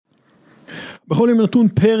בכל יום נתון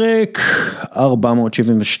פרק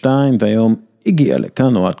 472, והיום הגיע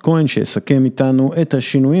לכאן אוהד שיסכם איתנו את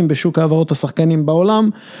השינויים בשוק העברות השחקנים בעולם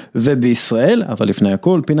ובישראל, אבל לפני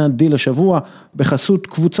הכל פינת דיל השבוע בחסות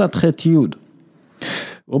קבוצת חתיך.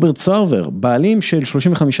 רוברט סרבר, בעלים של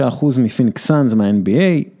 35% מפיניקס סאנס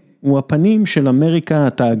מה-NBA, הוא הפנים של אמריקה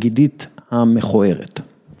התאגידית המכוערת.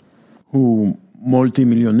 הוא מולטי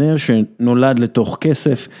מיליונר שנולד לתוך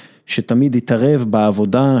כסף, שתמיד התערב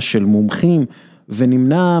בעבודה של מומחים,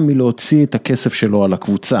 ונמנע מלהוציא את הכסף שלו על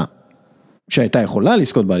הקבוצה. שהייתה יכולה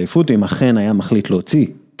לזכות באליפות, אם אכן היה מחליט להוציא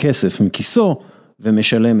כסף מכיסו,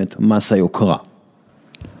 ומשלם את מס היוקרה.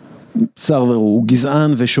 סרבר הוא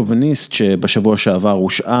גזען ושוביניסט, שבשבוע שעבר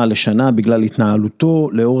הושעה לשנה, בגלל התנהלותו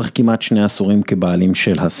לאורך כמעט 2 עשורים כבעלים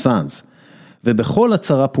של הסאנס. ובכל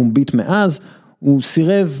הצהרה פומבית מאז, הוא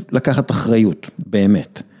סירב לקחת אחריות,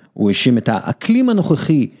 באמת. הוא האשים את האקלים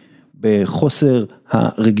הנוכחי, בחוסר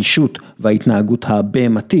הרגישות וההתנהגות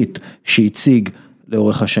הבהמתית שהציג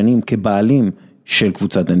לאורך השנים כבעלים של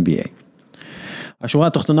קבוצת NBA. השורה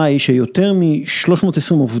התחתונה היא שיותר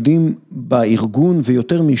מ-320 עובדים בארגון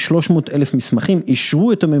ויותר מ-300,000 מסמכים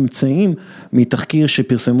אישרו את הממצאים מתחקיר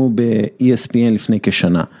שפרסמו ב-ESPN לפני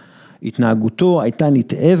כשנה. התנהגותו הייתה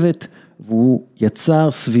נתעבת והוא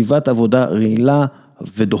יצר סביבת עבודה רעילה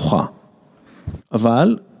ודוחה.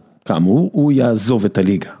 אבל כאמור, הוא יעזוב את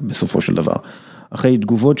הליגה בסופו של דבר. אחרי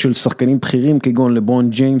תגובות של שחקנים בכירים כגון לברון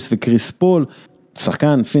ג'יימס וקריס פול,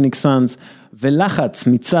 שחקן פיניקס סאנס, ולחץ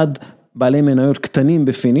מצד בעלי מניות קטנים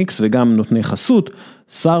בפיניקס וגם נותני חסות,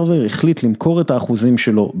 סרבר החליט למכור את האחוזים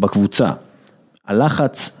שלו בקבוצה.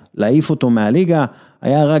 הלחץ להעיף אותו מהליגה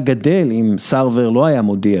היה רק גדל אם סרבר לא היה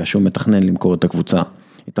מודיע שהוא מתכנן למכור את הקבוצה.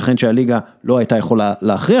 ייתכן שהליגה לא הייתה יכולה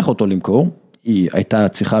להכריח אותו למכור, היא הייתה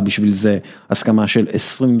צריכה בשביל זה הסכמה של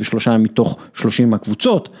 23 מתוך 30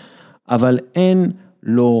 הקבוצות, אבל אין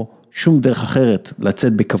לו שום דרך אחרת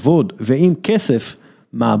לצאת בכבוד, ועם כסף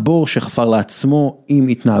מעבור שחפר לעצמו עם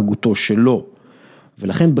התנהגותו שלו,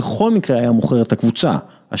 ולכן בכל מקרה היה מוכר את הקבוצה.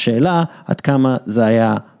 השאלה עד כמה זה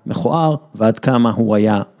היה מכוער, ועד כמה הוא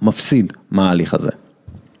היה מפסיד מההליך הזה.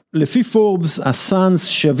 לפי פורבס, הסאנס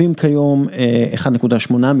שווים כיום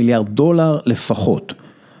 1.8 מיליארד דולר לפחות,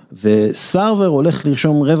 וסרבר הולך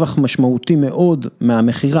לרשום רווח משמעותי מאוד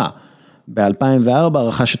מהמחירה. ב-2004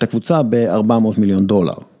 רכש את הקבוצה ב-400 מיליון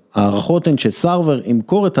דולר. הערכות הן שסרבר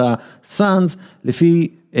ימכור את הסאנס לפי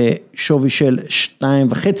שווי של 2.5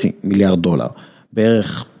 מיליארד דולר,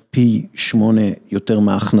 בערך פי 8 יותר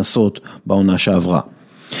מההכנסות בעונה שעברה.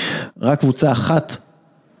 רק קבוצה אחת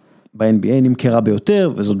ב-NBA נמכרה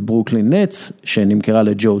ביותר, וזאת ברוקלין נטס, שנמכרה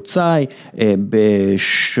לג'ו צאי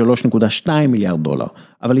ב-3.2 מיליארד דולר.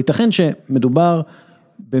 אבל ייתכן שמדובר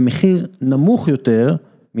במחיר נמוך יותר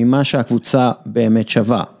ממה שהקבוצה באמת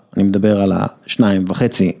שווה. אני מדבר על ה-2.5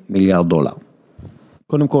 מיליארד דולר.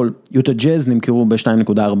 קודם כל, יוטה ג'אז נמכרו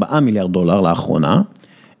ב-2.4 מיליארד דולר לאחרונה,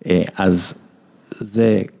 אז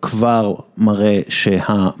זה כבר מראה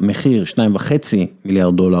שהמחיר 2.5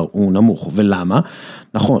 מיליארד דולר הוא נמוך. ולמה?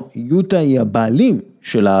 נכון, יוטה היא הבעלים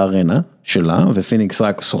של הארנה שלה, ופיניקס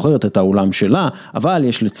רק סוחרת את האולם שלה, אבל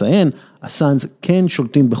יש לציין, הסאנס כן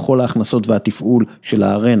שולטים בכל ההכנסות והתפעול של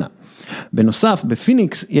הארנה. בנוסף,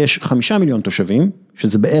 בפיניקס יש 5 מיליון תושבים,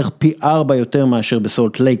 שזה בערך פי 4 יותר מאשר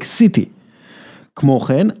בסולט לייק סיטי. כמו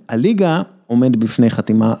כן, הליגה עומד בפני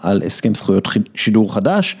חתימה על הסכם זכויות שידור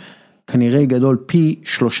חדש, כנראה גדול פי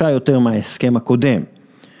 3 יותר מההסכם הקודם.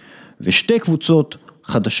 ושתי קבוצות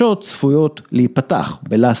חדשות צפויות להיפתח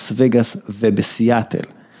בלאס וגאס ובסיאטל.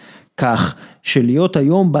 כך שלהיות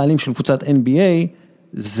היום בעלים של קבוצת NBA,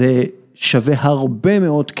 זה שווה הרבה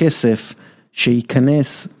מאוד כסף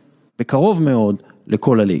שייכנס בקרוב מאוד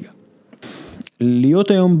לכל הליגה.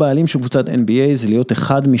 להיות היום בעלים של קבוצת NBA זה להיות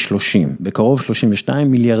אחד מ-30, בקרוב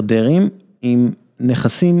 32 מיליארדרים עם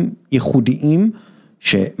נכסים ייחודיים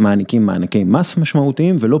שמעניקים מענקי מס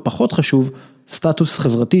משמעותיים, ולא פחות חשוב, סטטוס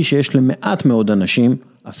חברתי שיש למעט מאוד אנשים,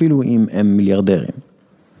 אפילו אם הם מיליארדרים.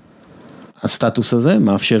 הסטטוס הזה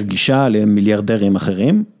מאפשר גישה למיליארדרים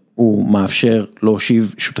אחרים, הוא מאפשר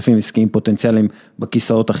להושיב שותפים עסקיים פוטנציאליים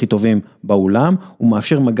בכיסאות הכי טובים בעולם, הוא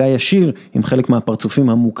מאפשר מגע ישיר עם חלק מהפרצופים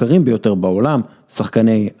המוכרים ביותר בעולם,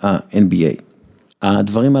 שחקני ה-NBA.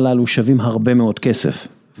 הדברים הללו שווים הרבה מאוד כסף,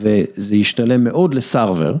 וזה ישתלם מאוד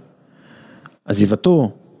לסרבר,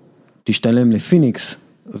 עזיבתו תשתלם לפיניקס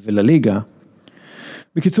ולליגה.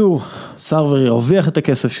 בקיצור, סרבר ירוויח את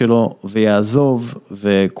הכסף שלו ויעזוב,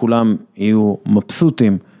 וכולם יהיו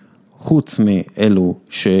מבסוטים, חוץ מאלו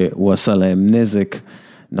שהוא עשה להם נזק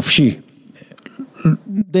נפשי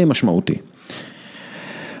די משמעותי.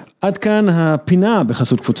 עד כאן הפינה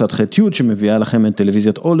בחסות קבוצת חתיך שמביאה לכם את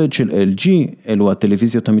טלוויזיית אולד של LG, אלו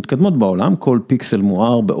הטלוויזיות המתקדמות בעולם, כל פיקסל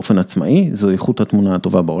מואר באופן עצמאי, זו איכות התמונה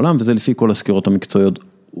הטובה בעולם, וזה לפי כל הסקירות המקצועיות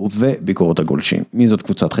וביקורות הגולשים. מי זאת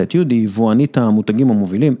קבוצת חתיך? היא יבואנית המותגים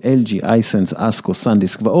המובילים, LG, iSense, אסקו,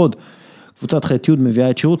 סנדיסק ועוד. קבוצת חתיך מביאה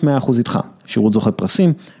את שירות 100% איתך, שירות זוכה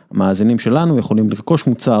פרסים, המאזינים שלנו יכולים לרכוש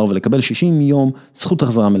מוצר ולקבל 60 יום זכות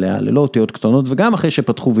החזרה מלאה ללא אותיות קטנות, וגם אחרי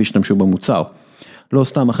שפתחו והשתמשו במוצר. לא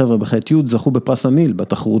סתם החבר'ה בחתיך זכו בפרס המיל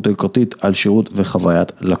בתחרות היוקרתית על שירות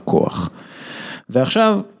וחוויית לקוח.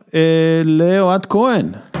 ועכשיו לאוהד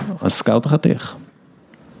כהן, הסקאוט החתיך.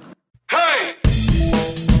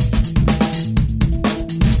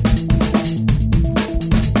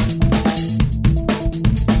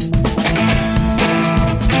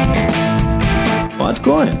 אוהד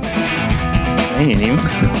כהן. העניינים,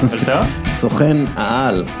 הכל טוב? סוכן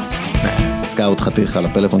העל. סקאוט חתיך על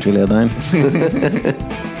הפלאפון שלי עדיין.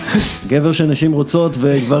 גבר שנשים רוצות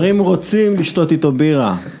וגברים רוצים לשתות איתו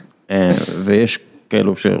בירה. ויש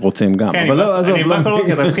כאלו שרוצים גם. אבל לא, עזוב. אני בא כל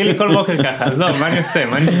בוקר, תתחיל לי כל בוקר ככה. עזוב, מה אני עושה?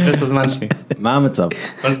 מה אני מתפס הזמן שלי? מה המצב?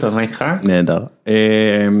 כל טוב, מה איתך? נהדר.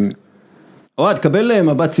 אוהד, קבל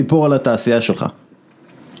מבט ציפור על התעשייה שלך.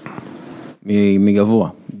 מגבוה.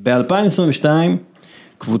 ב-2022,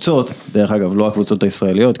 קבוצות, דרך אגב, לא הקבוצות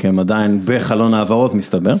הישראליות, כי הם עדיין בחלון העברות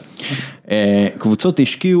מסתבר, קבוצות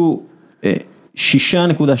השקיעו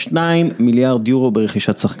 6.2 מיליארד יורו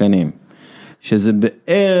ברכישת שחקנים, שזה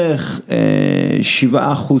בערך 7%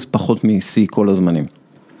 פחות מ-C כל הזמנים.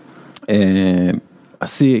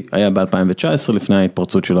 ה-C היה ב-2019 לפני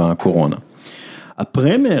ההתפרצות של הקורונה.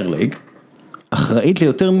 הפרמייר ליג אחראית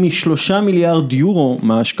ליותר מ3 מיליארד יורו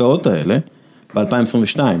מההשקעות האלה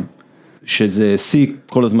ב-2022, שזה C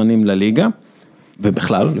כל הזמנים לליגה,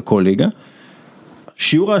 ובכלל לכל ליגה.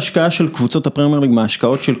 שיעור ההשקעה של קבוצות הפרמייר ליג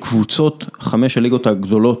מההשקעות של קבוצות 5 הליגות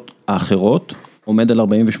הגדולות האחרות, עומד על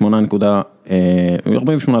 48.5.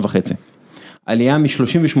 עלייה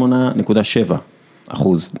מ-38.7%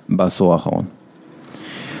 בעשור האחרון.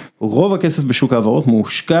 רוב הכסף בשוק העברות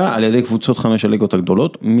מושקע על ידי קבוצות 5 הליגות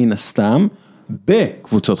הגדולות, מן הסתם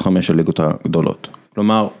בקבוצות 5 הליגות הגדולות.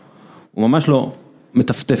 כלומר, הוא ממש לא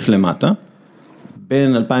מטפטף למטה,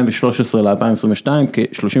 בין 2013 ל-2022,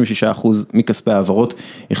 כ-36% מכספי העברות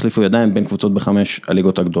החליפו ידיים בין קבוצות ב5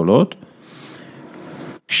 הליגות הגדולות,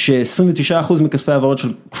 כש-29% מכספי העברות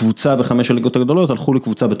של קבוצה ב5 הליגות הגדולות הלכו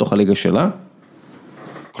לקבוצה בתוך הליגה שלה,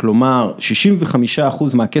 כלומר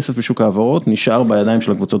 65% מהכסף בשוק העברות נשאר בידיים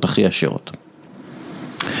של הקבוצות הכי עשירות.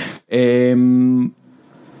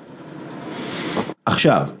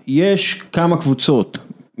 עכשיו, יש כמה קבוצות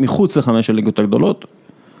מחוץ ל5 הליגות הגדולות,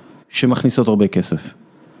 שמכניסות הרבה כסף.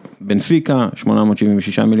 בנפיקה,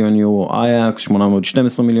 876 מיליון יורו, אייקס,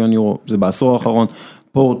 812 מיליון יורו, זה בעשור האחרון,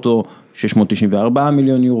 פורטו, 694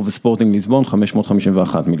 מיליון יורו, וספורטינג ליסבון,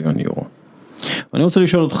 551 מיליון יורו. ואני רוצה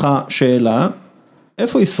לשאול אותך שאלה,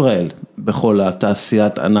 איפה ישראל בכל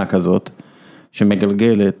התעשיית ענק הזאת,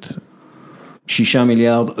 שמגלגלת 6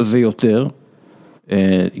 מיליארד ויותר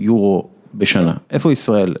יורו בשנה? איפה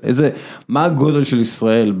ישראל? מה הגודל של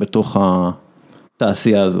ישראל בתוך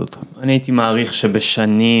התעשייה הזאת? אני הייתי מעריך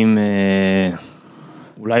שבשנים,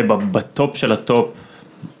 אולי בטופ של הטופ,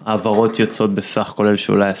 העברות יוצאות בסך כולל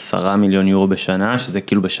שאולי 10 מיליון יורו בשנה, שזה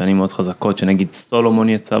כאילו בשנים מאוד חזקות, שנגיד סולומון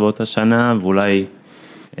יצא באותה שנה, ואולי,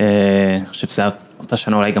 אני חושב שזה אותה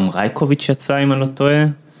שנה, אולי גם רייקוביץ' יצא, אם אני לא טועה,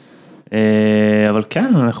 אבל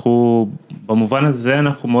כן, אנחנו, במובן הזה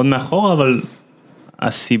אנחנו מאוד מאחור, אבל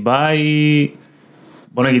הסיבה היא,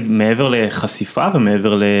 בוא נגיד, מעבר לחשיפה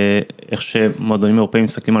ומעבר לאיך שמועדונים אירופאים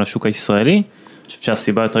מסתכלים על השוק הישראלי, אני חושב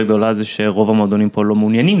שהסיבה יותר גדולה זה שרוב המועדונים פה לא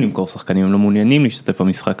מעוניינים למכור שחקנים, הם לא מעוניינים להשתתף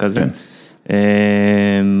במשחק הזה.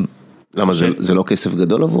 למה, זה לא כסף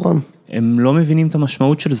גדול עבורם? הם לא מבינים את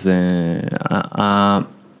המשמעות של זה.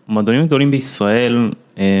 המועדונים הגדולים בישראל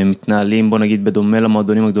מתנהלים, בוא נגיד, בדומה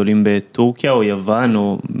למועדונים הגדולים בטורקיה או יוון,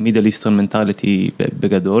 או מידל איסטרן מנטליטי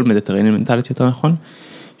בגדול, מדטרניאן מנטליטי יותר נכון,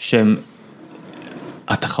 שהם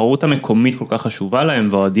התחרות המקומית כל כך חשובה להם,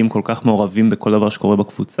 והאוהדים כל כך מעורבים בכל דבר שקורה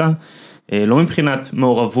בקבוצה, לא מבחינת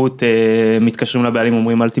מעורבות, מתקשרים לבעלים,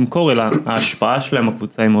 אומרים אל תמכור, אלא ההשפעה שלהם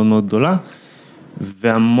בקבוצה היא מאוד מאוד גדולה,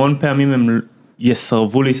 והמון פעמים הם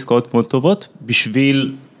יסרבו לעסקאות מאוד טובות,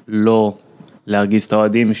 בשביל לא להרגיז את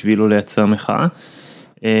האוהדים, בשביל לא לייצר מחאה,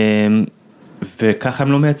 וככה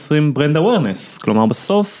הם לא מייצרים ברנד אווירנס, כלומר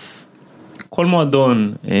בסוף, כל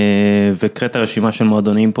מועדון, וקראת הרשימה של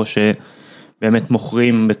מועדונים פה שבאמת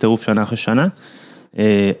מוכרים בטירוף שנה אחרי שנה,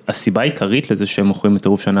 הסיבה העיקרית לזה שהם מוכרים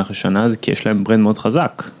בטירוף שנה אחרי שנה, זה כי יש להם ברנד מאוד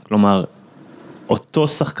חזק, כלומר, אותו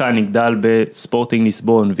שחקן יגדל בספורטינג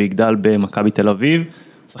ליסבון, ויגדל במכבי תל אביב,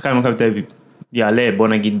 שחקן במכבי תל אביב יעלה, בוא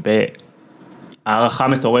נגיד, בהערכה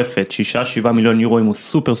מטורפת, 6-7 מיליון יורו אם הוא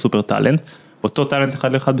סופר סופר טלנט, אותו טלנט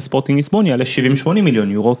אחד לאחד בספורטינג ליסבון יעלה 70-80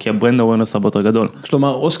 מיליון יורו, כי הברנד אווירנס הרבה יותר גדול.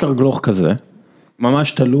 כלומר, אוסקר גלוך כזה,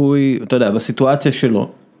 ממש תלוי, אתה יודע, בסיטואציה שלו,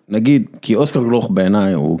 נגיד, כי אוסקר גלוך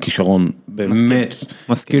בעיניי הוא כישרון באמת,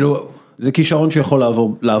 מסכים. כאילו, זה כישרון שיכול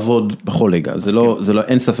לעבוד בכל ליגה, זה לא,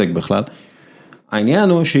 אין ספק בכלל. העניין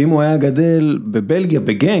הוא שאם הוא היה גדל בבלגיה,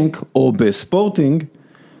 בגנק, או בספורטינג,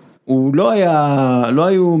 הוא לא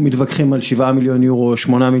היו מתווכחים על 7 מיליון יורו,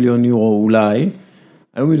 8 מיליון יורו אולי,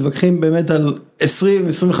 היו מתווכחים באמת על 20-25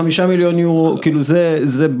 מיליון יורו, כאילו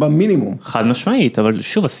זה במינימום. חד משמעית, אבל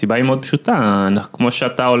שוב, הסיבה היא מאוד פשוטה, כמו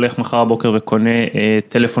שאתה הולך מחר בבוקר וקונה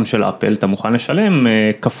טלפון של אפל, אתה מוכן לשלם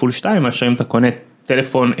כפול 2, מאשר אם אתה קונה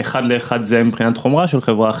טלפון אחד לאחד זה מבחינת חומרה של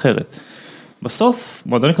חברה אחרת. בסוף,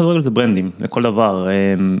 מועדוני כדורגל זה ברנדים, לכל דבר.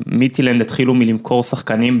 מיטילנד התחילו מלמכור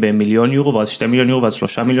שחקנים במיליון יורו, ואז 2 מיליון יורו, ואז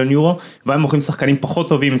 3 מיליון יורו, והם מוכרים שחקנים פחות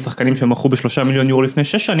טובים משחקנים שמכרו ב3 מיליון יורו לפני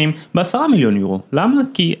 6 שנים, ב10 מיליון יורו. למה?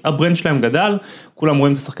 כי הברנד שלהם גדל, כולם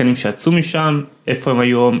רואים את השחקנים שיצאו משם, איפה הם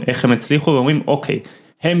היום, איך הם הצליחו, ואומרים, אוקיי,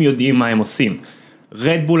 הם יודעים מה הם עושים.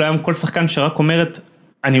 רדבול היום כל שחקן שרק אומרת,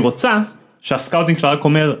 אני רוצה, שהסקאוטינג שלה רק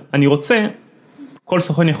אומר, אני רוצה, כל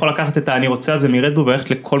סוכן יכול לקחת את אני רוצה הזה מרדבול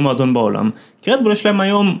וללכת לכל מועדון בעולם, כי רדבול יש להם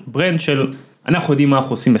היום ברנד של, אנחנו יודעים מה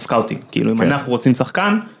אנחנו עושים בסקאוטינג, כאילו אם אנחנו רוצים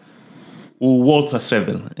שחקן, הוא world class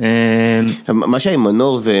level. מה שהיה עם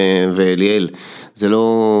מנור ואליאל, זה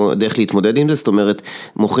לא דרך להתמודד עם זה, זאת אומרת,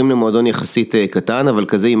 מוכרים למועדון יחסית קטן, אבל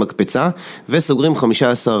כזה עם מקפצה, וסוגרים 15%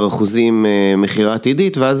 מחירה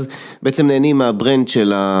עתידית, ואז בעצם נהנים מהברנד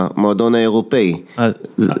של המועדון האירופאי.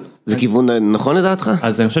 זה כיוון נכון לדעתך?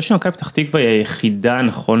 אז אני חושב שמכבי פתח תקווה היא היחידה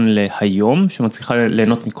נכון להיום, שמצליחה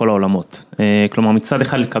ליהנות מכל העולמות. כלומר, מצד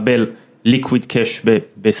אחד לקבל ליקוויד קאש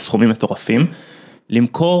בסכומים מטורפים,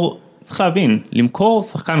 למכור, צריך להבין, למכור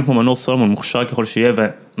שחקן כמו מנור סולומון מוכשר ככל שיהיה,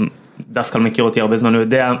 ודסקל מכיר אותי הרבה זמן, הוא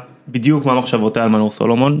יודע בדיוק מה מחשבותיה על מנור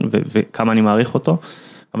סולומון, וכמה אני מעריך אותו,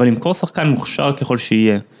 אבל למכור שחקן מוכשר ככל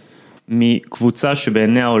שיהיה, מקבוצה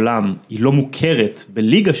שבעיני העולם היא לא מוכרת,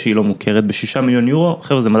 בליגה שהיא לא מוכרת, ב6 מיליון יורו,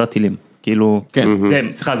 חבר'ה זה מדע טילים, כאילו,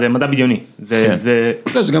 סליחה, זה מדע בדיוני, זה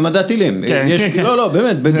גם מדע טילים, לא,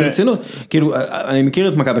 באמת, ברצינות, כאילו, אני מכיר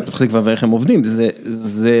את מכבי פתח תקווה ואיך הם עובדים, זה,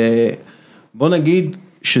 בוא נגיד,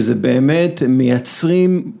 שזה באמת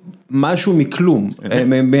מייצרים משהו מכלום,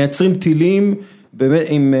 הם מייצרים טילים, באמת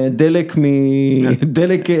עם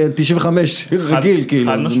דלק 95 רגיל,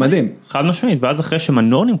 כאילו, זה מדהים. חד משמעית, ואז אחרי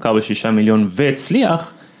שמנור נמכר ב6 מיליון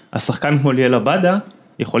והצליח, השחקן כמו ליאל עבדה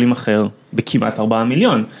יכול להימכר בכמעט 4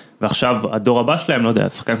 מיליון, ועכשיו הדור הבא שלהם, לא יודע,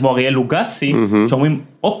 שחקן כמו אריאל לוגסי, שאומרים,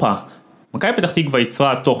 אופה, מכבי פתח תקווה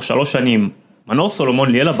יצרה תוך 3 שנים, מנור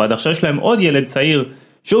סולומון, ליאל עבדה, עכשיו יש להם עוד ילד צעיר,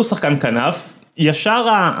 שהוא שחקן כנף, ישר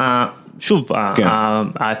שוב,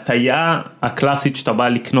 ההטייה הקלאסית שאתה בא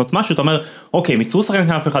לקנות משהו, אתה אומר, אוקיי, יצרו שחקן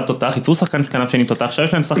כנף אחד תותח, יצרו שחקן כנף שני תותח, עכשיו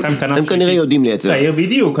יש להם שחקן כנף הם כנראה יודעים לייצר. צעיר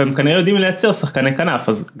בדיוק, הם כנראה יודעים לייצר שחקני כנף,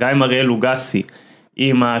 אז גם עם אריאל לוגסי,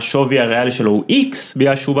 עם השווי הריאלי שלו הוא X,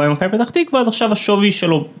 בגלל שהוא בא עם מכבי פתח תקווה, אז עכשיו השווי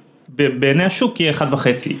שלו בעיני השוק יהיה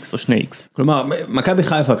 1.5X או 2X. כלומר, מכבי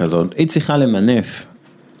חיפה כזאת, היא צריכה למנף,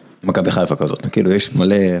 מכבי חיפה כזאת, כאילו יש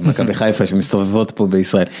מלא מכבי חיפה שמסתובבות פה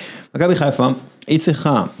בישראל. מכבי חיפה, היא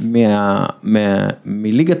צריכה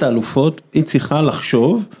מליגת האלופות, היא צריכה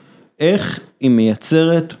לחשוב איך היא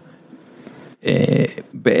מייצרת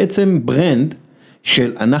בעצם ברנד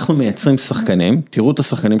של אנחנו מייצרים שחקנים, תראו את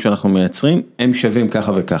השחקנים שאנחנו מייצרים, הם שווים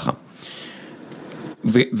ככה וככה.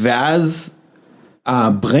 ואז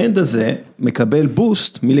הברנד הזה מקבל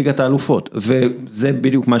בוסט מליגת האלופות, וזה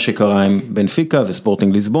בדיוק מה שקרה עם בנפיקה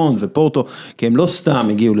וספורטינג ליסבון ופורטו, כי הם לא סתם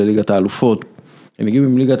הגיעו לליגת האלופות, הם הגיעו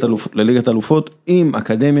לליגת האלופות עם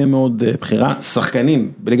אקדמיה מאוד בחירה,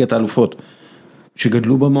 שחקנים בליגת האלופות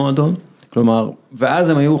שגדלו במועדון, כלומר, ואז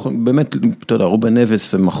הם היו באמת, אתה יודע, רובן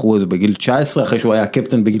נבס הם מכרו את זה בגיל 19, אחרי שהוא היה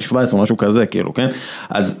קפטן בגיל 17, משהו כזה, כאילו, כן?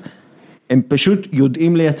 אז הם פשוט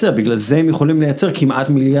יודעים לייצר, בגלל זה הם יכולים לייצר כמעט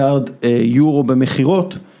מיליארד יורו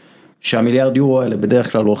במחירות, שהמיליארד יורו האלה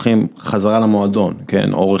בדרך כלל הולכים חזרה למועדון,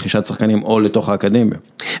 כן, או רכישת שחקנים או לתוך האקדמיה.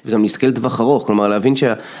 וגם נסתכל לטווח ארוך, כלומר להבין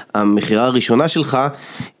שהמחירה הראשונה שלך,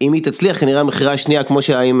 אם היא תצליח, כנראה המחירה השנייה, כמו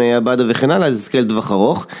שהיה עם עבדה וכן הלאה, אז נסתכל לטווח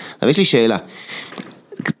ארוך. אבל יש לי שאלה,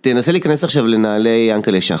 תנסה להיכנס עכשיו לנעלי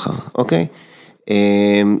ינקלה שחר, אוקיי?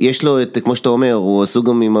 יש לו את, כמו שאתה אומר, הוא עשו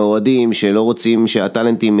גם עם האוהדים שלא רוצים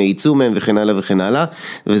שהטלנטים ייצאו מהם וכן הלאה וכן הלאה,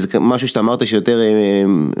 וזה משהו שאתה אמרת שיותר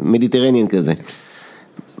מדיטרניאן כזה.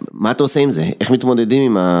 מה אתה עושה עם זה? איך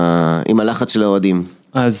מתמודדים עם הלחץ של האוהדים?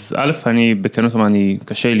 אז א', אני בכנות אומר, אני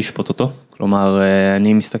קשה לשפוט אותו, כלומר,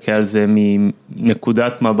 אני מסתכל על זה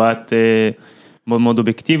מנקודת מבט מאוד מאוד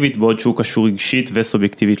אובייקטיבית, בעוד שהוא קשור רגשית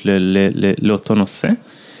וסובייקטיבית לאותו נושא.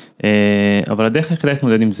 אבל הדרך היחידה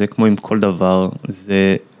להתמודד עם זה, כמו עם כל דבר,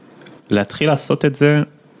 זה להתחיל לעשות את זה,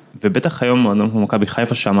 ובטח היום מועדון כמו מכבי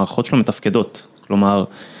חיפה שהמערכות שלו מתפקדות, כלומר,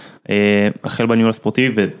 החל בניהול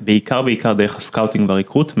הספורטיבי, ובעיקר דרך הסקאוטינג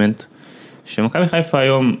והריקרוטמנט, שמכבי חיפה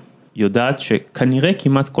היום יודעת שכנראה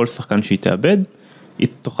כמעט כל שחקן שהיא תאבד, היא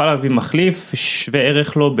תוכל להביא מחליף שווה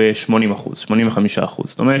ערך לו ב-80%, 85%.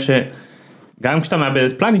 זאת אומרת שגם כשאתה מאבד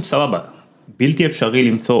את פלניץ' סבבה, בלתי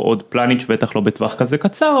אפשרי למצוא עוד פלניץ' בטח לא בטווח כזה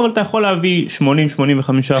קצר, אבל אתה יכול להביא 80-85%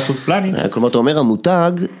 פלניץ'. כלומר, אתה אומר,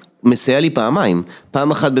 המותג מסייע לי פעמיים.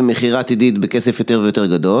 פעם אחת במחירה עתידית בכסף יותר ויותר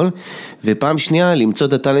גדול, ופעם שנייה למצוא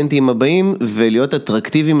את הטלנטים הבאים ולהיות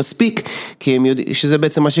אטרקטיבי מספיק, כי הם יודעים שזה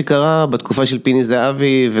בעצם מה שקרה בתקופה של פיני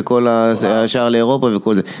זהבי וכל השאר לאירופה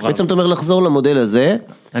וכל זה. בעצם אתה אומר לחזור למודל הזה,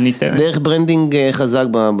 דרך ברנדינג חזק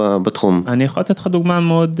בתחום. אני יכול לתת לך דוגמה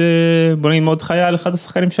מאוד חיה על אחד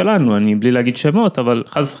השחקנים שלנו, אני בלי להגיד שמות, אבל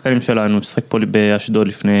אחד השחקנים שלנו ששחק פה באשדוד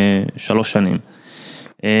לפני 3 שנים.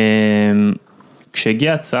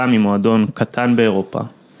 כשהגיעה הצעה ממועדון קטן באירופה,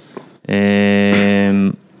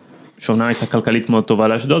 שאומנם הייתה כלכלית מאוד טובה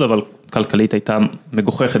לאשדוד, אבל כלכלית הייתה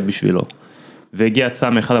מגוחכת בשבילו, והגיעה הצעה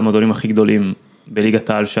מאחד המועדונים הכי גדולים בליגת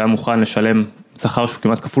העל, שהיה מוכן לשלם שכר שהוא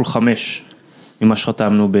כמעט כפול 5 ממה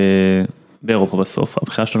שחתמנו באירופה בסוף.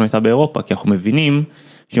 הבחירה שלנו הייתה באירופה, כי אנחנו מבינים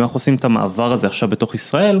שאם אנחנו עושים את המעבר הזה עכשיו בתוך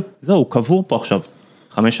ישראל, זהו, הוא קבור פה עכשיו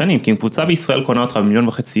 5 שנים, כי אם קבוצה בישראל קונה אותך ב1.5 מיליון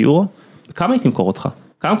יורו, בכמה היא תמכור אותך?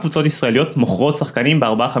 כמה קבוצות ישראליות מוכרות שחקנים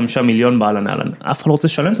ב4-5 מיליון באלן, אף אחד לא רוצה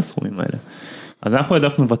לשלם את הסכומים האלה. אז אנחנו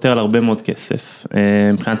העדפנו לוותר על הרבה מאוד כסף,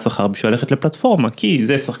 מבחינת שכר בשביל ללכת לפלטפורמה, כי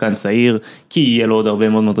זה שחקן צעיר, כי יהיה לו עוד הרבה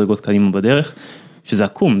מאוד מדרגות קדימה בדרך, שזה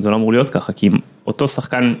עקום, זה לא אמור להיות ככה, כי אותו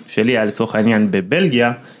שחקן שלי היה לצורך העניין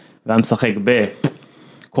בבלגיה, והיה משחק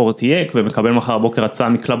בקורטייק, ומקבל מחר הבוקר הצעה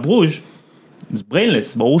מקלאב רוז',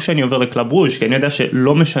 בריינלס, ברור שאני עובר לקלאב רוז', כי אני יודע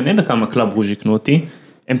שלא משנה בכמה קלאב רוז' יקנו אותי,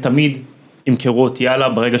 הם תמיד ימכרו אותי הלאה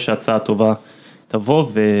ברגע שההצעה טובה תבוא,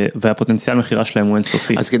 והפוטנציאל מחירה שלהם הוא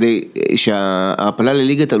אינסופי. אז כדי שההפלה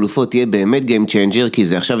לליגת אלופות תהיה באמת Game Changer, כי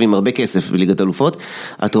זה עכשיו עם הרבה כסף בליגת אלופות,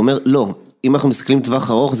 אתה אומר, לא, אם אנחנו מסתכלים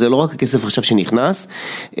טווח ארוך, זה לא רק הכסף עכשיו שנכנס,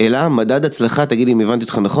 אלא מדד הצלחה, תגיד אם הבנתי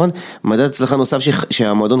אותך נכון, מדד הצלחה נוסף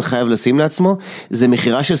שהמועדון חייב לשים לעצמו, זה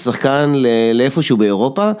מחירה של שחקן לאיפשהו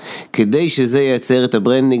באירופה, כדי שזה ייצר את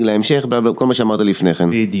הברנדינג להמשך, כל מה שאמרת לפני כן.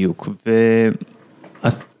 בדיוק,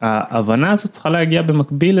 ההבנה הזאת צריכה להגיע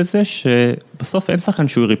במקביל לזה שבסוף אין שחקן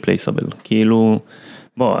שהוא replaceable, כאילו,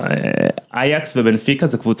 בוא, אייקס ובנפיקה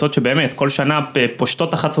זה קבוצות שבאמת כל שנה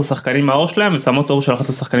פושטות 11 שחקנים מהאור שלהם ושמות אור של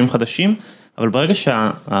 11 שחקנים חדשים, אבל ברגע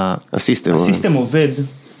שהסיסטם עובד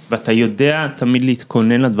ואתה יודע תמיד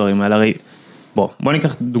להתכונן לדברים האלה, הרי בוא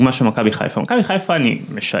ניקח דוגמה של מכבי חיפה, מכבי חיפה אני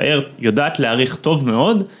משער, יודעת להעריך טוב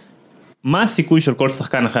מאוד, מה הסיכוי של כל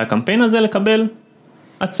שחקן אחרי הקמפיין הזה לקבל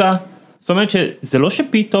הצעה, זאת אומרת שזה לא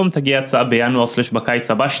שפתאום תגיע הצעה בינואר סלש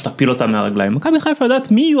בקיץ הבא שתפיל אותה מהרגליים. מכבי חיפה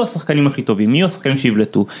יודעת מי יהיו השחקנים הכי טובים, מי יהיו השחקנים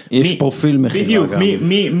שיבלטו. יש פרופיל מחירה בדיוק,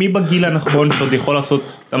 מי בגיל הנכון שעוד יכול לעשות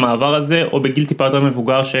את המעבר הזה, או בגיל טיפה יותר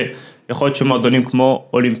מבוגר שיכול להיות שמועדונים כמו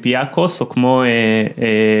אולימפיאקוס, או כמו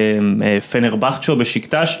פנרבכצ'ה או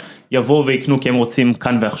בשיקטש, יבואו ויקנו כי הם רוצים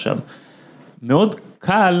כאן ועכשיו. מאוד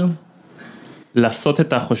קל לעשות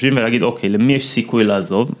את החושבים ולהגיד, אוקיי, למי יש סיכוי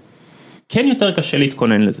לעזוב? כן יותר קשה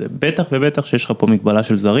להתכונן לזה, בטח ובטח שיש לך פה מגבלה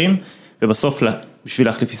של זרים, ובסוף בשביל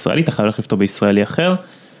להחליף ישראלי, אתה חייב להחליף אותו בישראלי אחר,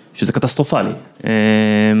 שזה קטסטרופלי,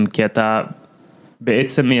 כי אתה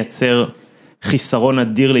בעצם מייצר חיסרון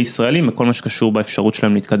אדיר לישראלים, בכל מה שקשור באפשרות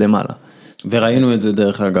שלהם להתקדם הלאה. וראינו את זה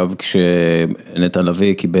דרך אגב, כשנתן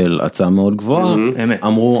לוי קיבל הצעה מאוד גבוהה,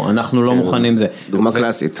 אמרו, אנחנו לא מוכנים זה. דוגמה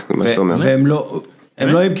קלאסית, מה שאתה אומר. הם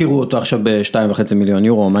לא ימכרו אותו עכשיו ב2.5 מיליון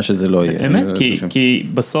יורו, או מה שזה לא יהיה. אמת, כי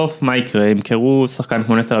בסוף מה יקרה, ימכרו שחקן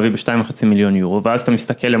כמו נתן לוי ב2.5 מיליון יורו, ואז אתה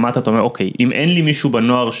מסתכל למטה, אתה אומר, אוקיי, אם אין לי מישהו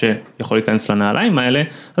בנוער שיכול להיכנס לנעליים האלה,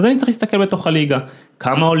 אז אני צריך להסתכל בתוך הליגה.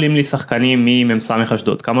 כמה עולים לי שחקנים ממסע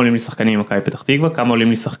אשדוד, כמה עולים לי שחקנים ממכבי פתח תקווה, כמה עולים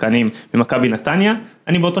לי שחקנים ממכבי נתניה,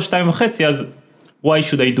 אני באותו 2.5, אז why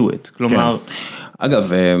should I do it? כלומר...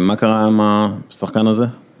 אגב, מה קרה עם השחקן הזה?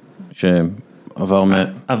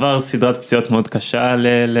 עבר סדרת פציעות מאוד קשה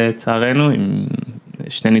לצערנו, עם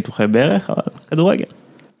 2 ניתוחי ברך, אבל כדורגל,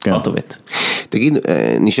 אוטובט. תגיד,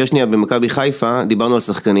 נשאר שנייה במכבי חיפה, דיברנו על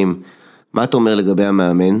שחקנים, מה אתה אומר לגבי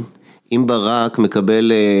המאמן? אם ברק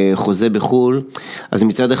מקבל חוזה בחול, אז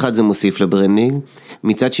מצד אחד זה מוסיף לברנדינג,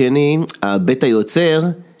 מצד שני, הבית היוצר,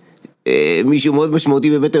 מישהו מאוד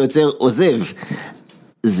משמעותי בבית היוצר עוזב.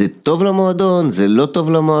 זה טוב למועדון, זה לא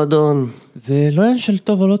טוב למועדון? זה לא עניין של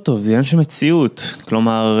טוב או לא טוב, זה עניין של מציאות.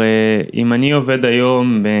 כלומר, אם אני עובד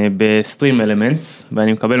היום בסטרים אלמנטס,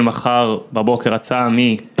 ואני מקבל מחר בבוקר הצעה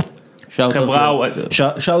מחברה...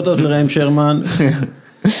 שאוט-אוט לרעים שרמן.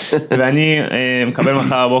 ואני מקבל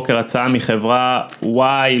מחר בבוקר הצעה מחברה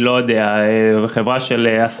וואי, לא יודע, חברה של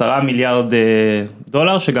 10 מיליארד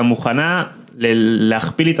דולר, שגם מוכנה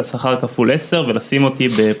להכפיל לי את השכר כפול 10 ולשים אותי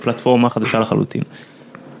בפלטפורמה חדשה לחלוטין.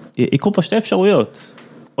 יקרו פה שתי אפשרויות,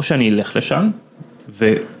 או שאני אלך לשם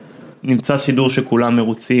ונמצא סידור שכולם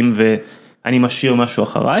מרוצים ואני משאיר משהו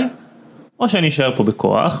אחריי, או שאני אשאר פה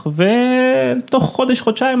בכוח ותוך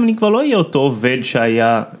חודש-חודשיים אני כבר לא אהיה אותו עובד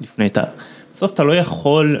שהיה לפני תל. בסוף אתה לא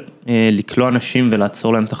יכול לקלוע אנשים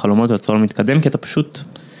ולעצור להם את החלומות ולעצור להם להתקדם, כי אתה פשוט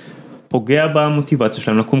פוגע במוטיבציה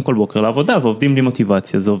שלהם לקום כל בוקר לעבודה, ועובדים בלי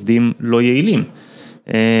מוטיבציה, זה עובדים לא יעילים.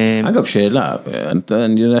 אגב, שאלה,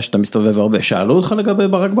 אני יודע שאתה מסתובב הרבה, שאלו אותך לגבי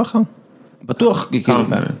ברק בכר? בטוח.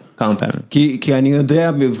 כמה פעמים. כי אני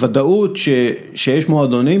יודע בוודאות שיש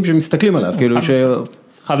מועדונים שמסתכלים עליו, כאילו ש...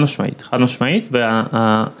 חד משמעית,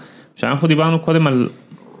 כשאנחנו דיברנו קודם על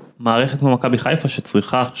מערכת כמו מכבי חיפה,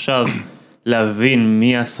 שצריכה עכשיו להבין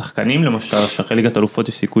מי השחקנים, למשל, שאחרי ליגת אלופות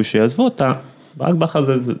יש סיכוי שיעזבו אותה, ברק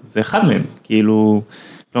בכר זה אחד מהם, כאילו,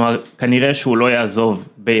 כלומר, כנראה שהוא לא יעזוב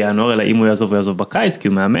בינואר, אלא אם הוא יעזוב, הוא יעזוב בקיץ, כי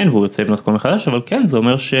הוא מאמן והוא ירצה לבנות כל מחדש, אבל כן, זה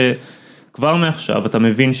אומר שכבר מעכשיו אתה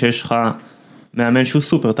מבין שיש לך מאמן שהוא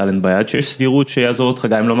סופר טלנט ביד, שיש סבירות שיעזוב אותך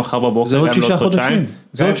גם אם לא מחר בבוקר, גם אם לא עוד חודשיים.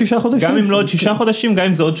 זה עוד 6 חודשים. גם אם לא עוד 6 חודשים, גם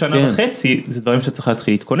אם זה עוד שנה וחצי, זה דברים שצריך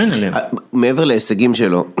להתחיל להתכונן אליהם. מעבר להישגים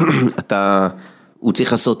שלו, הוא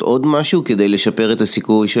צריך לעשות עוד משהו כדי לשפר את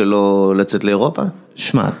הסיכוי שלו לצאת לאירופה?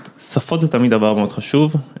 שמעת, שפות זה תמיד דבר מאוד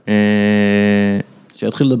חשוב.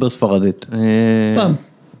 שיתחיל לדבר ספרדית. סתם.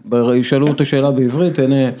 ישאלו אותה שאלה בעברית,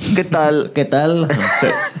 הנה, קטל,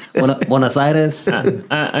 בונס איירס.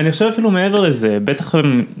 אני חושב אפילו מעבר לזה, בטח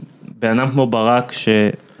באדם כמו ברק,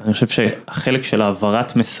 שאני חושב שהחלק של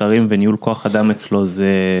העברת מסרים וניהול כוח אדם אצלו,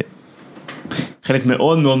 זה חלק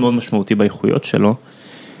מאוד מאוד מאוד משמעותי באיכויות שלו.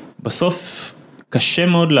 בסוף קשה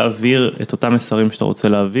מאוד להעביר את אותם מסרים שאתה רוצה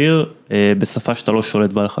להעביר, בשפה שאתה לא שולט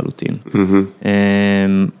בה לחלוטין.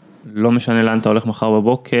 לא משנה לאן אתה הולך מחר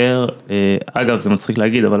בבוקר, אגב זה מצחיק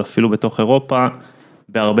להגיד, אבל אפילו בתוך אירופה,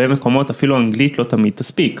 בהרבה מקומות אפילו אנגלית לא תמיד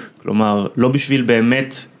תספיק, כלומר לא בשביל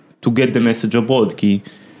באמת to get the message abroad, כי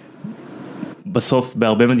בסוף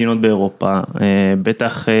בהרבה מדינות באירופה,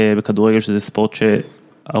 בטח בכדורגל שזה ספורט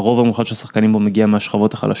שהרוב המוחלט של השחקנים בו מגיע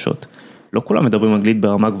מהשכבות החלשות, לא כולם מדברים אנגלית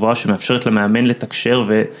ברמה גבוהה שמאפשרת למאמן לתקשר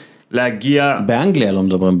להגיע... באנגליה לא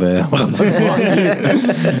מדברים ברמה גבוהה.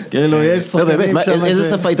 כאילו, יש שחקנים שם...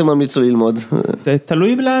 איזה שפה היית ממליץ לו ללמוד?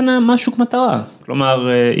 תלוי מה שוק מטרה. כלומר,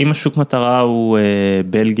 אם השוק מטרה הוא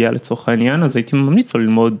בלגיה לצורך העניין, אז הייתי ממליץ לו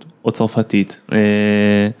ללמוד או צרפתית.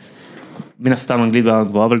 מן הסתם אנגלית ברמה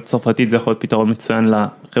גבוהה, אבל צרפתית זה יכול להיות פתרון מצוין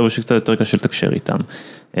לחבר'ה שקצת יותר קשה לתקשר איתם.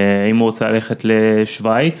 אם הוא רוצה ללכת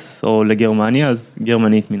לשוויץ או לגרמניה, אז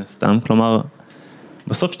גרמנית מן הסתם. כלומר,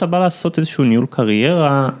 בסוף שאתה בא לעשות איזשהו ניהול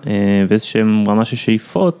קריירה ואיזשהם רמה של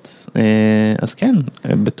שאיפות, אז כן,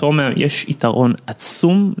 בתור יש יתרון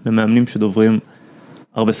עצום למאמנים שדוברים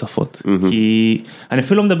הרבה שפות. כי אני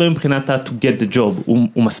אפילו לא מדבר מבחינת to get the job,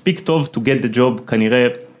 הוא מספיק טוב to get the job כנראה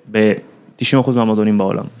ב-90% מהמועדונים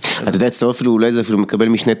בעולם. אתה יודע, אצלו אפילו אולי זה אפילו מקבל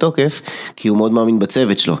משנה תוקף, כי הוא מאוד מאמין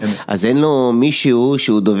בצוות שלו. אז אין לו מישהו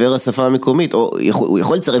שהוא דובר השפה המקומית, או הוא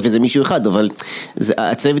יכול לצרף איזה מישהו אחד, אבל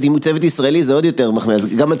הצוות, אם הוא צוות ישראלי, זה עוד יותר מחמיא.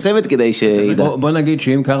 אז גם הצוות כדי שידע. בוא נגיד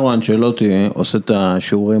שאם קרלו אנצ'לוטי עושה את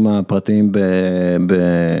השיעורים הפרטיים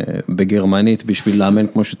בגרמנית, בשביל לאמן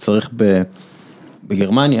כמו שצריך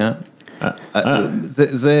בגרמניה,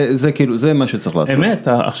 זה כאילו, זה מה שצריך לעשות. אמת,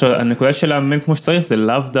 עכשיו, הנקודה של לאמן כמו שצריך, זה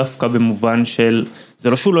לאו דווקא במובן של, זה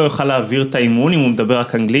לא שהוא לא יוכל להעביר את האימון, אם הוא מדבר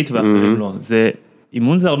רק אנגלית ואחרים לא,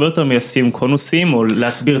 אימון זה הרבה יותר מיישם קונוסים, או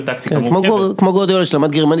להסביר טקטיקה מורכבת. כמו גורדיולה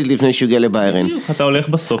שלמד גרמנית לפני שהוא הגיע לביירן. אתה הולך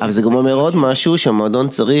בסוף. אבל זה גם אומר עוד משהו, שהמועדון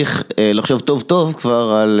צריך לחשוב טוב טוב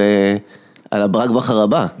כבר על הברק בכר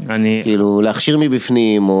הבא, כאילו להכשיר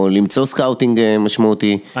מבפנים או למצוא סקאוטינג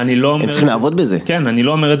משמעותי, הם צריכים לעבוד בזה. כן, אני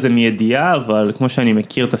לא אומר את זה מידיעה, אבל כמו שאני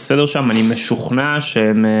מכיר את הסדר שם, אני משוכנע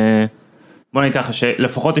שהם, בוא נגיד ככה,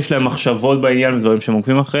 שלפחות יש להם מחשבות בעניין ודברים שהם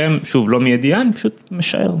עוקבים אחריהם, שוב, לא מידיעה, אני פשוט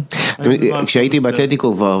משער. כשהייתי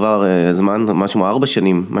באתלטיקו כבר עבר זמן, משהו 4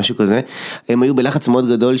 שנים, משהו כזה, הם היו בלחץ מאוד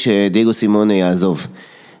גדול שדייגו סימון יעזוב.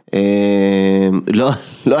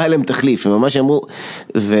 לא היה להם תחליף, הם ממש אמרו,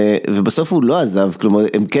 ובסוף הוא לא עזב, כלומר,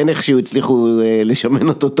 הם כן איכשהו הצליחו לשמן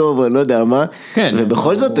אותו טוב, או לא יודע מה, כן,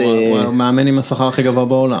 ובכל זאת... הוא מאמן עם השכר הכי גבוה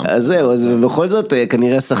בעולם. אז זהו, אז בכל זאת,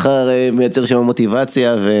 כנראה השכר מייצר שם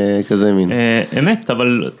מוטיבציה וכזה מין. אמת,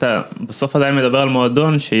 אבל אתה בסוף עדיין מדבר על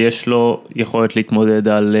מועדון שיש לו יכולת להתמודד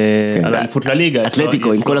על אליפות לליגה.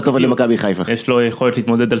 אתלטיקו, עם כל הכבוד למכבי חיפה. יש לו יכולת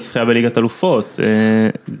להתמודד על זכייה בליגת אלופות.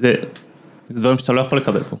 זה דברים שאתה לא יכול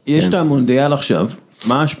לקבל פה. יש את המונדיאל עכשיו,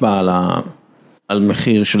 מה ההשפעה על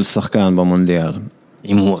מחיר של שחקן במונדיאל?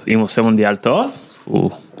 אם הוא עושה מונדיאל טוב,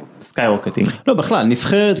 הוא סקיירוקטינג. לא, בכלל,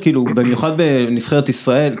 נבחרת, כאילו, במיוחד בנבחרת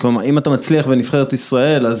ישראל, כלומר, אם אתה מצליח בנבחרת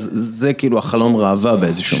ישראל, אז זה כאילו החלון ראווה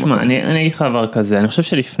באיזשהו מקום. שמע, אני אגיד לך דבר כזה, אני חושב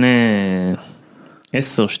שלפני 10-12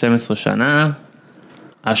 שנה,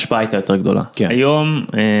 ההשפעה הייתה יותר גדולה. היום,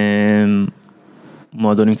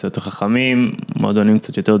 מועדונים קצת יותר חכמים, מועדונים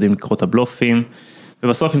קצת יותר יודעים לקרוא את הבלופים,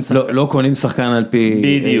 ובסוף עם שחקן... לא קונים שחקן על פי...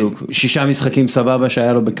 בדיוק. 6 משחקים סבבה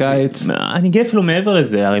שהיה לו בקיץ. אני אגיד אפילו מעבר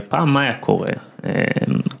לזה, הרי פעם מה היה קורה?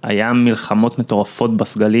 היה מלחמות מטורפות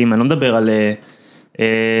בסגלים, אני לא מדבר על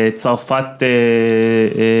צרפת,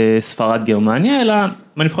 ספרד, גרמניה, אלא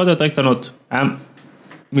בנבחרות יותר קטנות. היה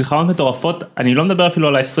מלחמות מטורפות, אני לא מדבר אפילו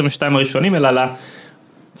על ה-22 הראשונים, אלא על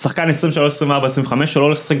שחקן 23, 24, 25, שלא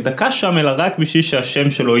הולך לשחק דקה שם, אלא רק בשביל שהשם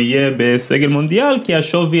שלו יהיה בסגל מונדיאל, כי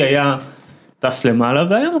השווי היה טס למעלה,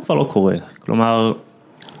 והיום זה כבר לא קורה. כלומר,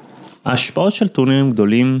 ההשפעות של טורנירים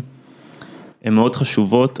גדולים, הן מאוד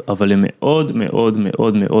חשובות, אבל הן מאוד מאוד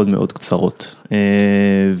מאוד מאוד מאוד קצרות.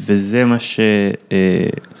 וזה מה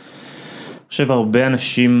חושב הרבה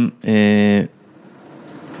אנשים,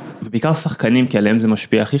 ובעיקר שחקנים, כי עליהם זה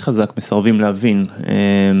משפיע הכי חזק, מסרבים להבין.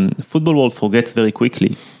 Football world forgets very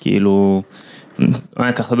quickly, כאילו, אני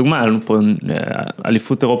אקח לדוגמה, היה לנו פה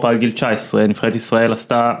אליפות אירופה עד גיל 19, נבחרת ישראל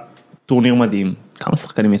עשתה טורניר מדהים, כמה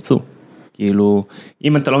שחקנים יצאו? כאילו,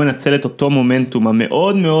 אם אתה לא מנצל את אותו מומנטום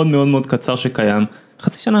המאוד מאוד מאוד מאוד קצר שקיים,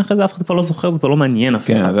 חצי שנה אחרי זה אף אחד כבר לא זוכר, זה כבר לא מעניין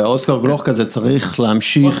אף אחד. כן, ואוסקר גלוך כזה צריך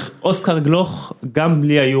להמשיך. אוסקר גלוך, גם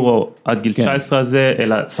בלי היורו עד גיל 19 הזה,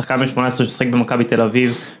 אלא שחקן מ-18 ששחק במכבי תל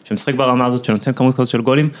אביב, שמשחק ברמה הזאת, שנותן כמות כזאת של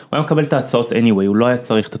גולים, הוא היה מקבל את ההצעות anyway, הוא לא היה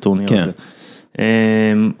צריך את הטורניר הזה.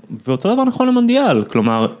 ואותו דבר נכון למונדיאל,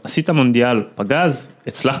 כלומר, עשית מונדיאל פגז,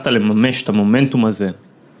 הצלחת לממש את המומנטום הזה,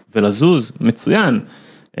 ולזוז, מצוין.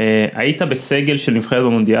 היית בסגל של נבחרת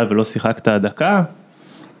במונדיאל ולא שיחקת דקה,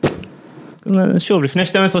 שוב, לפני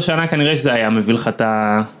 12 שנה כנראה שזה היה מביא לך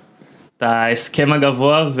את ההסכם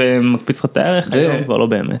הגבוה ומקפיץ לך את הערך, היום כבר לא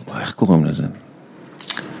באמת. איך קוראים לזה?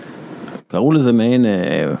 קראו לזה מעין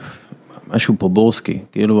משהו פובורסקי,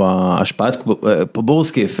 כאילו השפעת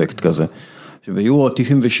פובורסקי אפקט כזה, שביורו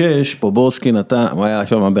 96 פובורסקי נתן, הוא היה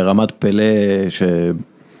שם ברמת פלא,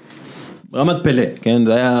 ברמת פלא, כן,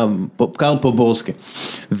 זה היה קר פובורסקי.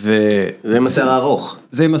 זה עם השיער הארוך.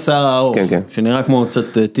 זה עם השיער הארוך, כן, כן. שנראה כמו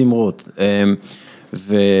קצת טים רוט.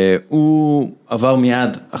 והוא עבר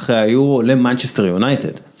מיד אחרי היורו למנצ'סטר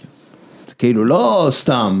יונייטד. זה כאילו לא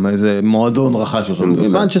סתם איזה מועדון רכש אותו.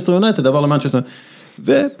 מנצ'סטר יונייטד עבר למנצ'סטר,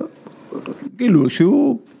 וגילו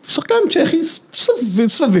שהוא שחקן צ'כי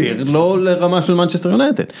סביר, לא לרמה של מנצ'סטר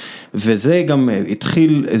יונייטד. וזה גם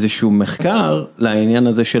התחיל איזשהו מחקר לעניין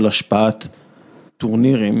הזה של השפעת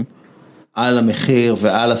טורנירים על המחיר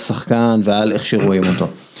ועל השחקן ועל איך שרואים אותו.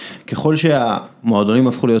 ככל שהמועדונים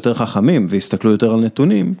הפכו ליותר חכמים והסתכלו יותר על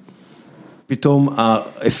נתונים, פתאום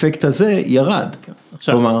האפקט הזה ירד.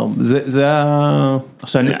 כלומר, זה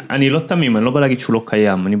עכשיו, אני לא תמים, אני לא בא להגיד שהוא לא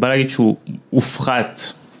קיים, אני בא להגיד שהוא הופחת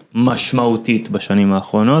משמעותית בשנים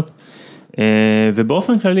האחרונות,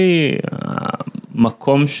 ובאופן כללי,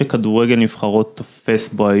 המקום שכדורגל נבחרות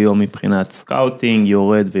תופס בו היום מבחינת סקאוטינג,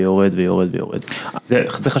 יורד ויורד ויורד ויורד.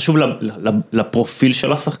 זה חשוב לפרופיל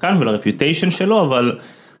של השחקן ולרפיוטיישן שלו, אבל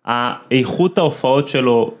האיכות ההופעות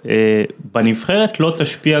שלו בנבחרת לא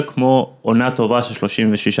תשפיע כמו עונה טובה של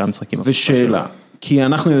 36 משחקים. ושאלה, כי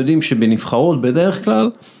אנחנו יודעים שבנבחרות בדרך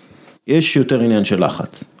כלל יש יותר עניין של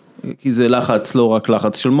לחץ. כי זה לחץ, לא רק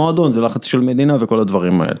לחץ של מועדון, זה לחץ של מדינה וכל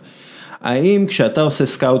הדברים האלה. האם כשאתה עושה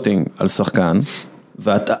סקאוטינג על שחקן,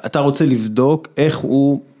 ואתה רוצה לבדוק איך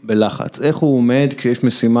הוא בלחץ, איך הוא עומד כשיש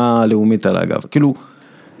משימה לאומית על הגב, כאילו,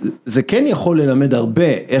 זה כן יכול ללמד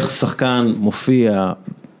הרבה איך שחקן מופיע,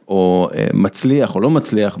 או מצליח או לא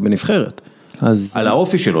מצליח בנבחרת, על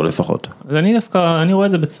האופי שלו לפחות. אז אני דווקא, אני רואה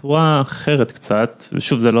את זה בצורה אחרת קצת,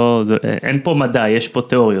 ושוב זה לא, אין פה מדע, יש פה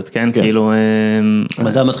תיאוריות, כן? כאילו...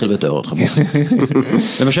 מדע מתחיל בתיאוריות, חמור.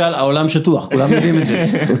 למשל, העולם שטוח, כולם יודעים את זה.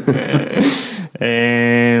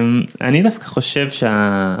 אני דווקא חושב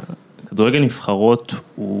שהכדורגל נבחרות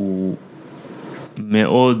הוא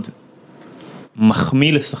מאוד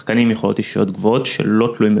מחמיא לשחקנים יכולות אישיות גבוהות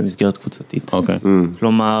שלא תלויים במסגרת קבוצתית. אוקיי.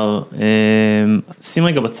 כלומר, שים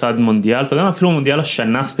רגע בצד מונדיאל, אתה יודע מה, אפילו מונדיאל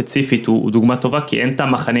השנה ספציפית הוא דוגמה טובה, כי אין את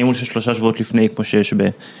המחנה אימון של 3 שבועות לפני, כמו שיש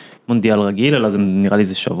במונדיאל רגיל, אלא זה נראה לי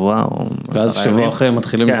זה שבוע או 10 ימים. ואז שבוע אחרי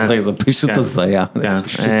מתחילים לשחק, זה פשוט הזיה.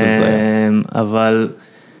 אבל...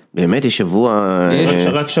 באמת, יש שבוע... יש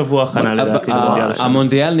רק שבוע הכנה לדעתי למונדיאל השנה.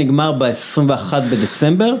 המונדיאל נגמר ב-21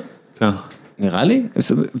 בדצמבר, נראה לי,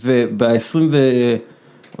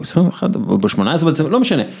 ב-21 או ב-18 בדצמבר, לא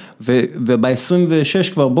משנה,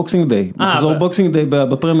 וב-26 כבר בוקסינג דיי, מחזור בוקסינג דיי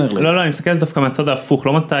בפרמייר ליג. לא, אני מסתכל על זה דווקא מהצד ההפוך,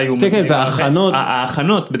 לא מתי הוא... כן,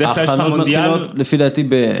 וההכנות, בדרך כלל יש לך מונדיאל... לפי דעתי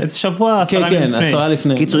איזה שבוע, 10 ימים לפני. 10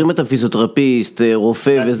 לפני. קיצור, אם אתה פיזיותרפיסט,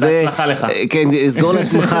 רופא וזה... בהצלחה לך. כן, סגור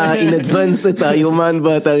לעצמך in advance את היומן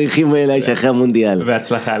בתאריכים האלה שאחרי המונדיאל.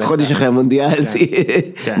 בהצלחה לך. חודש אחרי המונדיאל, זה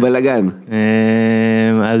בלגן.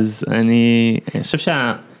 אז אני חושב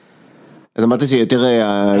אז אמרת שיותר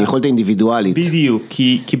היכולת האינדיבידואלית. בדיוק,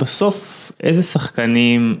 כי בסוף איזה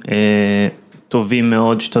שחקנים טובים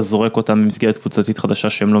מאוד שאתה זורק אותם במסגרת קבוצתית חדשה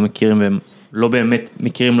שהם לא מכירים והם לא באמת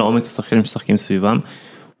מכירים לעומק את השחקנים ששחקים סביבם,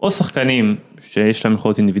 או שחקנים שיש להם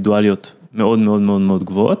יכולות אינדיבידואליות מאוד מאוד מאוד מאוד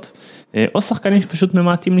גבוהות, או שחקנים שפשוט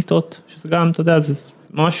ממעטים לטעות, שזה גם, אתה יודע, זה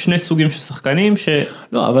ממש שני סוגים של שחקנים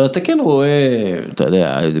לא, אבל אתה כן רואה, אתה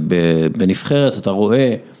יודע, בנבחרת אתה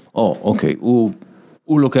רואה, אוקיי,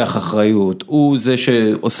 הוא לוקח אחריות, הוא זה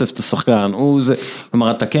שאוסף את השחקן, הוא זה,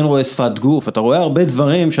 כלומר, אתה כן רואה שפת גוף, אתה רואה הרבה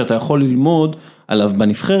דברים שאתה יכול ללמוד עליו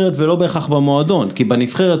בנבחרת ולא בהכרח במועדון, כי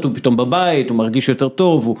בנבחרת הוא פתאום בבית, הוא מרגיש יותר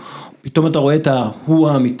טוב, פתאום אתה רואה את ההוא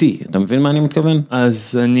האמיתי, אתה מבין מה אני מתכוון?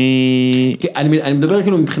 אז אני מדבר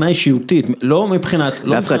כאילו מבחינה אישיותית, לא מבחינת,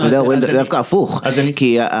 דווקא אתה יודע, דווקא הפוך,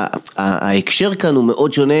 כי ההקשר כאן הוא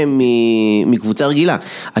מאוד שונה מקבוצה רגילה,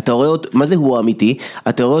 אתה רואה אותו, מה זה הוא האמיתי?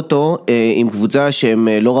 אתה רואה אותו עם קבוצה שהם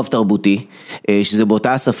לא רב תרבותי, שזה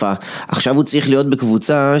באותה השפה, עכשיו הוא צריך להיות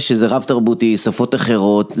בקבוצה שזה רב תרבותי, שפות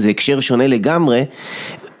אחרות, זה הקשר שונה לגמרי,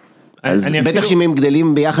 אז בטח שאם הם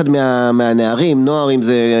גדלים ביחד מהנערים, נוער, אם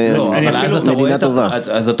זה מדינה טובה.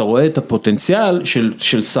 אז אתה רואה את הפוטנציאל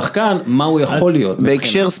של שחקן, מה הוא יכול להיות.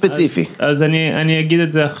 בהקשר ספציפי. אז אני אגיד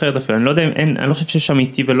את זה אחרת אפילו, אני לא חושב שיש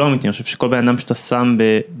אמיתי ולא אמיתי, אני חושב שכל בן אדם שאתה שם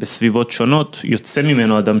בסביבות שונות, יוצא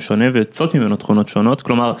ממנו אדם שונה ויוצאות ממנו תכונות שונות,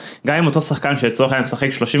 כלומר, גם אם אותו שחקן שיצורך היה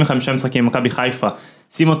משחק 35 משחקים במכבי חיפה,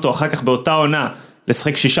 שים אותו אחר כך באותה עונה,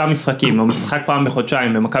 לשחק 6 משחקים, או משחק פעם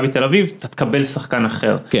בחודשיים במכבי תל אביב, אתה תקבל שחקן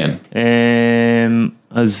אחר. כן.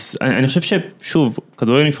 אז אני חושב ששוב,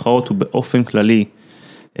 כדורגל נבחרות הוא באופן כללי,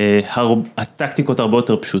 הטקטיקות הרבה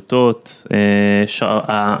יותר פשוטות,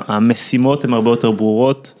 המשימות הן הרבה יותר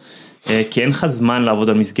ברורות, כי אין לך זמן לעבוד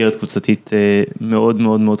על מסגרת קבוצתית מאוד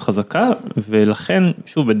מאוד מאוד חזקה, ולכן,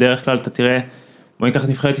 שוב, בדרך כלל אתה תראה, בוא ניקח את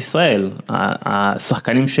נבחרת ישראל,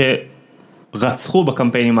 השחקנים רצחו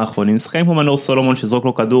בקמפיינים האחרונים, שחקנים כמו מנור סולומון שזרוק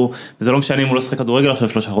לו כדור, וזה לא משנה אם הוא לא שחק כדורגל עכשיו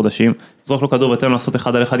 3 חודשים, זרוק לו כדור ותן לו לעשות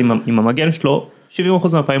 1 על 1 עם המגן שלו, 70%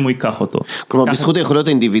 מהפעמים הוא ייקח אותו. כלומר, בזכות היכולות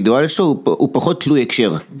האינדיבידואליות שלו, הוא פחות תלוי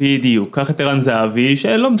הקשר. בדיוק, קח את ערן זהבי,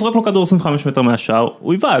 שלא מזרוק לו כדור 25 מטר מהשאר,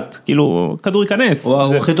 הוא יבעט, כאילו, כדור ייכנס.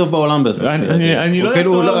 הוא הכי טוב בעולם בזה. אני לא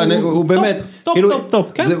יודע, הוא באמת,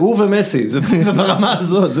 טופ, זה הוא ומסי, זה ברמה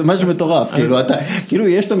הזאת, זה משהו מטורף, כאילו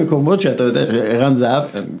יש את המקומות שאתה יודע, ערן זהב,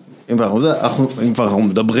 אם כבר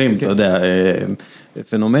מדברים, אתה יודע,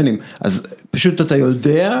 פנומנים, אז פשוט אתה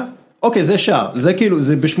יודע, אוקיי, זה שער, זה כאילו,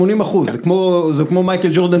 זה ב-80%, זה כמו מייקל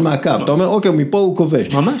ג'ורדן מהקו, אתה אומר, אוקיי, מפה הוא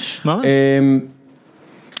כובש. ממש.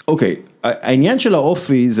 אוקיי, העניין של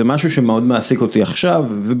האופי זה משהו שמאוד מעסיק אותי עכשיו,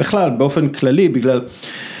 ובכלל, באופן כללי, בגלל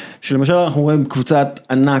שלמשל אנחנו רואים קבוצת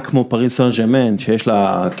ענק כמו פריז סן ז'רמן, שיש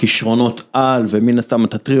לה כישרונות על, ומן הסתם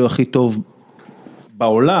את הטריו הכי טוב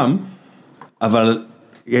בעולם, אבל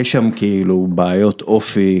יש שם כאילו בעיות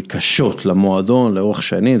אופי קשות למועדון, לאורך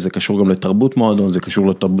שנים, זה קשור גם לתרבות מועדון, זה קשור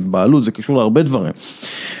לתרבות בעלות, זה קשור להרבה דברים.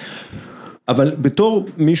 אבל בתור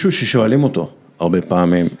מישהו ששואלים אותו הרבה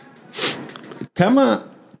פעמים,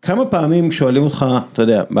 כמה פעמים שואלים אותך, אתה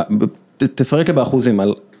יודע, תפרק לי באחוזים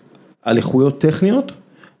על איכויות טכניות,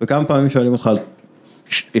 וכמה פעמים שואלים אותך על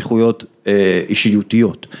איכויות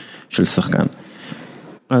אישיותיות של שחקן.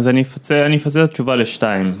 אז אני אפצה את התשובה ל2,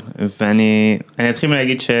 ואני אתחיל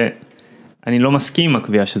להגיד שאני לא מסכים עם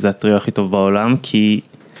הקביעה שזה הטריו הכי טוב בעולם, כי,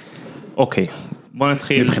 אוקיי, בוא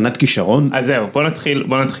נתחיל. מבחינת כישרון? אז זהו,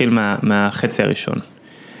 בוא נתחיל מהחצי הראשון.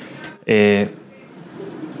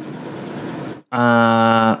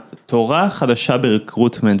 התורה החדשה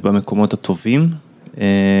ברקרוטמנט במקומות הטובים,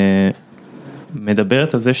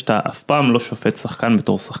 מדברת על זה שאתה אף פעם לא שופט שחקן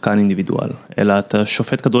בתור שחקן אינדיבידואל, אלא אתה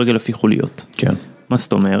שופט כדורגל לפי חוליות. כן. מה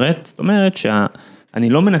זאת אומרת? זאת אומרת אני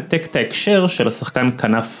לא מנתק את ההקשר של השחקן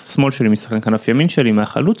כנף שמאל שלי, משחקן כנף ימין שלי,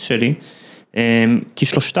 מהחלוץ שלי, כי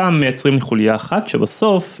שלושתם מייצרים לי חוליה אחת,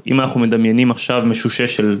 שבסוף, אם אנחנו מדמיינים עכשיו משושה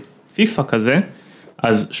של פיפה כזה,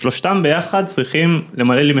 אז שלושתם ביחד צריכים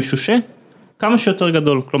למלא לי משושה כמה שיותר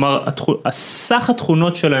גדול, כלומר, הסך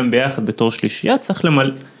התכונות שלהם ביחד בתור שלישייה צריך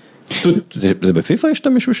למלא... זה בפיפה יש את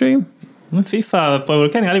המשושעים? בפיפה,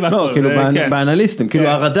 כן, נראה לי בהכל. לא, כאילו באנליסטים, כאילו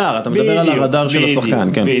הרדאר, אתה מדבר על הרדאר של השחקן,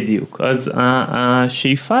 כן. בדיוק, אז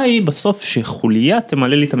השאיפה היא בסוף שחוליה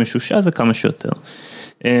תמלא לי את המשושה, זה כמה שיותר.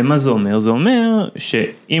 מה זה אומר? זה אומר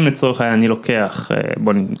שאם לצורך היה אני לוקח,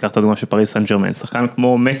 בוא ניקח את הדוגמה של פריס סן ז'רמן, שחקן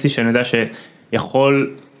כמו מסי שאני יודע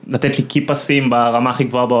שיכול לתת לי קיפסים ברמה הכי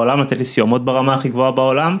גבוהה בעולם, לתת לי סיומות ברמה הכי גבוהה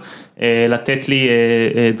בעולם, לתת לי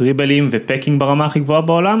דריבלים ופקינג ברמה הכי גבוהה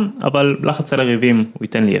בעולם, אבל לחץ על הריבים הוא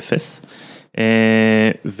ייתן לי 0,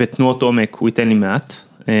 ותנועות עומק הוא ייתן לי מעט,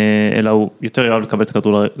 אלא הוא יותר יאהב לקבל את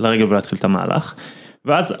הכדור לרגל ולהתחיל את המהלך,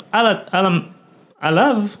 ואז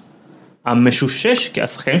עליו, המשושש, כי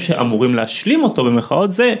השחקנים שאמורים להשלים אותו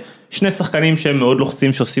במחאות, זה שני שחקנים שהם מאוד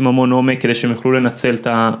לוחצים, שעושים המון עומק, כדי שהם יוכלו לנצל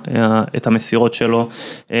את המסירות שלו,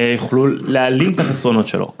 יוכלו להעלים את החסרונות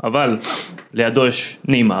שלו, אבל לידו יש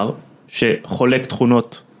ניימר, שחולק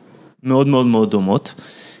תכונות מאוד מאוד מאוד דומות,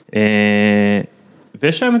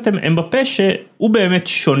 ויש להם את אמבפה, שהוא באמת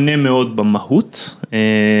שונה מאוד במהות,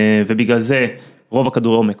 ובגלל זה רוב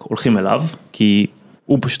הכדורי עומק הולכים אליו, כי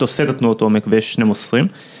הוא פשוט עושה את התנועות עומק, ויש שני מוסרים,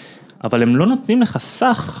 אבל הם לא נותנים לך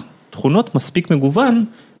סך תכונות מספיק מגוון,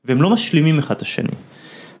 והם לא משלימים אחד את השני.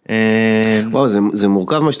 וואו, זה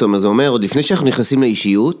מורכב מה שאתה אומר, זה אומר, עוד לפני שאנחנו נכנסים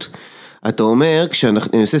לאישיות, אתה אומר, כשאני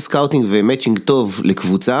עושה סקאוטינג ומאצ'ינג טוב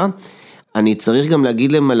לקבוצה, אני צריך גם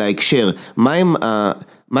להגיד להם על ההקשר, מה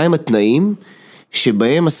הם התנאים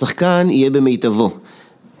שבהם השחקן יהיה במיטבו.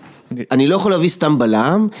 אני לא יכול להביא סתם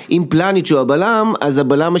בלם, אם פלניץ' הוא הבלם, אז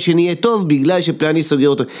הבלם השני יהיה טוב, בגלל שפלניץ' סוגר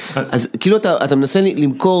אותו. אז כאילו אתה מנסה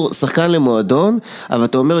למכור שחקן למועדון, אבל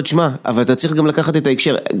אתה אומר, תשמע, אבל אתה צריך גם לקחת את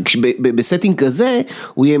ההקשר, בסטינג כזה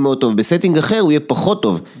הוא יהיה מאוד טוב, בסטינג אחר הוא יהיה פחות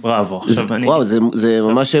טוב. בראבו, עכשיו אני... וואו, זה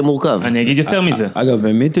ממש מורכב. אני אגיד יותר מזה. אגב,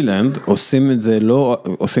 במיטילנד עושים את זה לא,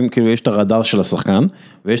 עושים כאילו יש את הרדאר של השחקן,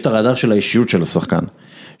 ויש את הרדאר של האישיות של השחקן.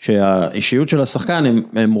 שהאישיות של השחקן,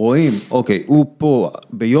 הם רואים, אוקיי, הוא פה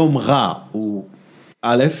ביום רע הוא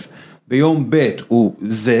א', ביום ב' הוא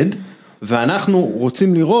Z, ואנחנו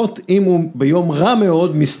רוצים לראות אם הוא ביום רע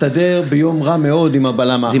מאוד מסתדר ביום רע מאוד עם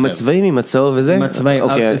הבלם האחר. זה עם הצבעים, עם הצהוב וזה? עם הצבעים,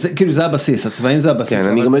 כאילו זה הבסיס, הצבעים זה הבסיס.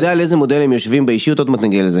 כן, אני גם יודע על איזה מודל הם יושבים באישיות, עוד מעט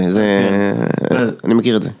נגיע לזה, אני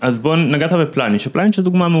מכיר את זה. אז בוא נגעת בפלניץ', הפלניץ' זה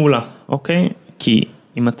דוגמה מעולה, אוקיי? כי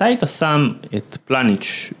אם אתה היית שם את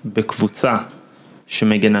פלניץ' בקבוצה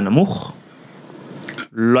שמגנה נמוך,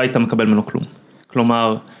 לא היית מקבל ממנו כלום.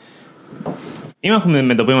 כלומר, אם אנחנו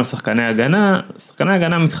מדברים על שחקני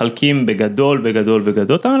הגנה מתחלקים בגדול,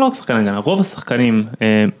 אתה לא רק שחקני הגנה, רוב השחקנים,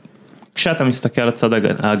 כשאתה מסתכל על הצד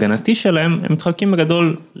ההגנתי שלהם, הם מתחלקים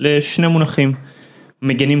בגדול לשני מונחים,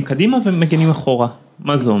 מגנים קדימה ומגנים אחורה.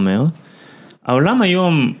 מה זה אומר? העולם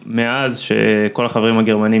היום, מאז שכל החברים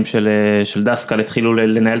הגרמנים של דסקל התחילו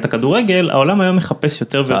לנהל את הכדורגל, העולם היום מחפש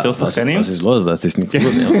יותר ויותר שחקנים.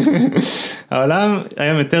 העולם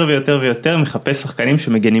היום יותר ויותר ויותר מחפש שחקנים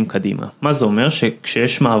שמגנים קדימה. מה זה אומר?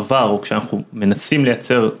 שכשיש מעבר, או כשאנחנו מנסים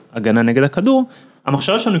לייצר הגנה נגד הכדור,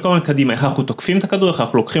 המחשבה שלנו היא כל הזמן קדימה, איך אנחנו תוקפים את הכדור, איך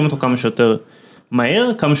אנחנו לוקחים אותו כמה שיותר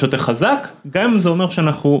מהר, כמה שיותר חזק, גם אם זה אומר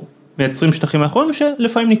שאנחנו מייצרים שטחים האחרונים,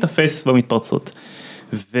 שלפעמים נתפס במתפרצות.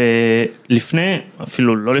 ולפני,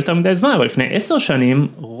 אפילו לא יותר מדי זמן, אבל לפני 10 שנים,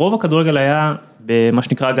 רוב הכדורגל היה במה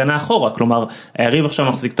שנקרא הגנה אחורה, כלומר, היריב עכשיו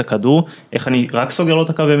מחזיק את הכדור, איך אני רק סוגר לו את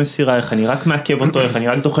הקווי מסירה, איך אני רק מעכב אותו, איך אני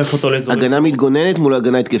רק דוחף אותו לאזור. הגנה מתגוננת מול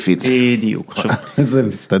הגנה התקפית. בדיוק. זה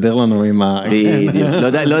מסתדר לנו עם ה...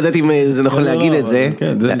 לא יודעת אם זה נכון להגיד את זה.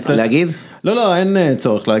 להגיד? לא, אין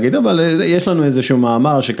צורך להגיד, אבל יש לנו איזשהו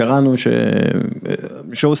מאמר שקראנו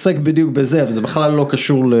שעוסק בדיוק בזה, אבל זה בכלל לא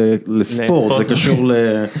קשור לספורט, זה קשור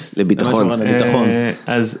לביטחון.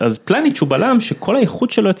 אז פלניץ' הוא בלם שכל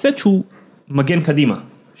האיכות שלו יוצאת שהוא מגן קדימה.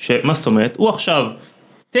 מה זאת אומרת? הוא עכשיו,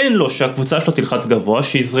 תן לו שהקבוצה שלו תלחץ גבוה,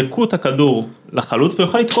 שיזרקו את הכדור לחלוץ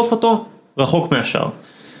ויוכל לתקוף אותו רחוק מהשאר.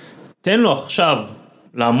 תן לו עכשיו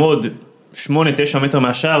לעמוד 8-9 מטר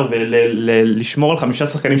מהשאר ולשמור על 5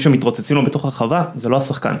 שחקנים שמתרוצצים לו בתוך הרחבה, זה לא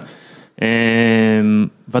השחקן.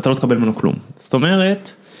 ואתה לא תקבל ממנו כלום. זאת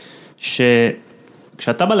אומרת,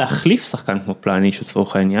 כשאתה בא להחליף שחקן כמו פלניץ'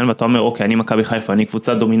 לצורך העניין, ואתה אומר, אוקיי, אני מכבי חיפה, אני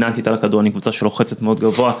קבוצה דומיננטית על הכדור, אני קבוצה שלוחצת מאוד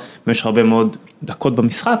גבוה, במשך הרבה מאוד דקות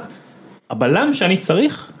במשחק, הבלם שאני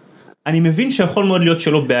צריך, אני מבין שיכול מאוד להיות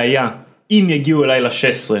שלא בעיה, אם יגיעו אליי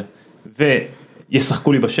ל-16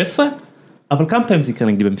 וישחקו לי ב-16, אבל כמה פעמים זה יקרה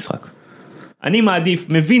נגדי במשחק? אני מעדיף,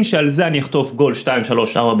 מבין שעל זה אני אכתוב גול 2,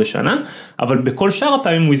 3, 4 בשנה, אבל בכל שאר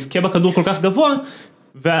הפעמים הוא יזכה בכדור כל כך גבוה,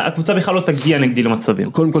 והקבוצה בכלל לא תגיע נגדי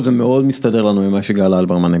למצבים. קודם כל זה מאוד מסתדר לנו עם מה שגל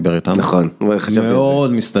אלברמן דיבר איתנו. נכון,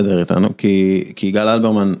 מאוד מסתדר איתנו, כי גל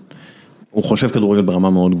אלברמן, הוא חושב כדורגל ברמה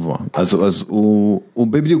מאוד גבוהה, אז הוא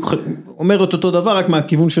בדיוק אומר את אותו דבר, רק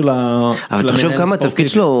מהכיוון של אבל תחשוב כמה התפקיד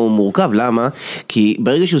שלו מורכב, למה? כי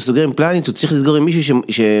ברגע שהוא סוגר עם פלניץ' הוא צריך לסגור עם מישהו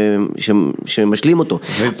שמשלים אותו.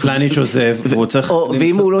 ופלניץ' עוזב, והוא צריך...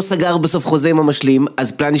 ואם הוא לא סגר בסוף חוזה עם המשלים,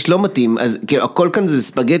 אז פלניץ' לא מתאים, אז הכל כאן זה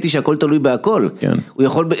ספגטי שהכל תלוי בהכל. הוא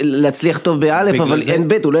יכול להצליח טוב באלף, אבל אין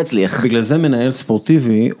בית, הוא לא יצליח. בגלל זה מנהל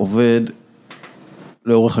ספורטיבי עובד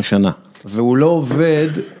לאורך השנה. והוא לא עובד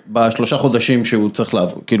בשלושה חודשים שהוא צריך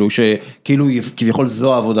לעבוד, כאילו כביכול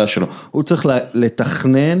זו העבודה שלו, הוא צריך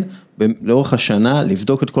לתכנן לאורך השנה,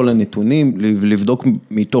 לבדוק את כל הנתונים, לבדוק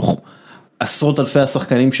מתוך עשרות אלפי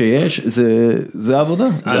השחקנים שיש, זה העבודה.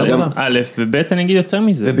 אז גם א' וב' אני אגיד יותר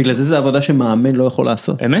מזה. ובגלל זה עבודה שמאמן לא יכול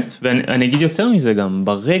לעשות. אמת, ואני אגיד יותר מזה גם,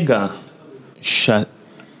 ברגע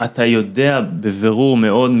שאתה יודע בבירור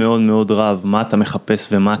מאוד מאוד מאוד רב מה אתה מחפש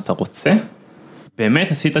ומה אתה רוצה,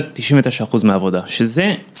 באמת עשית 99% מהעבודה,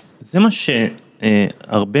 שזה מה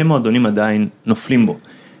שהרבה מועדונים עדיין נופלים בו.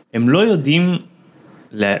 הם לא יודעים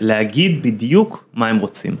להגיד בדיוק מה הם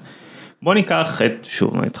רוצים. בוא ניקח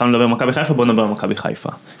שוב, התחלנו לדבר על מכבי חיפה, בוא נדבר על מכבי חיפה.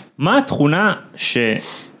 מה התכונה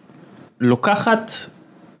שלוקחת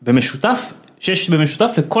במשותף, שיש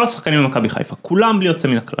במשותף לכל השחקנים במכבי חיפה, כולם בלי יוצא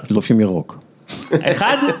מן הכלל. לובשים ירוק. 1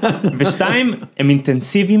 ו2 הם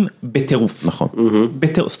אינטנסיביים בטירוף. נכון.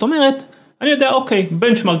 זאת אומרת, אני יודע, אוקיי,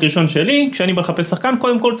 בנצ'מרק ראשון שלי, כשאני בא לחפש שחקן,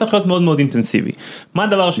 קודם כל צריך להיות מאוד מאוד אינטנסיבי. מה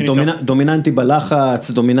הדבר השני? דומיננטי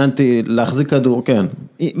בלחץ, דומיננטי להחזיק כדור, כן.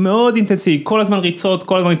 מאוד אינטנסיבי, כל הזמן ריצות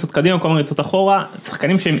קדימה, כל הזמן ריצות אחורה,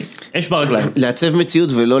 שחקנים שהם אש ברגליים. לעצב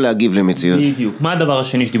מציאות ולא להגיב למציאות. בדיוק. מה הדבר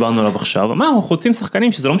השני שדיברנו עליו עכשיו? מה, אנחנו רוצים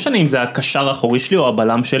שחקנים שזה לא משנה אם זה הקשר האחורי שלי או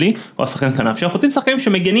הבלם שלי, או השחקן כנף שלי, אנחנו רוצים שחקנים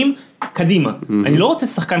שמגנים קדימה. אני לא רוצה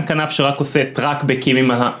שחקן כנף שרק עושה טראקבקים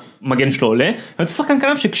עם המגן שלו עולה, אני רוצה שחקן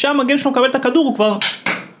כנף שכשהמגן שלו מקבל את הכדור הוא כבר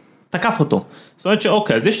תקף אותו. זאת אומרת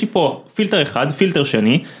שאוקיי, אז יש לי פה פילטר אחד, פילטר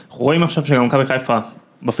שני, אנחנו רואים עכשיו שגם מכבי חיפה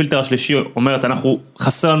בפילטר השלישי אומרת,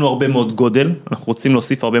 חסר לנו הרבה מאוד גודל, אנחנו רוצים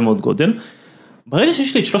להוסיף הרבה מאוד גודל. ברגע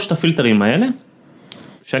שיש לי את שלושת הפילטרים האלה,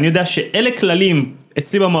 שאני יודע שאלה כללים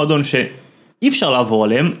אצלי במועדון שאי אפשר לעבור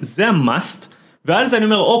עליהם, זה המאסט, ועל זה אני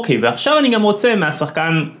אומר, אוקיי, ועכשיו אני גם רוצה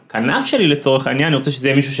מהשחקן כנף שלי לצורך העניין, אני רוצה שזה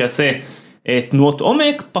יהיה מישהו שיעשה תנועות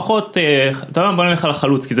עומק, פחות, אתה יודע, בוא נלך על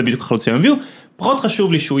החלוץ, כי זה בדיוק החלוץ שהם הביאו, פחות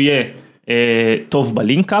חשוב לי שהוא יהיה טוב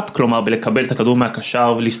בלינקאפ, כלומר בלקבל את הכדור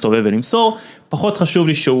מהקשר ולהסתובב ולמסור, פחות חשוב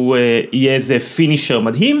לי שהוא יהיה איזה פינישר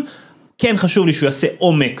מדהים, כן חשוב לי שהוא יעשה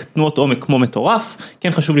עומק, תנועות עומק כמו מטורף,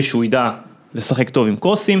 כן חשוב לי שהוא ידע לשחק טוב עם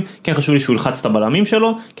קרוסים, כן חשוב לי שהוא ילחץ את הבלמים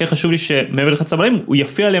שלו, כן חשוב לי שמעבר לחץ את הבלמים, הוא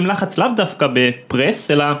יפעיל עליהם לחץ לאו דווקא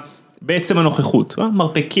בפרס, אלא בעצם הנוכחות,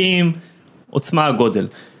 מרפקים, עוצמה הגודל.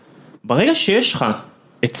 ברגע שיש לך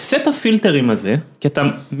את סט הפילטרים הזה, כי אתה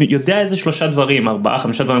יודע איזה 3 דברים, 4,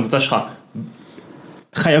 5 דברים בקבוצה שלך,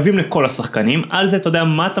 חייבים לכל השחקנים, על זה אתה יודע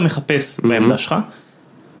מה אתה מחפש בעמדה שלך,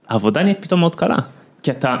 העבודה נהיית פתאום מאוד קלה,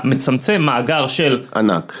 כי אתה מצמצם מאגר של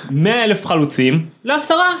ענק 100,000 חלוצים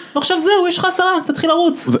ל10, ועכשיו זהו, יש לך 10, תתחיל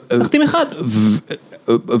לרוץ, תחתים אחד.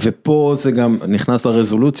 ופה זה גם נכנס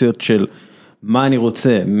לרזולוציות של מה אני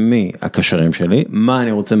רוצה מהקשרים שלי, מה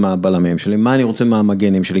אני רוצה מהבלמים שלי, מה אני רוצה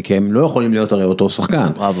מהמגנים שלי, כי הם לא יכולים להיות הרי אותו שחקן.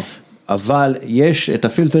 בראבו. אבל יש את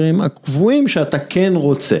הפילטרים הקבועים שאתה כן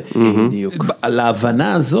רוצה. בדיוק.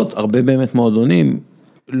 להבנה הזאת, הרבה באמת מועדונים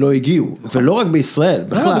לא הגיעו, ולא רק בישראל,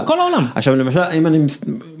 בכלל. בכל העולם. עכשיו למשל, אם אני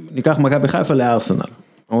ניקח מכבי חיפה לארסנל,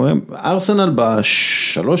 ארסנל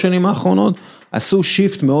ב3 שנים האחרונות, עשו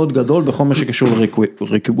שיפט מאוד גדול בכל מה שקשור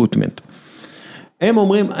לריקרוטמנט. הם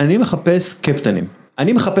אומרים, אני מחפש קפטנים,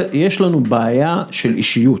 יש לנו בעיה של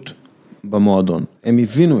אישיות במועדון, הם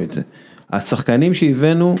הבינו את זה, השחקנים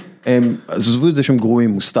שהבאנו, הם עזבו את זה שהם גרועים,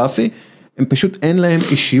 מוסטפי, הם פשוט אין להם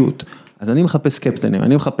אישיות, אז אני מחפש קפטנים,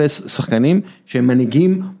 אני מחפש שחקנים שהם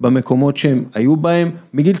מנהיגים במקומות שהם היו בהם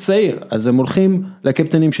מגיל צעיר, אז הם הולכים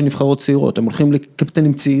לקפטנים של נבחרות צעירות, הם הולכים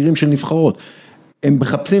לקפטנים צעירים של נבחרות, הם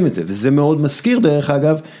מחפשים את זה, וזה מאוד מזכיר דרך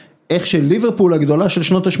אגב, איך שליברפול הגדולה של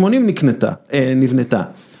שנות ה-80 נבנתה.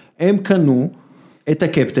 הם קנו את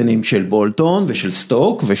הקפטנים של בולטון ושל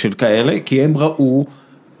סטוק ושל כאלה, כי הם ראו,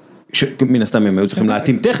 מן הסתם הם היו צריכים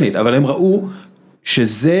להתאים טכנית, אבל הם ראו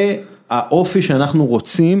שזה האופי שאנחנו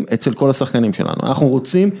רוצים אצל כל השחקנים שלנו. אנחנו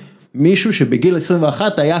רוצים מישהו שבגיל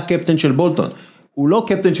 21 היה קפטן של בולטון. הוא לא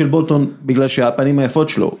קפטן של בוטון בגלל שהפנים היפות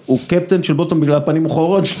שלו, הוא קפטן של בוטון בגלל הפנים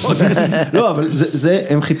מוכרות שלו, לא, אבל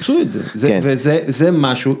הם חיפשו את זה, וזה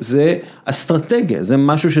משהו, זה אסטרטגיה, זה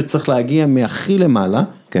משהו שצריך להגיע מהכי למעלה.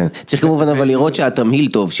 כן, צריך כמובן אבל לראות שהתמהיל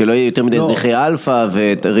טוב, שלא יהיה יותר מדי זכרי אלפא,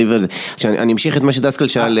 אני אמשיך את מה שדסקל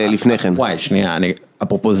שאל לפני כן. וואי, שנייה,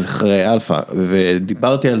 אפרופו זכרי אלפא,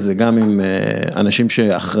 ודיברתי על זה גם עם אנשים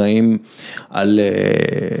שאחראים על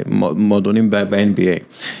מועדונים ב-NBA,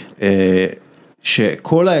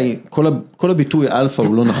 שכל הביטוי אלפא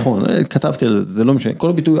הוא לא נכון, כתבתי על זה, זה לא משנה, כל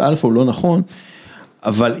הביטוי אלפא הוא לא נכון,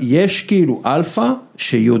 אבל יש כאילו אלפא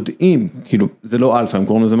שיודעים, כאילו זה לא אלפא, הם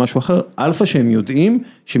קוראים לזה משהו אחר, אלפא שהם יודעים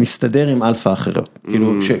שמסתדר עם אלפא אחרת,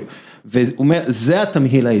 כאילו, והוא אומר, זה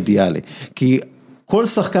התמהיל האידיאלי, כי כל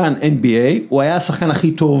שחקן NBA, הוא היה השחקן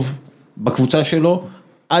הכי טוב בקבוצה שלו,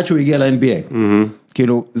 עד שהוא הגיע ל-NBA,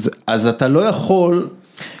 כאילו, אז אתה לא יכול,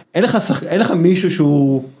 אין לך מישהו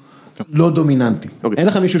שהוא לא דומיננטי, אין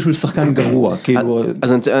לך מישהו שהוא שחקן גרוע, כאילו.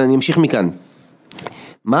 אז אני אמשיך מכאן.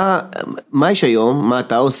 מה יש היום, מה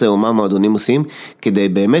אתה עושה או מה המועדונים עושים, כדי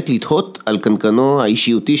באמת לתהות על קנקנו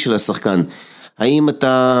האישיותי של השחקן? האם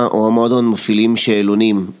אתה או המועדון מפעילים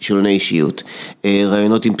שאלוני אישיות,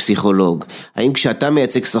 רעיונות עם פסיכולוג? האם כשאתה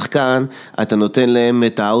מייצג שחקן, אתה נותן להם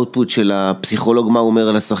את האוטפוט של הפסיכולוג, מה הוא אומר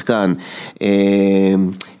על השחקן?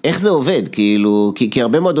 איך זה עובד? כאילו, כי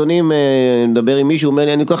הרבה מועדונים, מדבר עם מישהו, אומר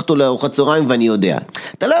לי, אני אקח אותו לארוחת צהריים ואני יודע.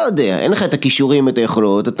 אתה לא יודע, אין לך את הכישורים, את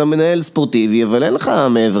היכולות, אתה מנהל ספורטיבי, אבל אין לך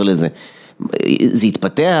מעבר לזה. זה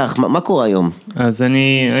התפתח? מה קורה היום? אז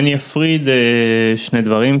אני אפריד שני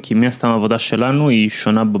דברים, כי מהסתם העבודה שלנו היא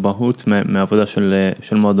שונה במהות מהעבודה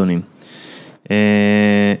של מועדונים.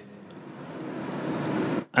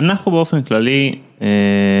 אנחנו באופן כללי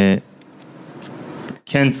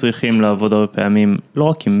כן צריכים לעבוד הרבה פעמים, לא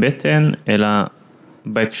רק עם בטן, אלא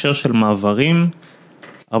בהקשר של מעברים,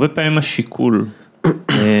 הרבה פעמים השיקול.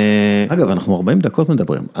 אגב, אנחנו 40 דקות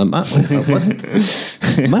מדברים, על מה?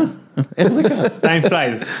 מה? איך זה קרה? Time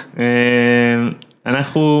flies.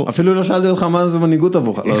 אנחנו... אפילו לא שאלתי אותך מה זה מנהיגות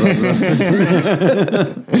עבורך.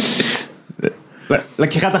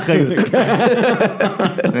 לקיחת אחריות.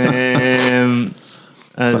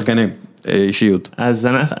 שחקנים, אישיות. אז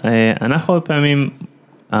אנחנו הרבה פעמים,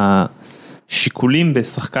 השיקולים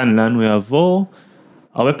בשחקן לנו יעבור,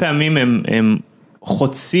 הרבה פעמים הם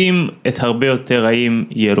חוצים את הרבה יותר, האם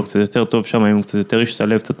יהיה לו קצת יותר טוב שם, האם הוא קצת יותר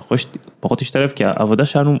ישתלב, קצת פחות ישתלב, כי העבודה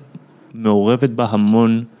שלנו מעורבת בה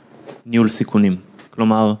המון ניהול סיכונים.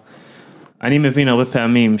 כלומר, אני מבין הרבה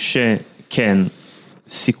פעמים שכן,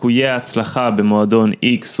 סיכויי ההצלחה במועדון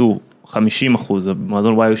X הוא 50%,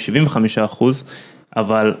 במועדון Y הוא 75%,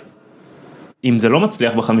 אבל אם זה לא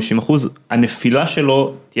מצליח ב-50%, הנפילה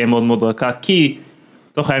שלו תהיה מאוד מאוד רכה, כי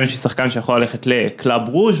תוך העניין יש שחקן שיכול ללכת לקלאב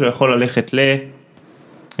רוז' או יכול ללכת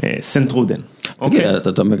לסנטרודן. תגיד,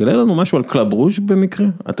 אתה מגלה לנו משהו על קלאב רוז' במקרה?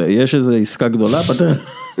 יש איזו עסקה גדולה בדרך?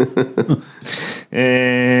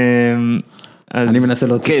 אני מנסה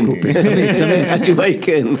להוציא סקופי. התשובה היא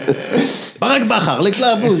כן. ברק בחר,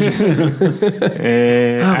 לקלאב רוז'.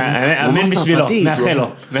 אמן בשבילו,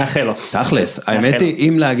 מאחל לו. תכלס, האמת היא,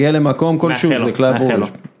 אם להגיע למקום כלשהו זה קלאב רוז'.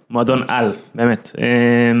 מועדון על, באמת.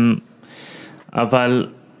 אבל...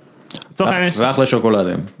 ואחלה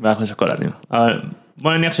שוקולדים. ואחלה שוקולדים.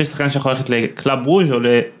 בוא נניח שיש שחקן שיכול ללכת לקלאב רוז' או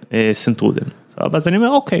לסנטרודן. אז אני אומר,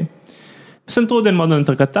 אוקיי. סנטרודן מועדון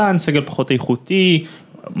יותר קטן, סגל פחות איכותי,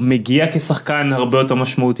 מגיע כשחקן הרבה יותר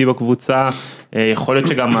משמעותי בקבוצה, יכול להיות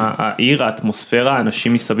שגם העיר, האטמוספירה,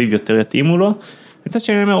 האנשים מסביב יותר יתאימו לו. מצד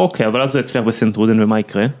שני אני אומר, אוקיי, אבל אז הוא יצליח בסנטרודן ומה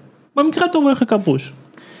יקרה? במקרה טוב הוא הולך לקלאב רוז'.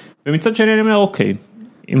 ומצד שני אני אומר, אוקיי,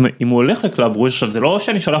 אם הוא הולך לקלאב רוז', עכשיו זה לא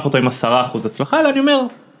שאני שולח אותו עם 10% הצלחה, אלא אני אומר,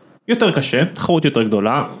 יותר קשה, תחרות יותר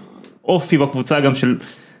גדולה, אופי בקבוצה גם של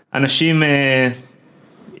אנשים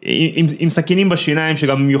עם סכינים בשיניים,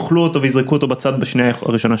 שגם יאכלו אותו ויזרקו אותו בצד בשנייה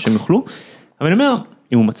הראשונה שהם יאכלו, אבל אני אומר,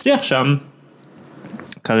 אם הוא מצליח שם,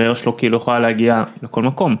 הקריירה שלו כאילו יכולה להגיע לכל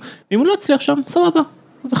מקום, ואם הוא לא הצליח שם, סבבה,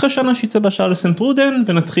 אז אחרי שנה שיצא בשער לסנטרודן,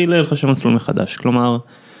 ונתחיל לחשב מסלול מחדש, כלומר,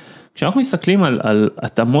 כשאנחנו מסתכלים על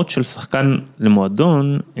התאמות של שחקן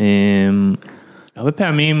למועדון, הרבה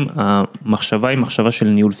פעמים המחשבה היא מחשבה של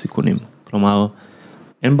ניהול סיכונים, כלומר,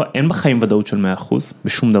 אין בחיים ודאות של 100%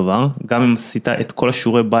 בשום דבר, גם אם עשית את כל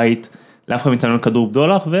השיעורי בית, לאף אחד מאיתנו כדור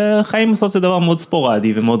בדולח, וחיים בסוף זה דבר מאוד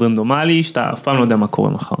ספורדי ומאוד רנדומלי, שאתה אף פעם לא יודע מה קורה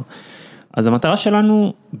מחר. אז המטרה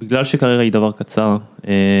שלנו, בגלל שקריירה היא דבר קצר,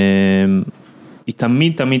 היא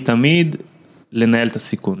תמיד לנהל את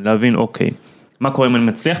הסיכון, להבין אוקיי, מה קורה אם אני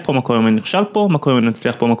מצליח פה, מה קורה אם אני נכשל פה, מה קורה אם אני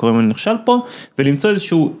מצליח פה, מה קורה אם אני נכשל פה, ולמצוא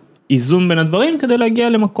איזשהו איזון בין הדברים כדי להגיע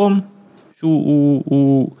למקום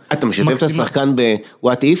שהוא אתה משתף את השחקן ב-what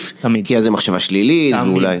if? תמיד. כי אז זה מחשבה שלילית,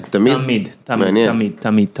 ואולי, תמיד?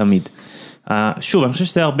 תמיד. שוב, אני חושב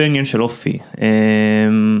שזה הרבה עניין של אופי.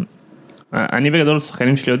 אני בגדול,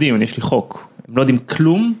 השחקנים שלי יודעים, יש לי חוק. הם לא יודעים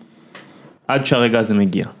כלום, עד שהרגע הזה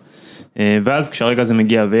מגיע. ואז כשהרגע הזה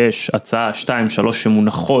מגיע, ויש הצעה 2-3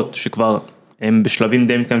 שמונחות, שכבר הם בשלבים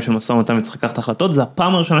די מתקיימים של מסע ומתן וצריך לקחת החלטות, זה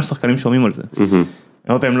הפעם הראשונה ששחקנים שומעים על זה.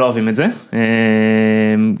 הרבה פעמים לא אוהבים את זה,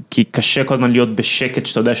 כי קשה כל הזמן להיות בשקט,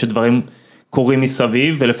 שאתה יודע שדברים קורים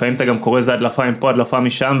מסביב, ולפעמים אתה גם קורא זה הדלפה מפה, הדלפה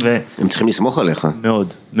משם, הם צריכים לסמוך עליך.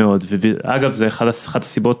 מאוד, מאוד, ואגב, זה אחת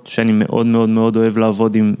הסיבות שאני מאוד מאוד מאוד אוהב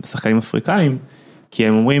לעבוד עם שחקנים אפריקאים, כי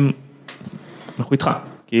הם אומרים, אנחנו איתך,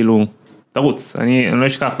 כאילו, תרוץ, אני לא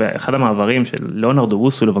אשכח, באחד המעברים של ליאונרדו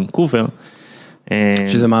רוסו לוונקובר,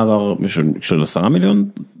 שזה מעבר של 10 מיליון?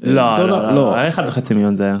 לא, 1.5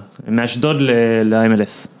 מיליון זה היה, מאשדוד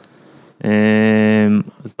ל-MLS.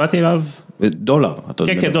 אז באתי אליו. דולר.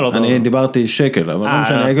 כן, דולר. אני דיברתי שקל, אבל לא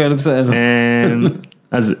משנה, בסדר.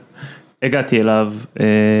 אז הגעתי אליו,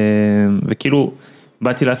 וכאילו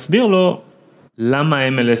באתי להסביר לו למה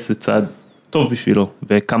MLS זה צעד טוב בשבילו,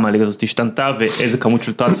 וכמה הליגה הזאת השתנתה, ואיזה כמות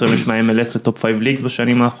של טרנספרים יש מה-MLS לטופ 5 ליגס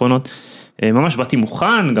בשנים האחרונות. ממש באתי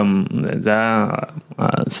מוכן, גם זה היה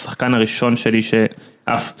השחקן הראשון שלי,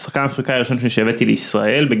 השחקן האפריקאי הראשון שלי שהבאתי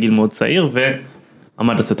לישראל בגיל מאוד צעיר,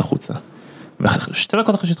 ועמד לצאת החוצה. ושתי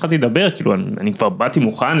דקות אחרי שהתחלתי לדבר, כאילו אני כבר באתי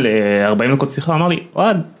מוכן ל-40 דקות שיחה, אמר לי,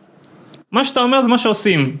 אוהד, מה שאתה אומר זה מה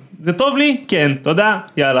שעושים, זה טוב לי? כן, תודה,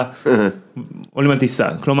 יאללה. עולים על טיסה,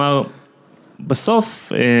 כלומר,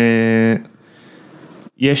 בסוף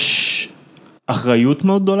יש אחריות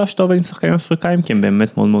מאוד גדולה שאתה עובד עם שחקנים אפריקאים, כי הם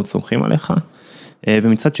באמת מאוד מאוד סומכים עליך,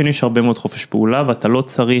 ומצד שני יש הרבה מאוד חופש פעולה, ואתה לא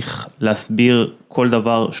צריך להסביר כל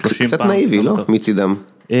דבר 30 פעם. קצת נאיבי, לא? מצידם.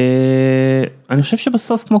 אני חושב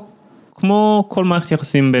שבסוף כמו כל מערכת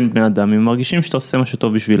יחסים בין בני אדם, הם מרגישים שאתה עושה מה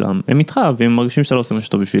שטוב בשבילם, הם איתך, והם מרגישים שאתה לא עושה מה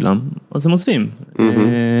שטוב בשבילם, אז הם עוזבים.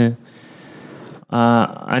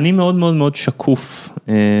 אני מאוד מאוד מאוד שקוף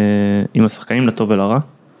עם השחקנים לטוב ולרע,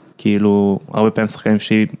 כאילו הרבה פעמים שחקנים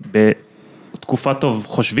שהיא בתקופה טוב,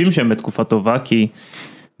 חושבים שהם בתקופה טובה, כי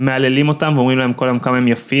מעללים אותם ואומרים להם כל יום כמה הם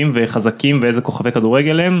יפים וחזקים ואיזה כוכבי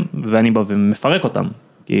כדורגל הם, ואני בא ומפרק אותם,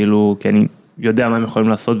 כאילו, כי אני יודע מה הם יכולים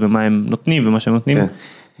לעשות ומה הם נותנים ומה שהם נותנים,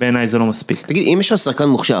 בעיניי זה לא מספיק. תגיד, אם יש לו שחקן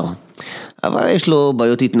מוכשר, אבל יש לו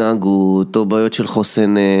בעיות התנהגות, או בעיות של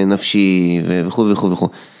חוסן נפשי, וכו' וכו' וכו'.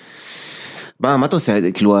 מה אתה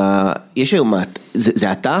עושה? כאילו, יש היום,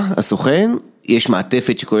 זה אתה, הסוכן, יש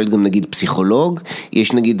מעטפת שכוללת גם נגיד פסיכולוג,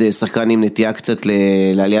 יש נגיד שחקן עם נטייה קצת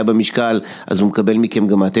לעלייה במשקל, אז הוא מקבל מכם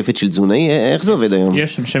גם מעטפת של תזונאי, איך זה עובד היום?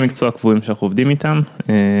 יש אנשי מקצוע קבועים שאנחנו עובדים איתם,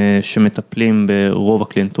 שמטפלים ברוב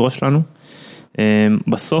הקליינטורה שלנו.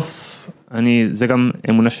 בסוף, זה גם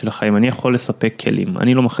אמונה של החיים, אני יכול לספק כלים,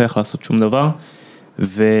 אני לא מכריח לעשות שום דבר,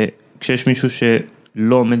 וכשיש מישהו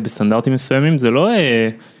שלא עומד בסטנדרטים מסוימים, זה לא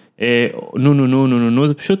נו,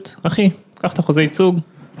 זה פשוט, אחי, קח את החוזה ייצוג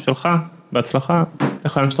שלך, בהצלחה,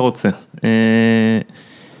 איך לאן שאתה רוצה.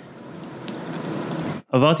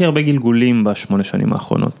 עברתי הרבה גלגולים ב8 שנים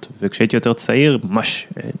האחרונות, וכשהייתי יותר צעיר, ממש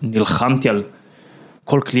נלחמתי על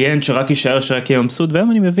כל קליינט שרק יישאר, שרק יהיה מבסוט,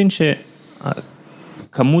 והיום אני מבין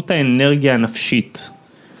כמות האנרגיה הנפשית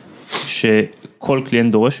שכל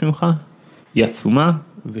קליינט דורש ממך היא עצומה,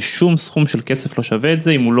 ושום סכום של כסף לא שווה את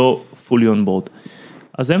זה אם הוא לא fully on board.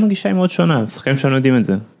 אז היום הגישה היא מאוד שונה, שחקנים שלנו יודעים את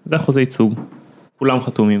זה. זה החוזה ייצוג, כולם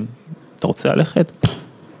חתומים. אתה רוצה ללכת?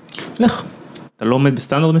 לך. אתה לא עומד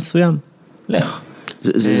בסטנדרט מסוים? לך.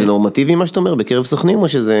 זה נורמטיבי מה שאתה אומר, בקרב סוכנים או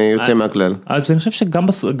שזה יוצא מהכלל? אז אני חושב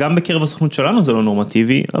שגם בקרב הסוכנות שלנו זה לא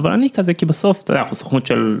נורמטיבי, אבל אני כזה, כי בסוף, אתה יודע, אנחנו סוכנות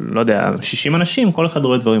של, לא יודע, 60 אנשים, כל אחד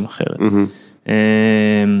רואה דברים אחרת.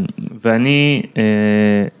 ואני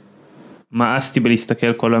מאסתי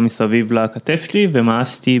בלהסתכל כל היום מסביב לכתף שלי,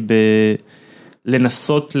 ומאסתי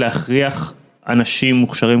לנסות להכריח אנשים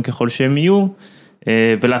מוכשרים ככל שהם יהיו,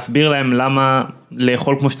 ולהסביר להם למה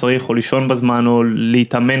לאכול כמו שצריך, או לישון בזמן, או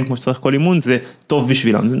להתאמן כמו שצריך כל אימון, זה טוב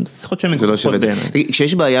בשבילם, זה שיחות שהן מגובות בעיניי.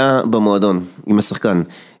 כשיש בעיה במועדון, עם השחקן,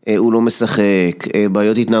 הוא לא משחק,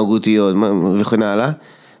 בעיות התנהגותיות וכן הלאה,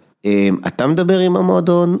 אתה מדבר עם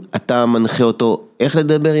המועדון, אתה מנחה אותו איך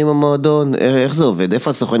לדבר עם המועדון, איך זה עובד, איפה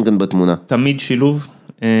הסוכן כאן בתמונה? תמיד שילוב,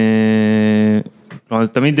 כלומר,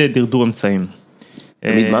 זה תמיד דרדור אמצעים.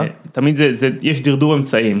 תמיד מה? תמיד יש דרדור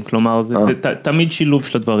אמצעים, כלומר, זה תמיד שילוב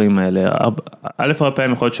של הדברים האלה. א', הרבה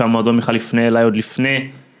פעמים יכול להיות שהמועדון בכלל יפנה אליי עוד לפני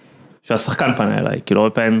שהשחקן פנה אליי, כאילו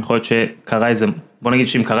הרבה פעמים יכול להיות שקרה איזה, בוא נגיד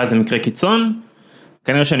שאם קרה איזה מקרה קיצון,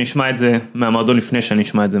 כנראה שאני אשמע את זה מהמועדון לפני שאני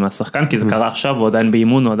אשמע את זה מהשחקן, כי זה קרה עכשיו, הוא עדיין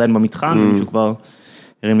באימון, הוא עדיין במתחם, מישהו כבר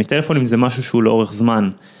הרים לי טלפון, אם זה משהו שהוא לאורך זמן.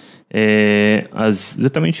 אז זה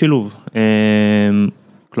תמיד שילוב.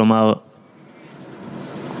 כלומר,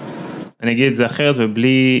 אני אגיד את זה אחרת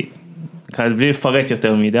ובלי לפרט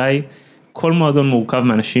יותר מדי, כל מועדון מורכב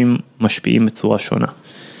מאנשים משפיעים בצורה שונה.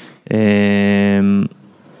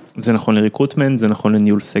 זה נכון לריקרוטמנט, זה נכון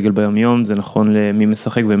לניהול סגל ביום יום, זה נכון למי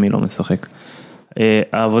משחק ומי לא משחק.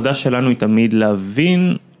 העבודה שלנו היא תמיד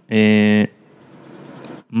להבין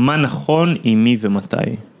מה נכון עם מי ומתי.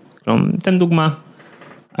 כלומר, ניתן דוגמה,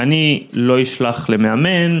 אני לא אשלח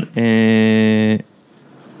למאמן,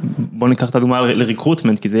 בוא ניקח את הדוגמה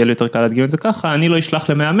לריקרוטמנט, כי זה יהיה לי יותר קל להדגים את זה ככה, אני לא אשלח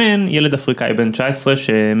למאמן ילד אפריקאי בן 19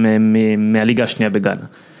 מהליגה השנייה בגאנה.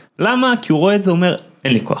 למה? כי הוא רואה את זה, הוא אומר,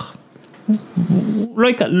 אין לי כוח.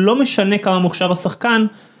 לא משנה כמה מוכשר השחקן,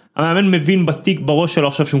 המאמן מבין בתיק בראש שלו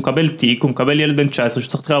עכשיו שהוא מקבל תיק, הוא מקבל ילד בן 19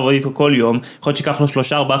 שצריך לעבוד איתו כל יום, יכול להיות שיקח לו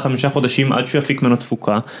 3, 4, 5 חודשים עד שהוא יפיק ממנו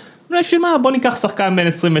תפוקה. בשביל מה? בוא ניקח שחקן בן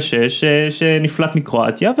 26 שנפלט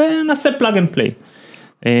מקרואטיה ונעשה פלאג אנד פליי.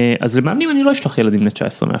 אז למאמנים אני לא אשלח ילדים בני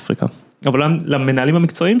 19 מאפריקה, אבל למנהלים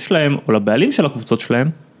המקצועיים שלהם או לבעלים של הקבוצות שלהם,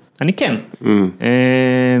 אני כן.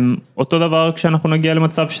 אותו דבר כשאנחנו נגיע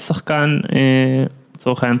למצב ששחקן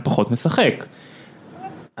לצורך העניין פחות משחק.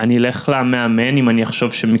 אני אלך למאמן אם אני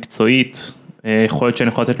אחשוב שמקצועית, יכול להיות שאני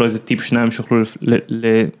יכול לתת לו איזה טיפ שניים שיוכלו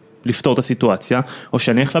לפתור את הסיטואציה, או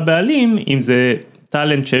שאני אלך לבעלים אם זה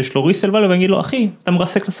טלנט שיש לו ריסל ולו, ואני אגיד לו, אחי, אתה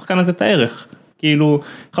מרסק לשחקן הזה את הערך. כאילו,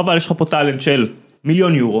 חבל, יש לך פה טלנט של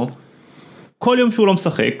 €1,000,000, כל יום שהוא לא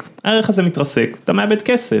משחק, הערך הזה מתרסק, אתה מאבד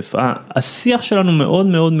כסף. השיח שלנו מאוד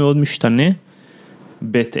מאוד מאוד משתנה,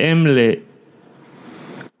 בהתאם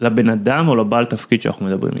לבן אדם או לבעל תפקיד שאנחנו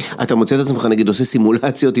מדברים. אתה מוצא את עצמך, נגיד, עושה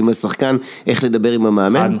סימולציות עם השחקן, איך לדבר עם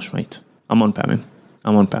המאמן? חד משמעית, המון פעמים,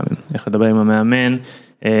 איך לדבר עם המאמן,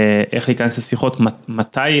 איך להיכנס לשיחות,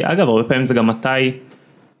 מתי, אגב, הרבה פעמים זה גם מתי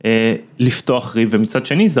לפתוח ריב, ומצד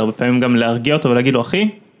שני זה הרבה פעמים גם להרגיע אותו ולהגיד לו, אחי,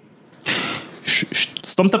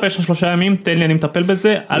 סתום את הפה של 3 ימים, תן לי, אני מטפל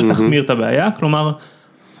בזה, אל תחמיר את הבעיה, כלומר...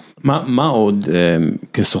 מה עוד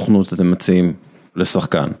כסוכנות אתם מציעים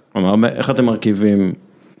לשחקן? כלומר, איך אתם מרכיבים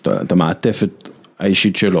את המעטפת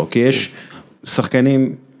האישית שלו? כי יש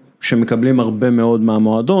שחקנים שמקבלים הרבה מאוד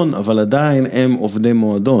מהמועדון, אבל עדיין הם עובדי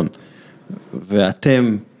מועדון,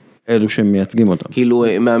 ואתם אלו שמייצגים אותם. כאילו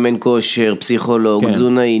מאמן כושר, פסיכולוג,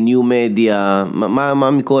 תזונאי, ניו מדיה,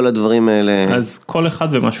 מה מכל הדברים האלה? אז כל אחד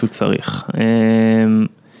ומה שהוא צריך.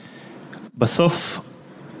 בסוף,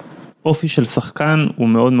 אופי של שחקן הוא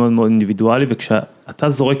מאוד מאוד מאוד אינדיבידואלי, וכשאתה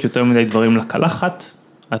זורק יותר מדי דברים לקלחת,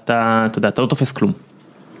 אתה יודע, אתה לא תופס כלום.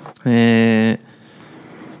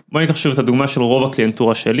 בוא ניקח שוב את הדוגמה של רוב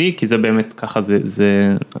הקליינטורה שלי, כי זה באמת ככה,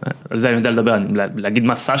 על זה אני יודע לדבר, להגיד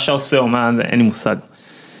מה סשה עושה או מה, אין לי מושג.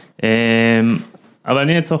 אבל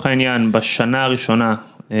אני לצורך העניין, בשנה הראשונה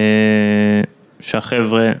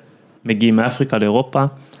שהחבר'ה מגיעים מאפריקה לאירופה,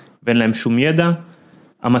 ואין להם שום ידע,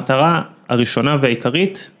 המטרה הראשונה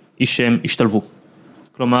והעיקרית היא שהם השתלבו.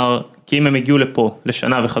 כלומר, כי אם הם הגיעו לפה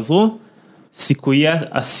לשנה וחזרו,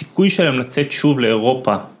 הסיכוי שלהם לצאת שוב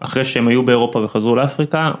לאירופה, אחרי שהם היו באירופה וחזרו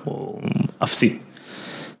לאפריקה, הוא אפסי.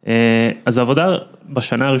 אז העבודה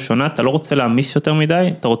בשנה הראשונה, אתה לא רוצה להעמיס יותר מדי,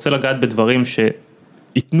 אתה רוצה לגעת בדברים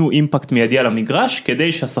ייתנו אימפקט מיידי על המגרש,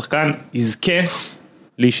 כדי שהשחקן יזכה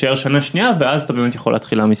להישאר שנה שנייה, ואז אתה באמת יכול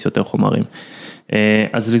להתחיל להעמיס יותר חומרים.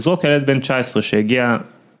 אז לזרוק ילד בן 19 שהגיע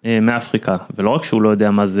מאפריקה, ולא רק שהוא לא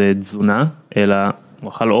יודע מה זה תזונה, אלא הוא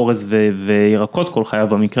אכל אורז וירקות כל חייו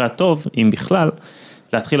במקרה הטוב, אם בכלל,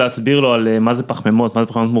 להתחיל להסביר לו על מה זה פחמימות, מה זה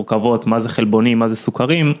פחמימות מורכבות, מה זה חלבונים, מה זה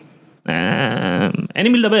סוכרים, אין לי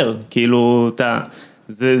מי לדבר, כאילו,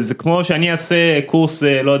 זה כמו שאני אעשה קורס,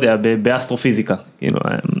 לא יודע, באסטרופיזיקה, כאילו,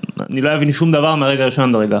 אני לא אבין שום דבר מהרגע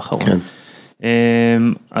הראשון לרגע האחרון.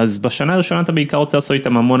 אז בשנה הראשונה אתה בעיקר רוצה לעשות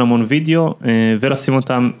איתם המון וידאו, ולשים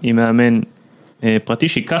אותם עם מאמן פרטי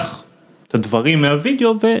שיקח את הדברים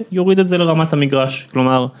מהווידאו ויוריד את זה לרמת המגרש.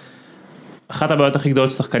 כלומר, אחת הבעיות הכי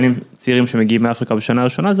גדולות של שחקנים צעירים שמגיעים מאפריקה בשנה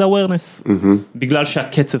הראשונה זה awareness. בגלל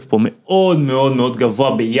שהקצב פה מאוד מאוד מאוד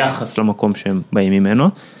גבוה ביחס למקום שהם באים ממנו.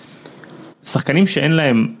 שחקנים שאין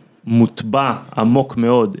להם מוטבע עמוק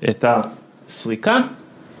מאוד את הסריקה,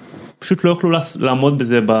 פשוט לא יוכלו לעמוד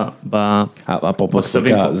בזה אפרופו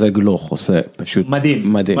סריקה, זה גלוך עושה פשוט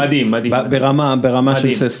מדהים. ברמה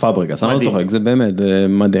של סס פבריקס, אני לא צוחק, זה באמת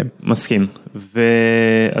מדהים. מסכים.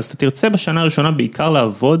 אז אתה תרצה בשנה הראשונה בעיקר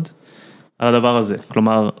לעבוד על הדבר הזה.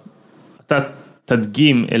 כלומר, אתה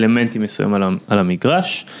תדגים אלמנטים מסוים על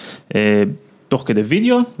המגרש, תוך כדי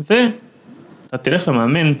וידאו, ואתה תלך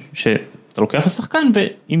למאמן שאתה לוקח לשחקן,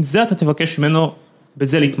 ועם זה אתה תבקש ממנו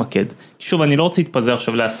בזה להתמקד. כי שוב, אני לא רוצה להתפזר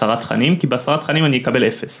עכשיו ל10 תכנים, כי ב10 תכנים אני אקבל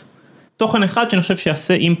 0. תוכן אחד שאני חושב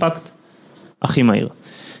שיעשה אימפקט הכי מהיר.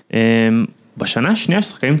 בשנה השנייה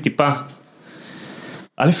ששחקנים טיפה,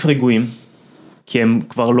 א' רגועים, כי הם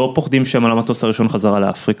כבר לא פוחדים שהם על המטוס הראשון חזרה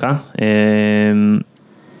לאפריקה,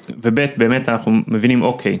 וב' באמת אנחנו מבינים,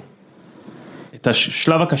 אוקיי, את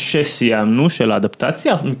השלב הקשה סיימנו של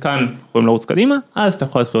האדפטציה, מכאן יכולים לרוץ קדימה, אז אתה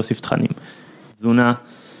יכול להתחיל להוסיף תכנים. תזונה,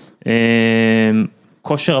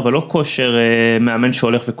 כושר, אבל לא כושר מאמן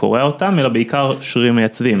שהולך וקורא אותם, אלא בעיקר שרירים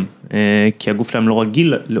מייצבים, כי הגוף שלהם לא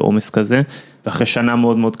רגיל לעומס כזה, ואחרי שנה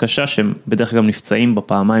מאוד מאוד קשה, שהם בדרך כלל גם נפצעים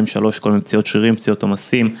בפעמיים, 3, כל מיני פציעות שרירים, פציעות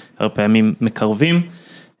עומסים, הרבה פעמים מקרבים,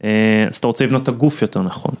 אז אתה רוצה לבנות את הגוף יותר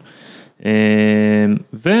נכון.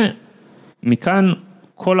 ומכאן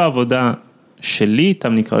כל העבודה שלי,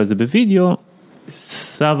 איתם נקרא לזה בווידאו,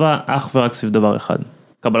 סבא אך ורק סביב דבר אחד,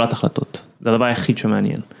 קבלת החלטות, זה הדבר היחיד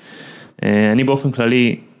שמעניין. אני באופן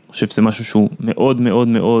כללי חושב שזה משהו שהוא מאוד מאוד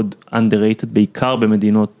מאוד underrated, בעיקר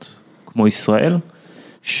במדינות כמו ישראל,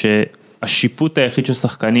 שהשיפוט היחיד של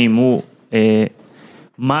שחקנים הוא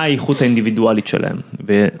מה האיכות האינדיבידואלית שלהם,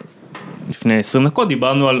 ולפני 20 דקות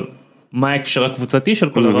דיברנו על מה ההקשר הקבוצתי של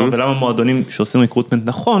כל דבר, ולמה מועדונים שעושים ריקרוטמנט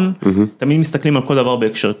נכון, תמיד מסתכלים על כל דבר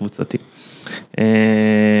בהקשר קבוצתי.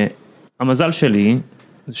 המזל שלי,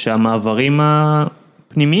 זה שהמעברים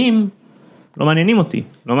הפנימיים לא מעניינים אותי,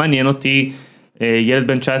 לא מעניין אותי ילד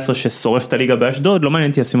בן 19 ששורף את הליגה באשדוד, לא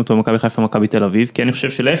מעניין אותי לשים אותו במכבי חיפה, מכבי תל אביב, כי אני חושב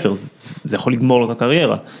שלהפך, זה יכול לגמור לו את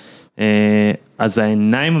הקריירה. אז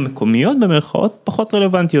העיניים המקומיות במרכאות פחות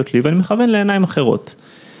רלוונטיות לי, ואני מכוון לעיניים אחרות.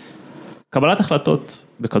 קבלת החלטות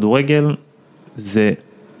בכדורגל זה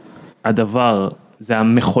הדבר, זה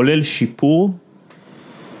המחולל שיפור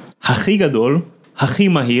הכי גדול, הכי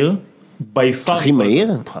מהיר, ביפר. הכי מהיר?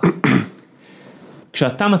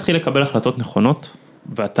 כשאתה מתחיל לקבל החלטות נכונות,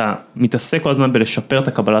 ואתה מתעסק כל הזמן בלשפר את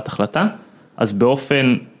הקבלת החלטה, אז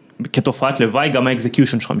באופן, כתופעת לוואי, גם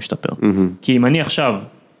האקזקיושן שלך משתפר. כי אם אני עכשיו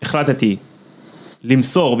החלטתי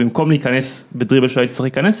למסור, במקום להיכנס בדריבל שהייתי צריך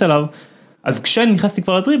להיכנס אליו, אז כשאני נכנסתי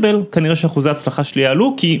כבר לדריבל, כנראה שאחוזי ההצלחה שלי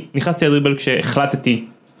יעלו, כי נכנסתי לדריבל כשהחלטתי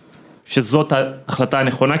שזאת ההחלטה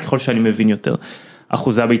הנכונה, ככל שאני מבין יותר.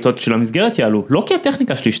 אחוזי הבעיטות של המסגרת יעלו, לא כי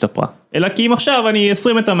הטכניקה שלי השתפרה, אלא כי אם עכשיו אני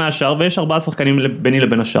 20 מטר מהשאר, ויש 4 שחקנים ביני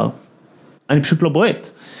לבין השאר, אני פשוט לא בועט.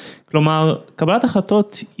 כלומר, קבלת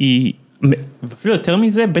החלטות היא, ואפילו יותר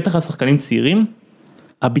מזה, בטח לשחקנים צעירים,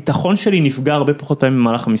 הביטחון שלי נפגע הרבה פחות פעמים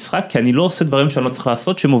במהלך המשחק, כי אני לא עושה דברים שאני לא צריך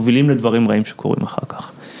לעשות, שמובילים לדברים רעים שקורים אחר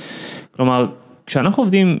כך. כלומר, כשאנחנו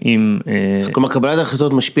עובדים עם... כלומר, קבלת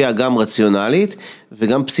החלטות משפיעה גם רציונלית,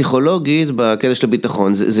 וגם פסיכולוגית בקטע של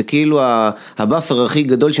הביטחון. זה כאילו הבאפר הכי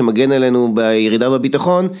גדול שמגן עלינו בירידה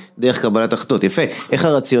בביטחון, דרך קבלת החלטות. יפה. איך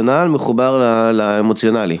הרציונל מחובר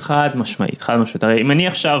לאמוציונלי? חד משמעית. הרי אם אני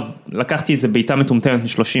עכשיו לקחתי איזה בעיטה מטומטמת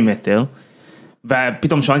מ-30 מטר,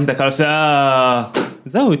 ופתאום שמעתי את הקהל עושה,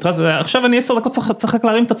 זהו, עכשיו אני 10 דקות צריך רק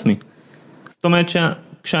להרים את עצמי. זאת אומרת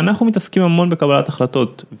שכשאנחנו מתעסקים המון בקבלת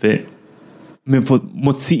החלטות,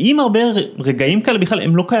 ומוציאים הרבה רגעים כאלה בכלל,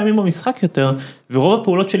 הם לא קיימים במשחק יותר, ורוב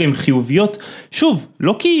הפעולות שלי הן חיוביות, שוב,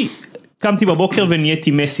 לא כי קמתי בבוקר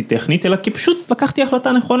ונהייתי מסי טכנית, אלא כי פשוט לקחתי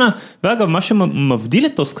החלטה נכונה, ואגב, מה שמבדיל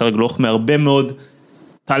את אוסקר גלוך מהרבה מאוד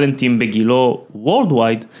טלנטים בגילו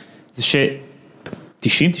worldwide, זה ש90-95%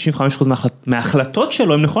 מההחלטות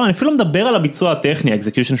שלו הם נכונה, אני אפילו לא מדבר על הביצוע הטכני,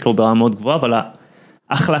 האקזקיושן שלו ברמה מאוד גבוהה, אבל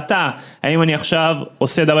ההחלטה, האם אני עכשיו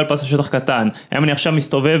עושה דאבל פס לשטח קטן, האם אני עכשיו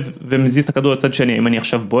מסתובב ומזיז את הכדור לצד שני, האם אני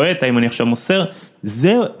עכשיו בועט, האם אני עכשיו מוסר,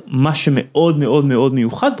 זה מה שמאוד מאוד מאוד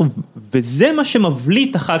מיוחד פה, וזה מה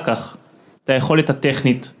שמבליט אחר כך את היכולת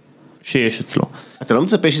הטכנית שיש אצלו. אתה לא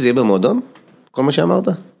מצפה שזה יהיה במועדון? כל מה שאמרת?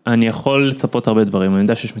 אני יכול לצפות הרבה דברים, אני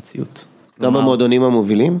יודע שיש מציאות. גם במועדונים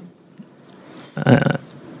המובילים?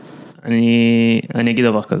 אני אגיד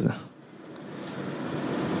דבר כזה.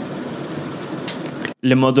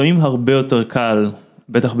 למועדונים הרבה יותר קל,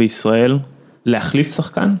 בטח בישראל, להחליף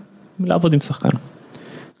שחקן, לעבוד עם שחקן.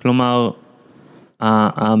 כלומר,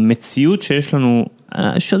 המציאות שיש לנו,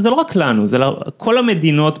 זה לא רק לנו, זה כל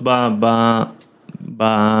המדינות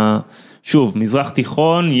שוב, מזרח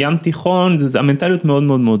תיכון, ים תיכון, המנטליות מאוד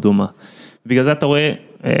מאוד מאוד דומה. בגלל זה אתה רואה,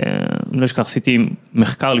 אני לא אשכח, עשיתי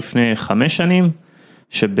מחקר לפני 5 שנים,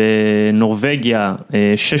 שבנורווגיה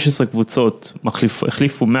 16 קבוצות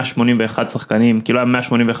החליפו 181 שחקנים, כאילו היה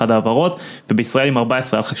 181 העברות, ובישראל עם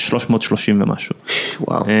 14 היה 330 ומשהו.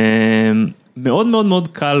 וואו. מאוד מאוד מאוד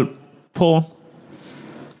קל פה,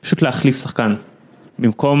 פשוט להחליף שחקן,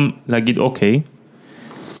 במקום להגיד אוקיי,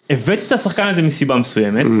 הבאתי את השחקן הזה מסיבה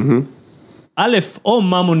מסוימת, א', או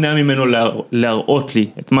מה מונע ממנו להראות לי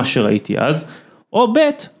את מה שראיתי אז, או ב',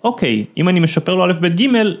 אוקיי, אם אני משפר לו א', ב', ג',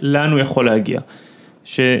 לאן הוא יכול להגיע.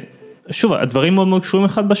 ששוב, הדברים מאוד מאוד קשורים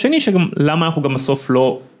אחד בשני, שגם למה אנחנו גם בסוף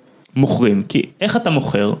לא מוכרים, כי איך אתה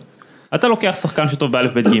מוכר? אתה לוקח שחקן שטוב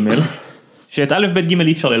באלף בית ג' שאת א', ב', ג'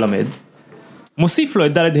 אי אפשר ללמד, מוסיף לו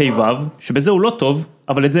את ד', ה', ו', שבזה הוא לא טוב,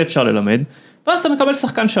 אבל את זה אפשר ללמד, ואז אתה מקבל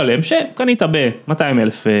שחקן שלם, שקנית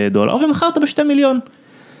ב$200,000, ומחרת ב$2 מיליון.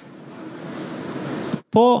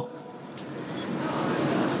 פה,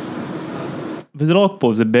 וזה לא רק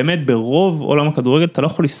פה, זה באמת ברוב עולם הכדורגל, אתה לא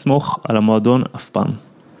יכול לסמוך על המועדון אף פעם.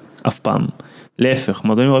 אף פעם. להפך,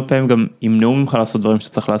 מועדונים הרבה פעמים גם ימנעו ממך לעשות דברים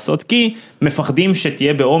שאתה צריך לעשות, כי מפחדים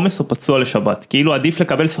שתהיה בעומס או פצוע לשבת. כאילו עדיף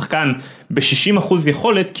לקבל שחקן ב-60%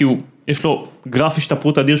 יכולת, כי יש לו גרף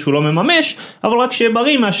השתפרות אדיר שהוא לא מממש, אבל רק שיהיה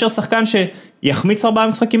בריא מאשר שחקן שיחמיץ 4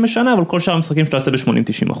 משחקים בשנה, אבל כל שאר המשחקים שלו יעשה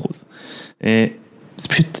ב-80-90%. זה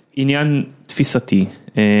פשוט עניין תפיסתי,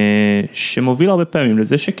 שמוביל הרבה פעמים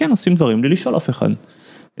לזה שכן עושים דברים בלי לשאול אף אחד.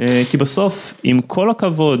 כי בסוף, עם כל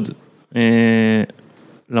הכבוד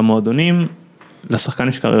למועדונים, לשחקן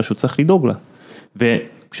יש קריירה שהוא צריך לדאוג לה.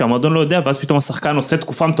 וכשהמועדון לא יודע, ואז פתאום השחקן עושה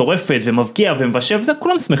תקופה מטורפת, ומבקיע ומבשב, וזה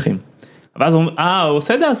כולם שמחים. ואז הוא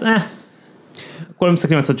עושה את זה, אז כולם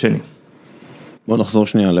מסתכלים מהצד שני. בוא נחזור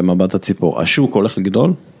שנייה למבט הציפור. השוק הולך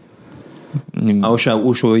לגדול?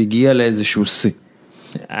 או שהוא הגיע לאיזשהו שיא?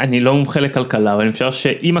 אני לא מומחה לכלכלה, אבל אני חושב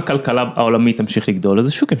שאם הכלכלה העולמית תמשיך לגדול, אז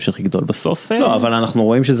השוק ימשיך לגדול בסוף. לא, אבל אנחנו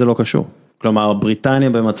רואים שזה לא קשור. כלומר, בריטניה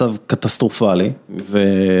במצב קטסטרופלי,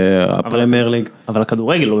 והפרמייר ליג... אבל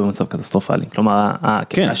הכדורגל לא במצב קטסטרופלי. כלומר,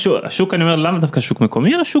 השוק, אני אומר, למה דווקא שוק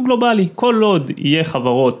מקומי? אלא שוק גלובלי. כל עוד יהיה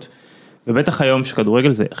חברות, ובטח היום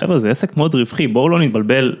שכדורגל זה, חבר'ה, זה עסק מאוד רווחי, בואו לא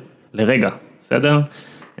נתבלבל לרגע, בסדר?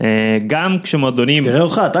 גם כשמועדונים... תראה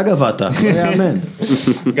אותך, אתה גבעת, לא יאמן.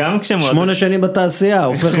 גם כשמועדונים... 8 שנים בתעשייה,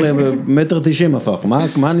 הופך ל1.90 הפך,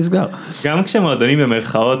 מה נסגר? גם כשמועדונים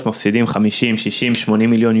במרכאות מפסידים 50, 60, 80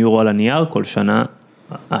 מיליון יורו על הנייר כל שנה,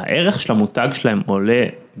 הערך של המותג שלהם עולה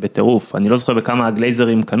בטירוף. אני לא זוכר בכמה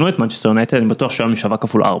הגלייזרים קנו את מנצ'סטר יונייטד, אני בטוח שהיום שווה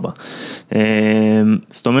כפול 4.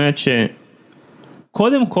 זאת אומרת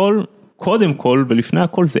קודם כל ולפני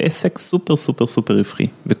הכל זה עסק סופר סופר סופר רווחי,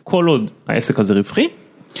 וכל עוד העסק הזה רווחי,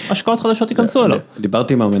 השקעות חדשות ייכנסו אליו.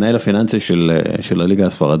 דיברתי עם המנהל הפיננסי של הליגה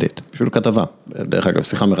הספרדית, בשביל כתבה, דרך אגב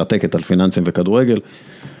שיחה מרתקת על פיננסים וכדורגל,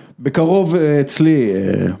 בקרוב אצלי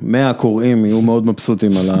 100 קוראים יהיו מאוד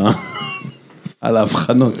מבסוטים על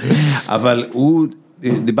ההבחנות, אבל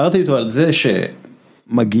דיברתי איתו על זה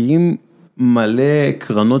שמגיעים מלא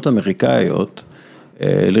קרנות אמריקאיות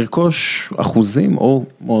לרכוש אחוזים או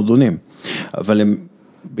מועדונים, אבל הם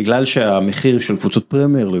בגלל שהמחיר של קבוצות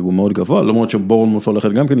פרמייר ליג הוא מאוד גבוה, למרות שבורנמות'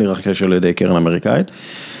 הולכת גם כן להירכש על ידי קרן אמריקאית,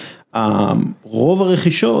 רוב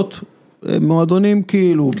הרכישות מועדונים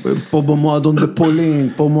כאילו, פה במועדון בפולין,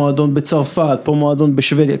 פה מועדון בצרפת, פה מועדון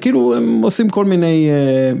בשוודיה, כאילו הם עושים כל מיני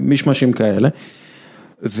משמשים כאלה,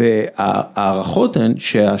 והערכות הן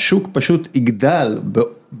שהשוק פשוט יגדל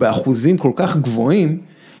באחוזים כל כך גבוהים,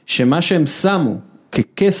 שמה שהם שמו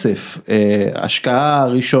ככסף, השקעה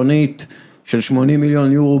ראשונית, של 80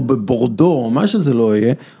 מיליון יורו בבורדו, מה שזה לא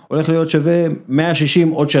יהיה, הולך להיות שווה 160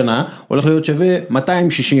 עוד שנה, הולך להיות שווה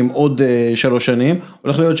 260 עוד 3 שנים,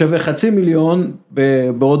 הולך להיות שווה 500,000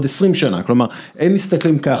 בעוד 20 שנה, כלומר, הם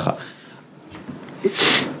מסתכלים ככה.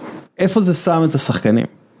 איפה זה שם את השחקנים?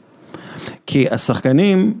 כי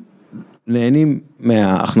השחקנים נהנים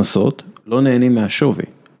מההכנסות, לא נהנים מהשווי,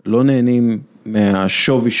 לא נהנים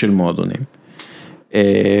מהשווי של מועדונים.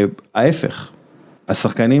 ההפך,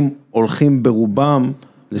 השחקנים הולכים ברובם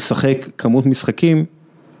לשחק כמות משחקים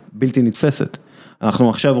בלתי נתפסת. אנחנו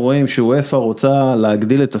עכשיו רואים שאופה רוצה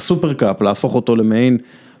להגדיל את הסופר קאפ, להפוך אותו למעין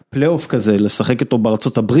פלייאוף כזה, לשחק אותו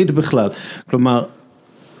בארצות הברית בכלל. כלומר,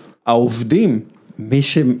 העובדים, מי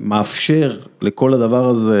שמאפשר לכל הדבר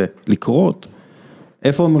הזה לקרות,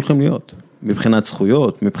 איפה הם הולכים להיות? מבחינת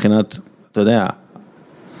זכויות, מבחינת, אתה יודע,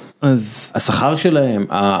 אז השכר שלהם,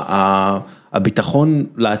 הביטחון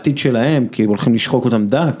לעתיד שלהם, כי הולכים לשחוק אותם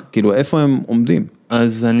דק, כאילו איפה הם עומדים?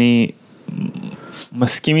 אז אני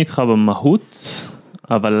מסכים איתך במהות,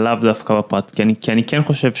 אבל לאו דווקא בפרט, כי אני כן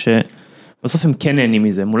חושב שבסוף הם כן נהנים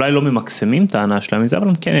מזה, הם אולי לא ממקסמים את הענה שלהם מזה, אבל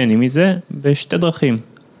הם כן נהנים מזה בשתי דרכים.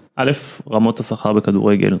 א', רמות השכר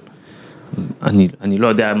בכדורגל, אני לא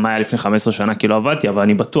יודע מה היה לפני 15 שנה, כי לא עבדתי, אבל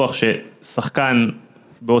אני בטוח ששחקן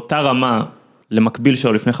באותה רמה, למקביל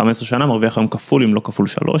שלו לפני 15 שנה, מרוויח היום כפול, אם לא כפול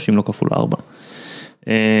 3, אם לא כפול 4.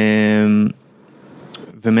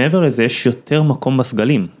 ומעבר לזה, יש יותר מקום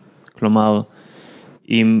בסגלים. כלומר,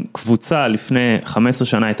 אם קבוצה לפני 15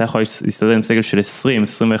 שנה הייתה יכולה להסתדר עם סגל של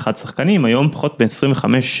 20-21 שחקנים, היום פחות בין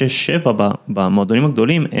 25, 6, 7 במועדונים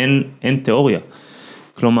הגדולים, אין תיאוריה.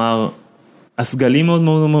 כלומר, הסגלים מאוד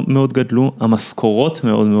מאוד מאוד גדלו, המשכורות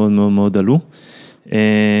מאוד מאוד מאוד מאוד עלו,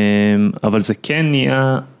 אבל זה כן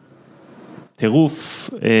נהיה טירוף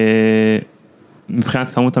מבחינת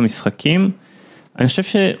כמות המשחקים. אני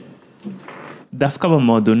חושב שדווקא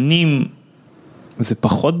במועדונים זה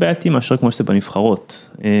פחות בעייתי מאשר כמו שזה בנבחרות.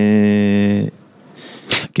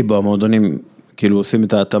 כי במועדונים כאילו עושים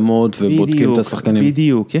את ההתאמות ובודקים את השחקנים.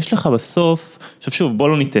 בדיוק, יש לך בסוף, עכשיו שוב, בוא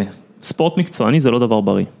לא ניטה, ספורט מקצועני זה לא דבר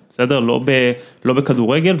בריא, בסדר? לא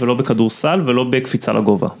בכדורגל ולא בכדורסל ולא בקפיצה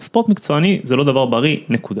לגובה. ספורט מקצועני זה לא דבר בריא,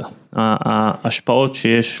 נקודה. ההשפעות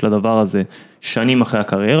שיש לדבר הזה שנים אחרי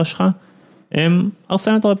הקריירה שלך, הם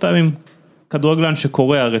הרסניות הרבה פעמים. כדורגלן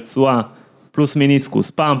שקורא רצועה פלוס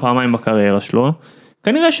מיניסקוס פעמיים בקריירה שלו,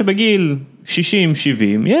 כנראה שבגיל 60-70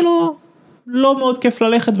 יהיה לו לא מאוד כיף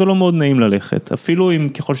ללכת ולא מאוד נעים ללכת, אפילו אם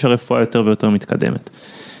ככל שהרפואה יותר ויותר מתקדמת.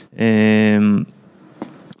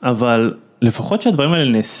 אבל לפחות שהדברים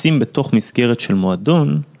האלה נעשים בתוך מסגרת של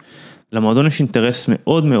מועדון, למועדון יש אינטרס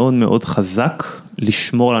מאוד מאוד מאוד חזק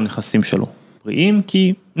לשמור על הנכסים שלו. בריאים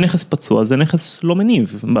כי נכס פצוע זה נכס לא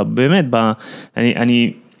מניב, באמת,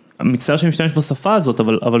 אני מצטער שאני משתמש בשפה הזאת,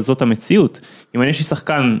 אבל זאת המציאות. אם יש לי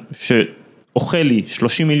שחקן שאוכל לי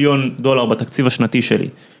 $30 מיליון בתקציב השנתי שלי,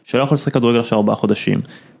 שלא יכול לשחק כדורגל עכשיו 4 חודשים,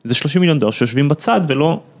 זה $30 מיליון שיושבים בצד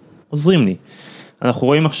ולא עוזרים לי. אנחנו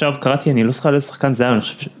רואים עכשיו, קראתי, אני לא זוכר איזה שחקן זה היה, אני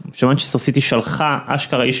חושב שמנצ'סטר סיטי שלחה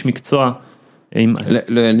אשכרה איש מקצוע.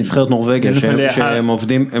 לנבחרת נורווגיה, שהם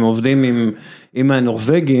עובדים עם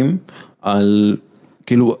הנורווגים, על,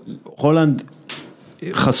 כאילו, הולנד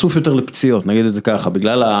חשוף יותר לפציעות, נגיד את זה ככה,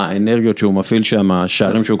 בגלל האנרגיות שהוא מפעיל שם,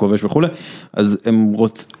 השערים שהוא כובש וכו', אז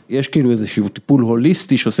יש כאילו איזשהו טיפול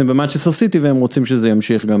הוליסטי שעושים במנצ'סטר סיטי, והם רוצים שזה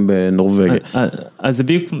ימשיך גם בנורווגיה.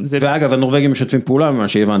 ואגב, הנורווגים משתפים פעולה ממה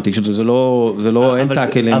שהבנתי, שזה לא, אין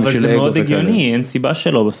טאקלים של אגו. אבל זה מאוד הגיוני, אין סיבה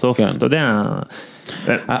שלו, בסוף, אתה יודע.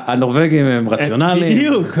 הנורווגים הם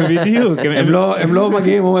רציונליים. בדיוק. הם לא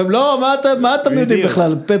מגיעים, אומרים, לא, מה אתה יודעים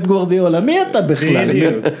בכלל? פפ גוארדיולה, מי אתה בכלל?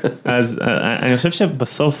 אז אני חושב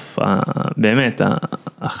שבסוף, באמת,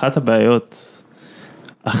 אחת הבעיות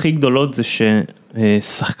הכי גדולות זה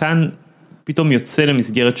ששחקן פתאום יוצא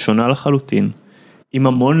למסגרת שונה לחלוטין, עם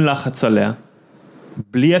המון לחץ עליה,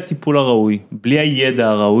 בלי הטיפול הראוי, בלי הידע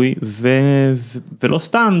הראוי, ולא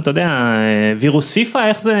סתם, אתה יודע, וירוס פיפה,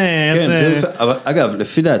 איך זה? כן, אבל אגב,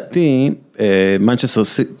 לפי דעתי, מנצ'סטר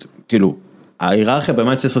סיטי, כאילו, ההיררכיה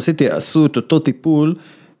במנצ'סטר סיטי עשו את אותו טיפול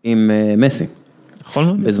עם מסי.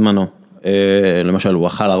 נכון. בזמנו. למשל, הוא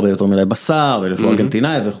אכל הרבה יותר מדי בשר, ויש לו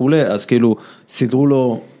ארגנטינאי וכו', אז כאילו, סידרו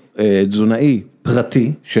לו תזונאי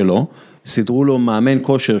פרטי שלו, סידרו לו מאמן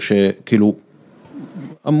כושר שכאילו,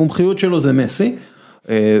 המומחיות שלו זה מסי,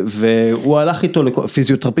 והוא הלך איתו,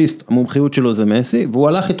 פיזיותרפיסט, המומחיות שלו זה מסי, והוא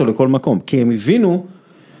הלך איתו לכל מקום, כי הם הבינו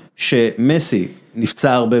שמסי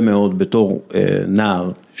נפצע הרבה מאוד בתור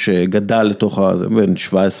נער, שגדל לתוך, בין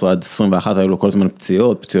 17 עד 21, היו לו כל הזמן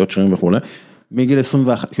פציעות שרירים וכו', מגיל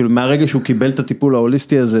 21, כאילו מהרגע שהוא קיבל את הטיפול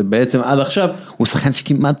ההוליסטי הזה, בעצם עד עכשיו, הוא שחקן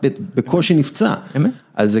שכמעט בקושי נפצע.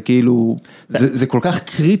 אז זה כאילו, זה כל כך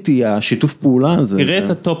קריטי, השיתוף פעולה הזה. תראה את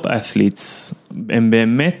הטופ את'ליטס, הם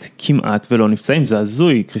באמת כמעט ולא נפצעים, זה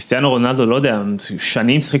הזוי, קריסטיאנו רונלדו, לא יודע,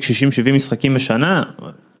 שנים שחק 60-70 משחקים בשנה,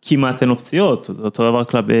 כמעט אין לו פציעות, אותו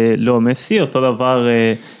דבר לא מסי, אותו דבר,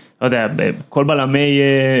 לא יודע, כל בלמי...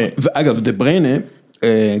 ואגב, דה בריינה,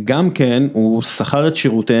 גם כן, הוא שכר את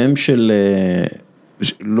שירותיהם של,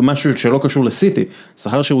 משהו שלא קשור לסיטי,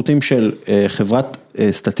 שכר שירותים של חברת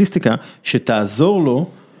סטטיסטיקה, שתעזור לו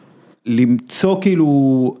למצוא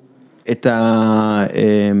כאילו את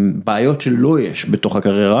הבעיות שלא יש בתוך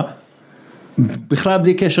הקריירה, בכלל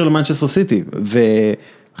בלי קשר למנצ'סטר סיטי,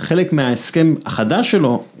 וחלק מההסכם החדש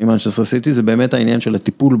שלו עם מנצ'סטר סיטי, זה באמת העניין של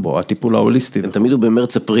הטיפול בו, הטיפול ההוליסטי. תמיד הוא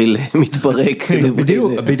במרץ-אפריל מתפרק.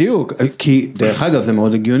 בדיוק, כי דרך אגב זה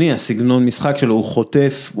מאוד הגיוני, הסגנון משחק שלו הוא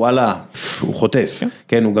חוטף, וואלה, הוא חוטף,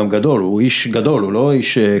 כן, הוא גם גדול, הוא איש גדול, הוא לא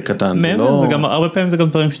איש קטן. הרבה פעמים זה גם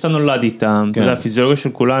דברים שאתה נולד איתם, הפיזיולוגיה של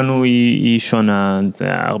כולנו היא שונה,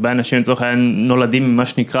 הרבה אנשים לצורך העניין נולדים ממה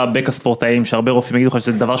שנקרא בקע ספורטאים, שהרבה רופאים יגידו לך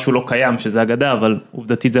שזה דבר שהוא לא קיים, שזה אגדה, אבל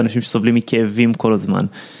עובדתית זה אנשים שסובלים מכאבים כל הזמן.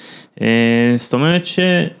 זאת אומרת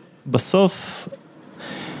שבסוף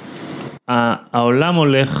העולם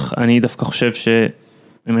הולך, אני דווקא חושב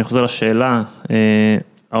שאם אני חוזר לשאלה,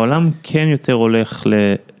 העולם כן יותר הולך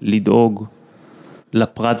לדאוג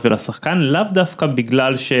לפרט ולשחקן, לאו דווקא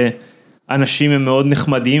בגלל שאנשים הם מאוד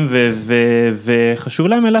נחמדים וחשוב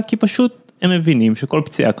להם, אלא כי פשוט הם מבינים שכל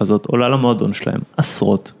פציעה כזאת עולה למועדון שלהם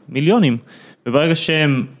עשרות מיליונים, וברגע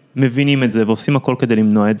שהם מבינים את זה ועושים הכל כדי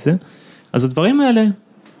למנוע את זה, אז הדברים האלה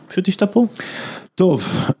פשוט השתפרו. טוב,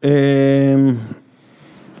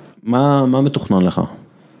 מה מתוכנן לך?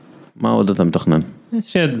 מה עוד אתה מתכנן?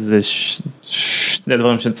 זה שני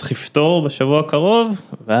דברים שאני צריך לפתור בשבוע הקרוב,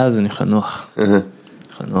 ואז אני יכול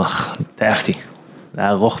לנוח. התעייפתי, זה היה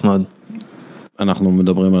ארוך מאוד. אנחנו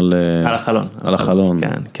מדברים על החלון. על החלון.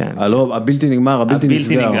 כן, כן. הבלתי נגמר, הבלתי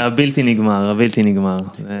נסגר. הבלתי נגמר,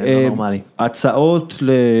 זה לא נורמלי. הצעות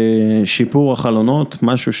לשיפור החלונות,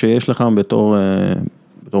 משהו שיש לך בתור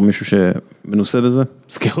מישהו שמנוסה בזה?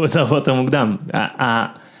 זכרו את זה הרבה יותר מוקדם. אני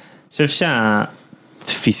חושב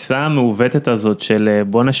שהתפיסה המעוותת הזאת של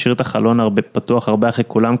בוא נשאיר את החלון פתוח הרבה אחרי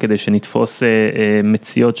כולם כדי שנתפוס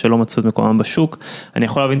מציאות שלא מצאו את מקומם בשוק, אני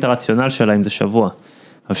יכול להבין את הרציונל שלה אם זה שבוע.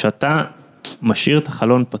 אבל שאתה משאיר את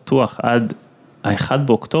החלון פתוח עד ה-1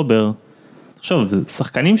 באוקטובר, תחשוב,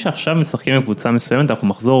 שחקנים שעכשיו משחקים בקבוצה מסוימת, אנחנו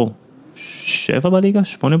מחזור 7 בליגה,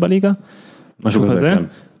 8 בליגה, משהו כזה.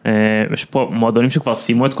 יש פה מועדונים שכבר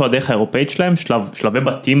סיימו את כל הדרך האירופאית שלהם, שלבי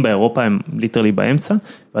בתים באירופה הם ליטרלי באמצע,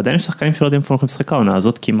 ועדיין יש שחקנים שלא יודעים איפה הולכים לשחק העונה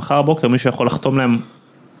הזאת, כי מחר הבוקר מישהו יכול לחתום להם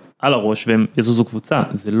על הראש והם יזוזו קבוצה,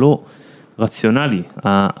 זה לא רציונלי.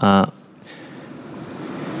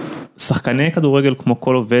 שחקני כדורגל כמו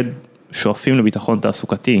כל עובד שואפים לביטחון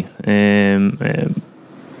תעסוקתי,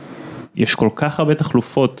 יש כל כך הרבה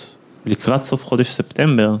תחלופות לקראת סוף חודש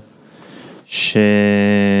ספטמבר, שזה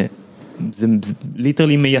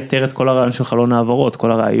ליטרלי מייתר את כל הרעיון של חלון העברות,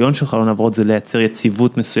 כל הרעיון של חלון העברות זה לייצר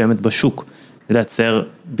יציבות מסוימת בשוק, זה לייצר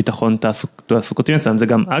ביטחון תעסוקתי מסוים, זה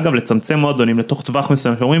גם אגב לצמצם מועדונים לתוך טווח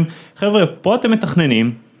מסוים, שאומרים חבר'ה פה אתם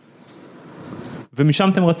מתכננים, ומשם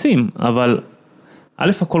אתם רצים, אבל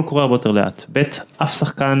א' הכל קורה הרבה יותר לאט, ב' אף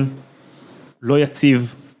שחקן לא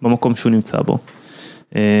יציב במקום שהוא נמצא בו,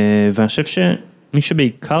 ואני חושב שמי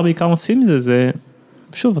שבעיקר מפסיד מזה, זה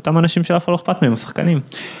שוב, אותם אנשים שאף לא אכפת מהם, השחקנים.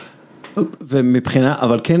 ומבחינה,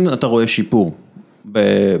 אבל כן אתה רואה שיפור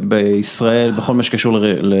בישראל, בכל מה שקשור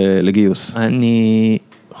לגיוס. אני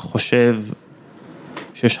חושב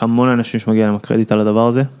שיש המון אנשים שמגיע להם הקרדיט על הדבר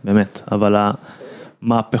הזה, באמת, אבל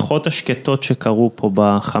המהפכות השקטות שקרו פה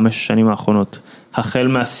ב5 שנים האחרונות, החל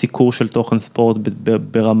מהסיקור של תוכן ספורט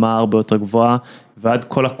ברמה הרבה יותר גבוהה, ועד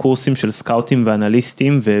כל הקורסים של סקאוטים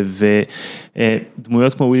ואנליסטים,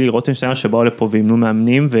 ודמויות כמו ווילי רוטנשטיינר שבאו לפה ואימנו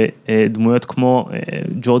מאמנים, ודמויות כמו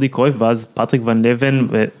ג'ורדי קרויף, ואז פטריק ון לבן,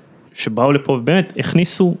 שבאו לפה ובאמת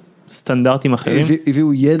הכניסו סטנדרטים אחרים.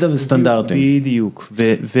 הביאו ידע וסטנדרטים. בדיוק,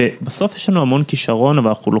 ובסוף יש לנו המון כישרון, אבל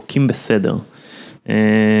אנחנו לוקים בסדר. אתה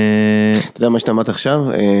יודע מה שאתה אמרת עכשיו,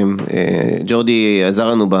 ג'ורדי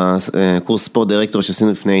עזר לנו בקורס ספורט דירקטור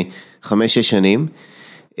שעשינו לפני 5-6 שנים,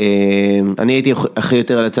 אני הייתי אחרי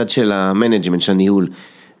יותר על הצד של המנג'מנט, של הניהול,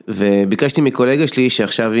 וביקשתי מקולגה שלי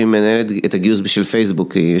שעכשיו היא מנהלת את הגיוס בשביל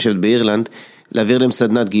פייסבוק, היא יושבת באירלנד, להעביר להם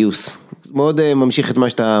סדנת גיוס, מאוד ממשיך את מה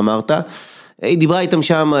שאתה אמרת, היא דיברה איתם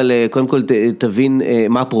שם על, קודם כל תבין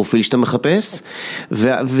מה הפרופיל שאתה מחפש,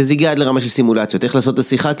 וזה הגיע עד לרמה של סימולציות, איך לעשות את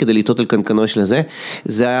השיחה כדי לטעות על קנקנו של הזה,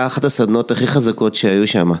 זה היה אחת הסדנות הכי חזקות שהיו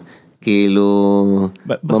שם, כאילו,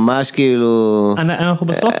 ממש כאילו, אנחנו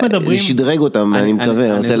בסוף מדברים, שדרג אותם, אני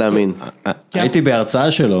מקווה, אני רוצה להאמין. הייתי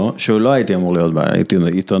בהרצאה שלו, שהוא לא הייתי אמור להיות בה, הייתי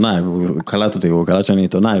עיתונאי, הוא קלט אותי, הוא קלט שאני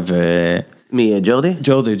עיתונאי, מי, ג'ורדי?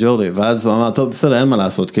 ג'ורדי, ואז הוא אמר, טוב, בסדר, אין מה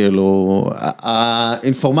לעשות, כאילו,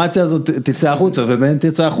 האינפורמציה הזאת תצא החוצה, ובאמת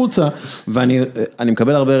תצא החוצה, ואני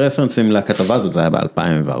מקבל הרבה רפרנסים לכתבה הזאת, זה היה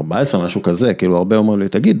ב-2014, משהו כזה, כאילו, הרבה אומר לי,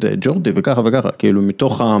 תגיד, ג'ורדי, וככה וככה, כאילו,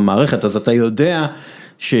 מתוך המערכת, אז אתה יודע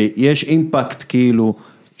שיש אימפקט, כאילו,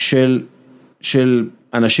 של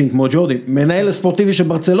אנשים כמו ג'ורדי, מנהל הספורטיבי של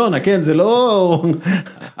ברצלונה, כן, זה לא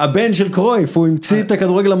הבן של קרויף, הוא המציא את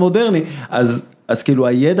הכדורגל המודרני, אז כאילו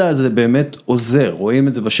הידע הזה באמת עוזר, רואים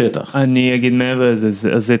את זה בשטח. אני אגיד מעבר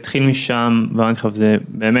לזה, זה התחיל משם, ואני חושב, זה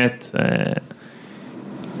באמת,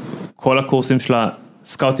 כל הקורסים של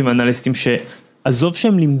הסקאוטים והאנליסטים, שעזוב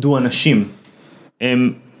שהם לימדו אנשים,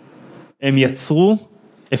 הם יצרו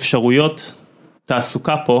אפשרויות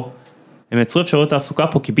תעסוקה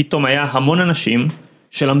פה, כי פתאום היה המון אנשים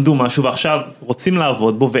שלמדו משהו, ועכשיו רוצים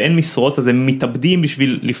לעבוד בו, ואין משרות, אז הם מתאבדים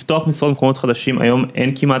בשביל לפתוח משרות במקומות חדשים, היום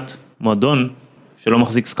אין כמעט מועדון, שלא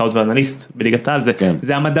מחזיק סקאוט ואנליסט בליגת העל,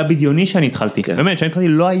 זה המדע בדיוני שאני התחלתי, באמת, שאני התחלתי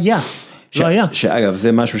לא היה, שאגב,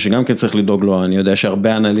 זה משהו שגם כן צריך לדאוג לו, אני יודע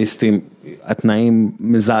שהרבה אנליסטים, התנאים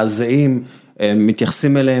מזעזעים,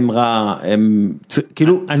 מתייחסים אליהם רע,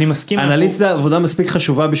 כאילו, אני מסכים, אנליסט זה עבודה מספיק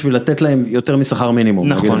חשובה בשביל לתת להם יותר משכר מינימום.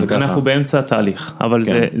 נכון, אנחנו באמצע התהליך, אבל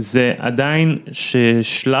זה עדיין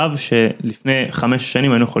שלב שלפני 5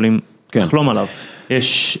 שנים היינו יכולים לחלום עליו.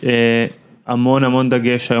 יש המון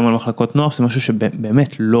דגש היום על מחלקות נוער, זה משהו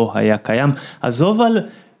שבאמת לא היה קיים. עזוב על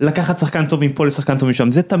לקחת שחקן טוב מפה לשחקן טוב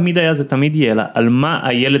משם, זה תמיד היה, זה תמיד יהיה, על מה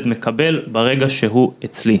הילד מקבל ברגע שהוא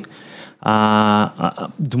אצלי.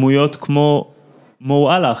 הדמויות כמו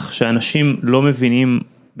מואלך, שאנשים לא מבינים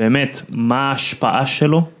באמת מה ההשפעה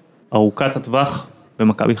שלו, ארוכת הטווח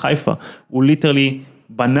במכבי חיפה, הוא ליטרלי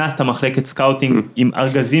בנה את המחלקת סקאוטינג עם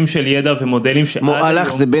ארגזים של ידע ומודלים שעד היום...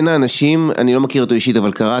 מועלך זה בין האנשים, אני לא מכיר אותו אישית, אבל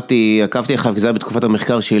עקבתי אחריו, כי זה היה בתקופת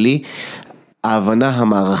המחקר שלי, ההבנה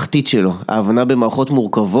המערכתית שלו, ההבנה במערכות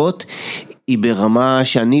מורכבות, היא ברמה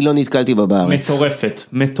שאני לא נתקלתי בה בארץ.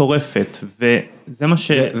 מטורפת, וזה מה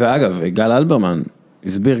ש... ואגב, גל אלברמן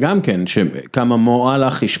הסביר גם כן, שכמה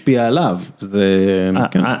מועלך השפיע עליו, זה...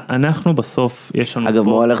 אנחנו בסוף, יש לנו... אגב,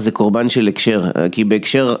 מועלך זה קורבן של הקשר, כי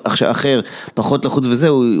בהקשר אחר, פחות לחוץ וזה,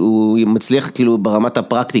 הוא מצליח כאילו ברמת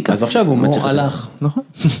הפרקטיקה. אז עכשיו הוא מועלך. נכון.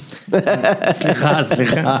 סליחה.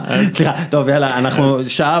 טוב, יאללה, אנחנו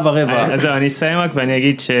שעה ורבע. אז אני אסיים רק ואני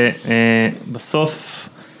אגיד שבסוף,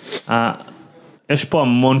 יש פה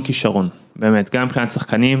המון כישרון, באמת, גם מבחינת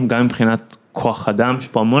שחקנים, גם מבחינת כוח אדם, יש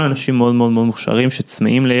פה המון אנשים מאוד מאוד מאוד מוכשרים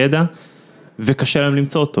שצמאים לידע, וקשה להם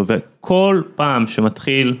למצוא אותו, וכל פעם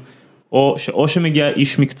שמתחיל, או שמגיע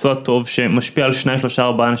איש מקצוע טוב, שמשפיע על 2, 3,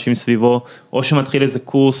 4 אנשים סביבו, או שמתחיל איזה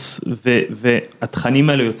קורס, והתכנים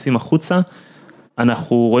האלה יוצאים החוצה,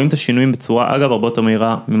 אנחנו רואים את השינויים בצורה, אגב, הרבה יותר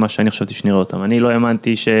מהירה ממה שאני חשבתי שנראה אותם. אני לא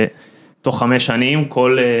האמנתי תוך 5 שנים,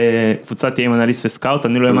 כל קבוצה תהיה עם אנליסט וסקאוט,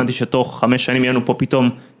 אני לא האמנתי שתוך 5 שנים יהיו לנו פה פתאום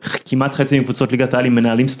כמעט חצי מקבוצות ליגת העל עם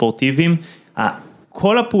מנהלים ספורטיביים,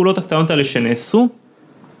 כל הפעולות הקטנות האלה שנעשו,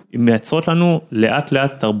 מייצרות לנו לאט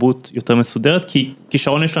לאט תרבות יותר מסודרת, כי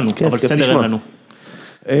כישרון יש לנו, אבל סדר אין לנו.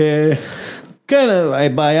 כן,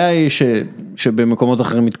 הבעיה היא שבמקומות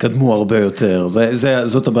אחרים התקדמו הרבה יותר,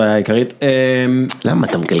 זאת הבעיה העיקרית. למה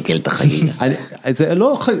אתה מקלקל את החיים?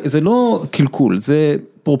 זה לא קלקול, זה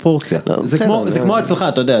פרופורציה. זה כמו ההצלחה,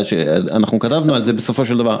 אתה יודע, שאנחנו כתבנו על זה בסופו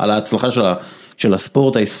של דבר, על ההצלחה של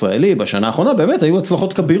הספורט הישראלי בשנה האחרונה, באמת היו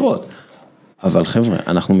הצלחות כבירות. אבל חבר'ה,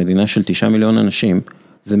 אנחנו מדינה של 9 מיליון אנשים,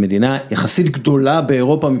 זו מדינה יחסית גדולה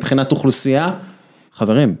באירופה מבחינת אוכלוסייה.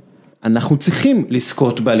 חברים, אנחנו צריכים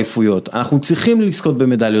לזכות באליפויות, אנחנו צריכים לזכות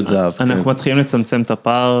במדליות זהב. אנחנו מתחילים לצמצם את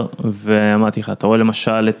הפער, ואמרתי לך, אתה רואה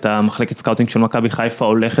למשל את המחלקת סקאוטינג של מכבי חיפה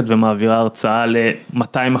הולכת ומעבירה הרצאה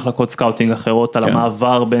ל-200 מחלקות סקאוטינג אחרות, על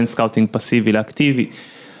המעבר בין סקאוטינג פסיבי לאקטיבי.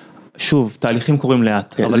 שוב, תהליכים קורים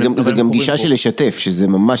לאט. זה גם גישה של לשתף, שזה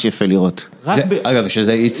ממש יפה לראות. אגב,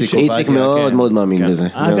 שזה איציק. איציק מאוד מאוד מאמין בזה.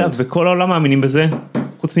 אגב, וכל העולם מאמינים בזה,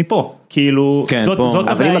 חוץ מפה. כאילו, זאת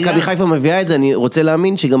אבל אם מכבי חיפה מביאה את זה, אני רוצה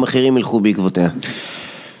להאמין שגם אחרים ילכו בעקבותיה.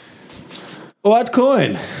 אוהד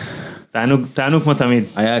כהן. תענו כמו תמיד.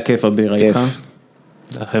 היה כיף אביר, איתך.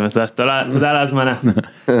 תודה על ההזמנה.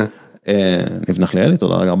 נבנח ליאלי,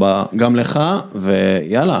 תודה רבה גם לך,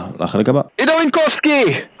 ויאללה, לחלק הבא. עידו מינקובסקי!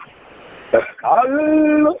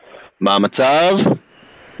 מה המצב?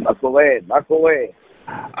 מה קורה?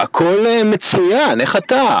 הכל מצוין, איך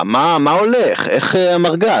אתה? מה הולך? איך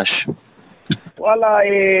המרגש? וואלה,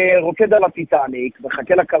 רוקד על הטיטניק,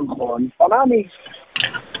 מחכה לקרחון, פנאמי.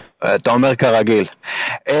 אתה אומר כרגיל.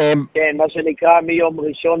 כן, מה שנקרא מיום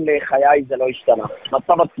ראשון לחיי זה לא השתנה.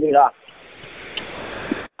 מצב הצבירה.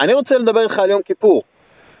 אני רוצה לדבר איתך על יום כיפור.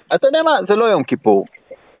 אתה יודע מה? זה לא יום כיפור.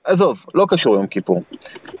 עזוב, לא קשור יום כיפור.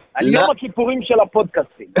 על יום הכיפורים של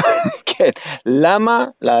הפודקאסטים. כן, למה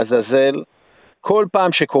לעזאזל כל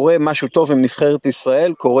פעם שקורה משהו טוב עם נבחרת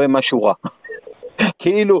ישראל, קורה משהו רע?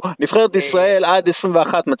 כאילו, נבחרת ישראל עד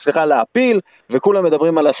 21 מצליחה להפיל, וכולם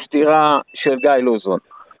מדברים על הסתירה של גיא לוזון.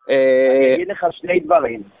 אני אגיד לך 2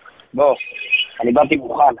 דברים. בוא, אני באתי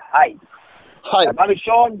מוכן, היי. דבר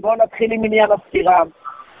ראשון, בוא נתחיל עם עניין הסתירה.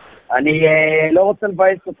 אני לא רוצה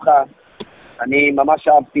לבאס אותך, אני ממש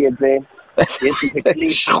אהבתי את זה. יש איזה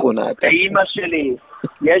קליפ, באמא שלי,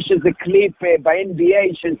 יש איזה קליפ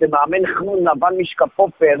ב-NBA שזה מאמן חנון לבן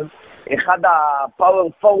משקפופר, אחד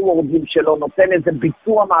הפאוור פורורדים שלו נותן איזה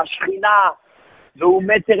ביצוע מהשכינה, והוא 1.20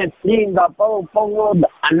 מטר, והפאוור פורוורד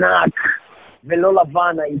ענק, ולא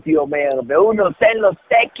לבן הייתי אומר, והוא נותן לו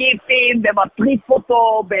 2 קיפים ומטריף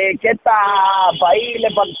אותו בקטע באי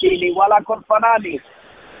לבנטיני, וואלה הכל פנאלי.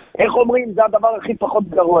 איך אומרים, זה הדבר הכי פחות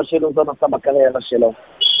גרוע שלו, זו נעשה בקריירה שלו.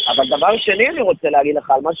 אבל דבר שני אני רוצה להגיד לך,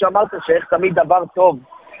 על מה שאמרת, שאיך תמיד דבר טוב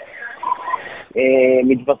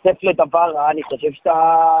מתווסף לדבר רע, אני חושב שאתה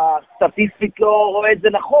סטטיסטית לא רואה את זה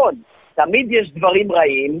נכון. תמיד יש דברים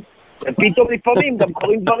רעים, ופתאום לפעמים גם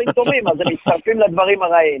קוראים דברים טובים, אז הם מצטרפים לדברים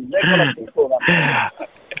הרעים. זה כל הסיפור.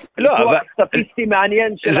 לא, אבל... סטטיסטי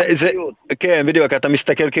מעניין של המציאות. כן, בדיוק, אתה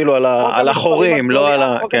מסתכל כאילו על החורים, לא על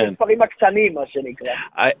ה... חוק המספרים הקטנים, מה שנקרא.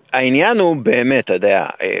 העניין הוא באמת, אתה יודע,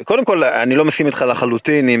 קודם כל, אני לא מסכים איתך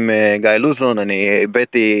לחלוטין עם גיא לוזון, אני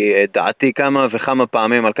הבאתי את דעתי כמה וכמה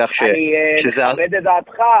פעמים על כך שזה... אני מכבד את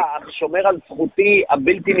דעתך, אך שומר על זכותי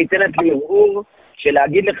הבלתי ניתנת לערעור,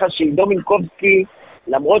 שלהגיד לך שעידו מינקובסקי,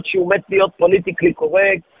 למרות שהוא מת להיות פוליטיקלי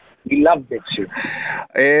קורקט, We love that shit.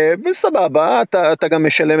 בסבבה, אתה גם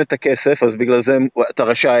משלם את הכסף, אז בגלל זה אתה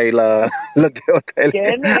רשאי לדעות האלה.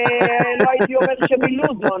 כן, לא הייתי אומר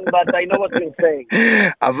שמילוזון, but I know what you're saying.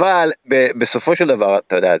 אבל בסופו של דבר,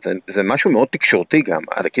 אתה יודע, זה משהו מאוד תקשורתי גם,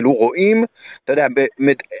 כאילו רואים, אתה יודע,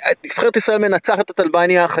 נבחרת ישראל מנצחת את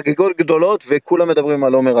אלבניה, חגיגות גדולות, וכולם מדברים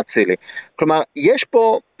על עומר אצילי. כלומר, יש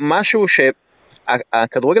פה משהו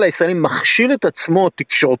הכדורגל הישראלי מכשיל את עצמו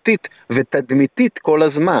תקשורתית ותדמיתית כל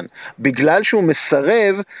הזמן, בגלל שהוא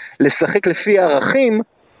מסרב לשחק לפי הערכים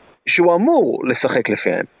שהוא אמור לשחק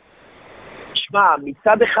לפיהם. שמע,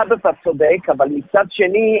 מצד אחד אתה צודק, אבל מצד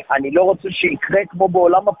שני, אני לא רוצה שיקרה כמו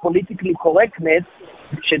בעולם הפוליטיקלי קורקטנס,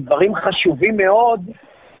 שדברים חשובים מאוד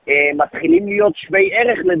מתחילים להיות שווי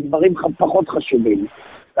ערך לדברים פחות חשובים.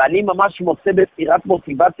 ואני ממש מוצא בספירת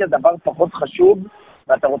מוטיבציה דבר פחות חשוב,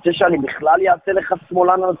 ואתה רוצה שאני בכלל יעשה לך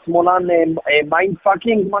שמאלן מיינד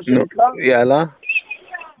פאקינג, מה שנקרא? יאללה.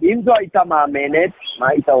 אם זו הייתה מאמנת, מה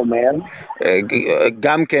היית אומר?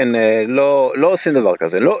 גם כן, לא עושים דבר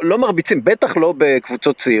כזה, לא מרביצים, בטח לא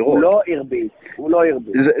בקבוצות צעירות. הוא לא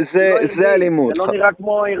הרביץ. זה אלימות. זה לא נראה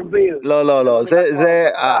כמו הרביץ. לא, זה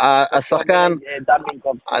השחקן,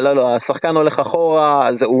 השחקן הולך אחורה,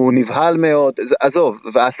 הוא נבהל מאוד, עזוב,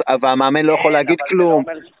 והמאמן לא יכול להגיד כלום.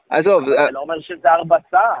 עזוב. זה לא אומר שזה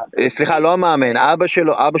הרבצה. סליחה, לא המאמן, אבא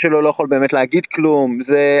שלו לא יכול באמת להגיד כלום,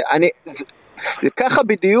 ככה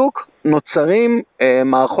בדיוק נוצרים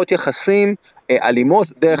מערכות יחסים אלימות.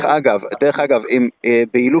 דרך אגב,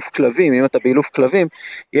 באילוף כלבים, אם אתה באילוף כלבים,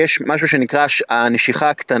 יש משהו שנקרא הנשיכה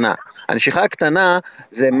הקטנה. הנשיכה הקטנה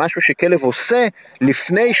זה משהו שכלב עושה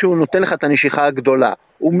לפני שהוא נותן לך את הנשיכה הגדולה.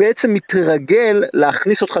 הוא בעצם מתרגל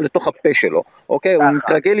להכניס אותך לתוך הפה שלו, אוקיי? הוא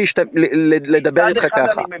מתרגל לדבר איתך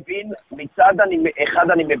ככה. מצד אחד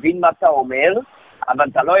אני מבין מה אתה אומר, אבל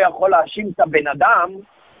אתה לא יכול להאשים את הבן אדם,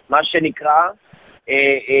 מה שנקרא,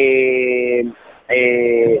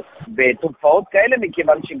 בתופעות כאלה,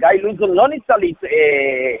 מכיוון שגיא לוזון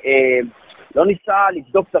לא ניסה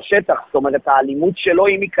לבדוק את השטח, זאת אומרת, האלימות שלו,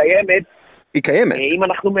 אם היא קיימת.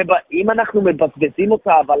 אם אנחנו מבזבזים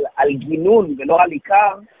אותה, אבל על גינון ולא על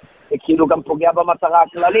עיקר, זה כאילו גם פוגע במטרה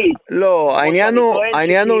הכללית. לא, העניין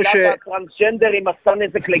הוא שקהילת הטרנסג'נדרים עשתה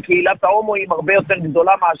נזק לקהילת ההומואים הרבה יותר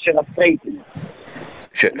גדולה מאשר הסטרייטים.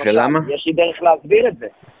 שלמה? יש לי דרך להסביר את זה.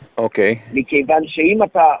 אוקיי. מכיוון שאם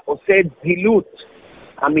אתה עושה זילות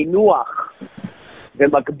המינוח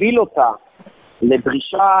ומקביל אותה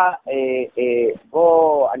לדרישה,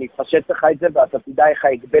 אני אפשט לך את זה ואתה תדע איך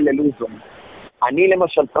ההגבל ללוזון. אני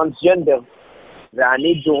למשל טרנסג'נדר,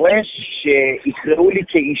 ואני דורש שיקראו לי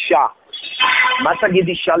כאישה. מה תגיד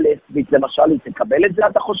אישה לסבית? למשל, היא תקבל את זה,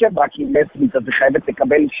 אתה חושב? רק היא לסבית, אז היא חייבת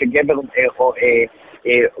לקבל שגבר קורא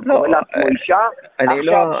לעצמו אישה.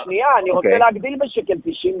 עכשיו, שנייה, אני רוצה להגדיל בשקל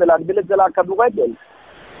 90 ולהגדיל את זה לכדורגל.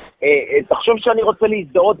 תחשוב שאני רוצה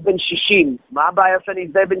להזדהות בין 60. מה הבעיה שאני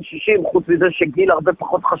אזדהה בין 60? חוץ מזה שגיל הרבה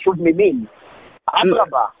פחות חשוב ממין.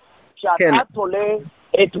 אדרבה, כשאתה תולה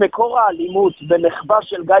את מקור האלימות במחווה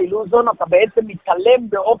של גיא לוזון, אתה בעצם מתעלם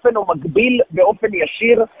באופן או מגביל באופן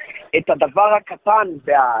ישיר את הדבר הקטן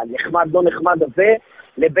והנחמד לא נחמד הזה,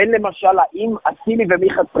 לבין למשל האם אצילי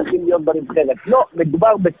ומיכה צריכים להיות בנבחרת. לא,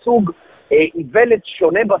 מדובר בסוג איוולת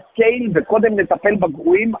שונה בסקייל, וקודם נטפל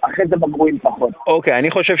בגרועים, אחרי זה בגרועים פחות. אוקיי,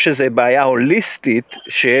 אני חושב שזה בעיה הוליסטית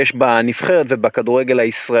שיש בנבחרת ובכדורגל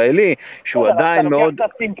הישראלי, שהוא עדיין מאוד... אתה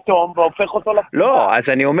לוקח את הסימפטום והופך אותו לסימפטום. לא, אז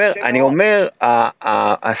אני אומר,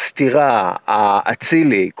 הסתירה,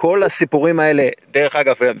 האצילי, כל הסיפורים האלה, דרך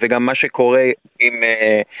אגב, וגם מה שקורה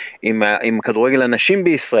עם כדורגל הנשים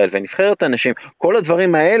בישראל ונבחרת הנשים, כל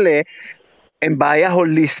הדברים האלה, הם בעיה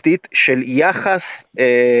הוליסטית של יחס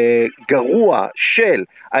גרוע של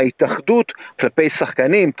ההתאחדות כלפי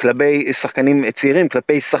שחקנים, כלפי שחקנים צעירים,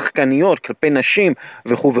 כלפי שחקניות, כלפי נשים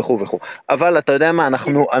וכו' וכו' וכו'. אבל אתה יודע מה,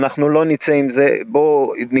 אנחנו לא נצא עם זה,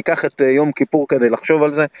 בוא ניקח את יום כיפור כדי לחשוב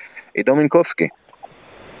על זה. עידו מינקובסקי.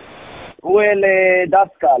 הוא אל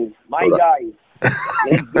דסקל, מי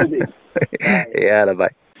גיא. יאללה ביי.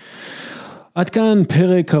 עד כאן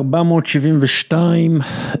פרק 472,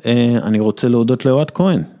 אני רוצה להודות לאוהד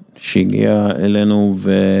כהן, שהגיע אלינו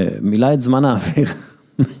ומילא את זמן האוויר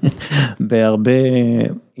בהרבה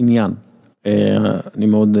עניין. אני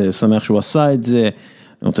מאוד שמח שהוא עשה את זה,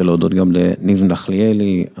 אני רוצה להודות גם לניב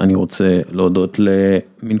נחליאלי, אני רוצה להודות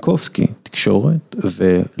למינקובסקי, תקשורת,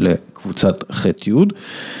 ולקבוצת חתיך,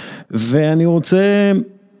 ואני רוצה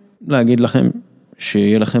להגיד לכם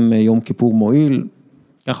שיהיה לכם יום כיפור מועיל,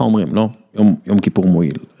 ככה אומרים, לא? יום כיפור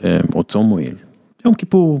מועיל, או צום מועיל. יום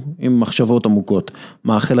כיפור עם מחשבות עמוקות.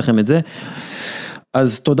 מאחל לכם את זה.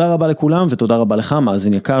 אז תודה רבה לכולם, ותודה רבה לך,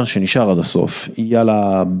 מאזין יקר, שנשאר עד הסוף.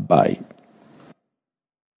 יאללה, ביי.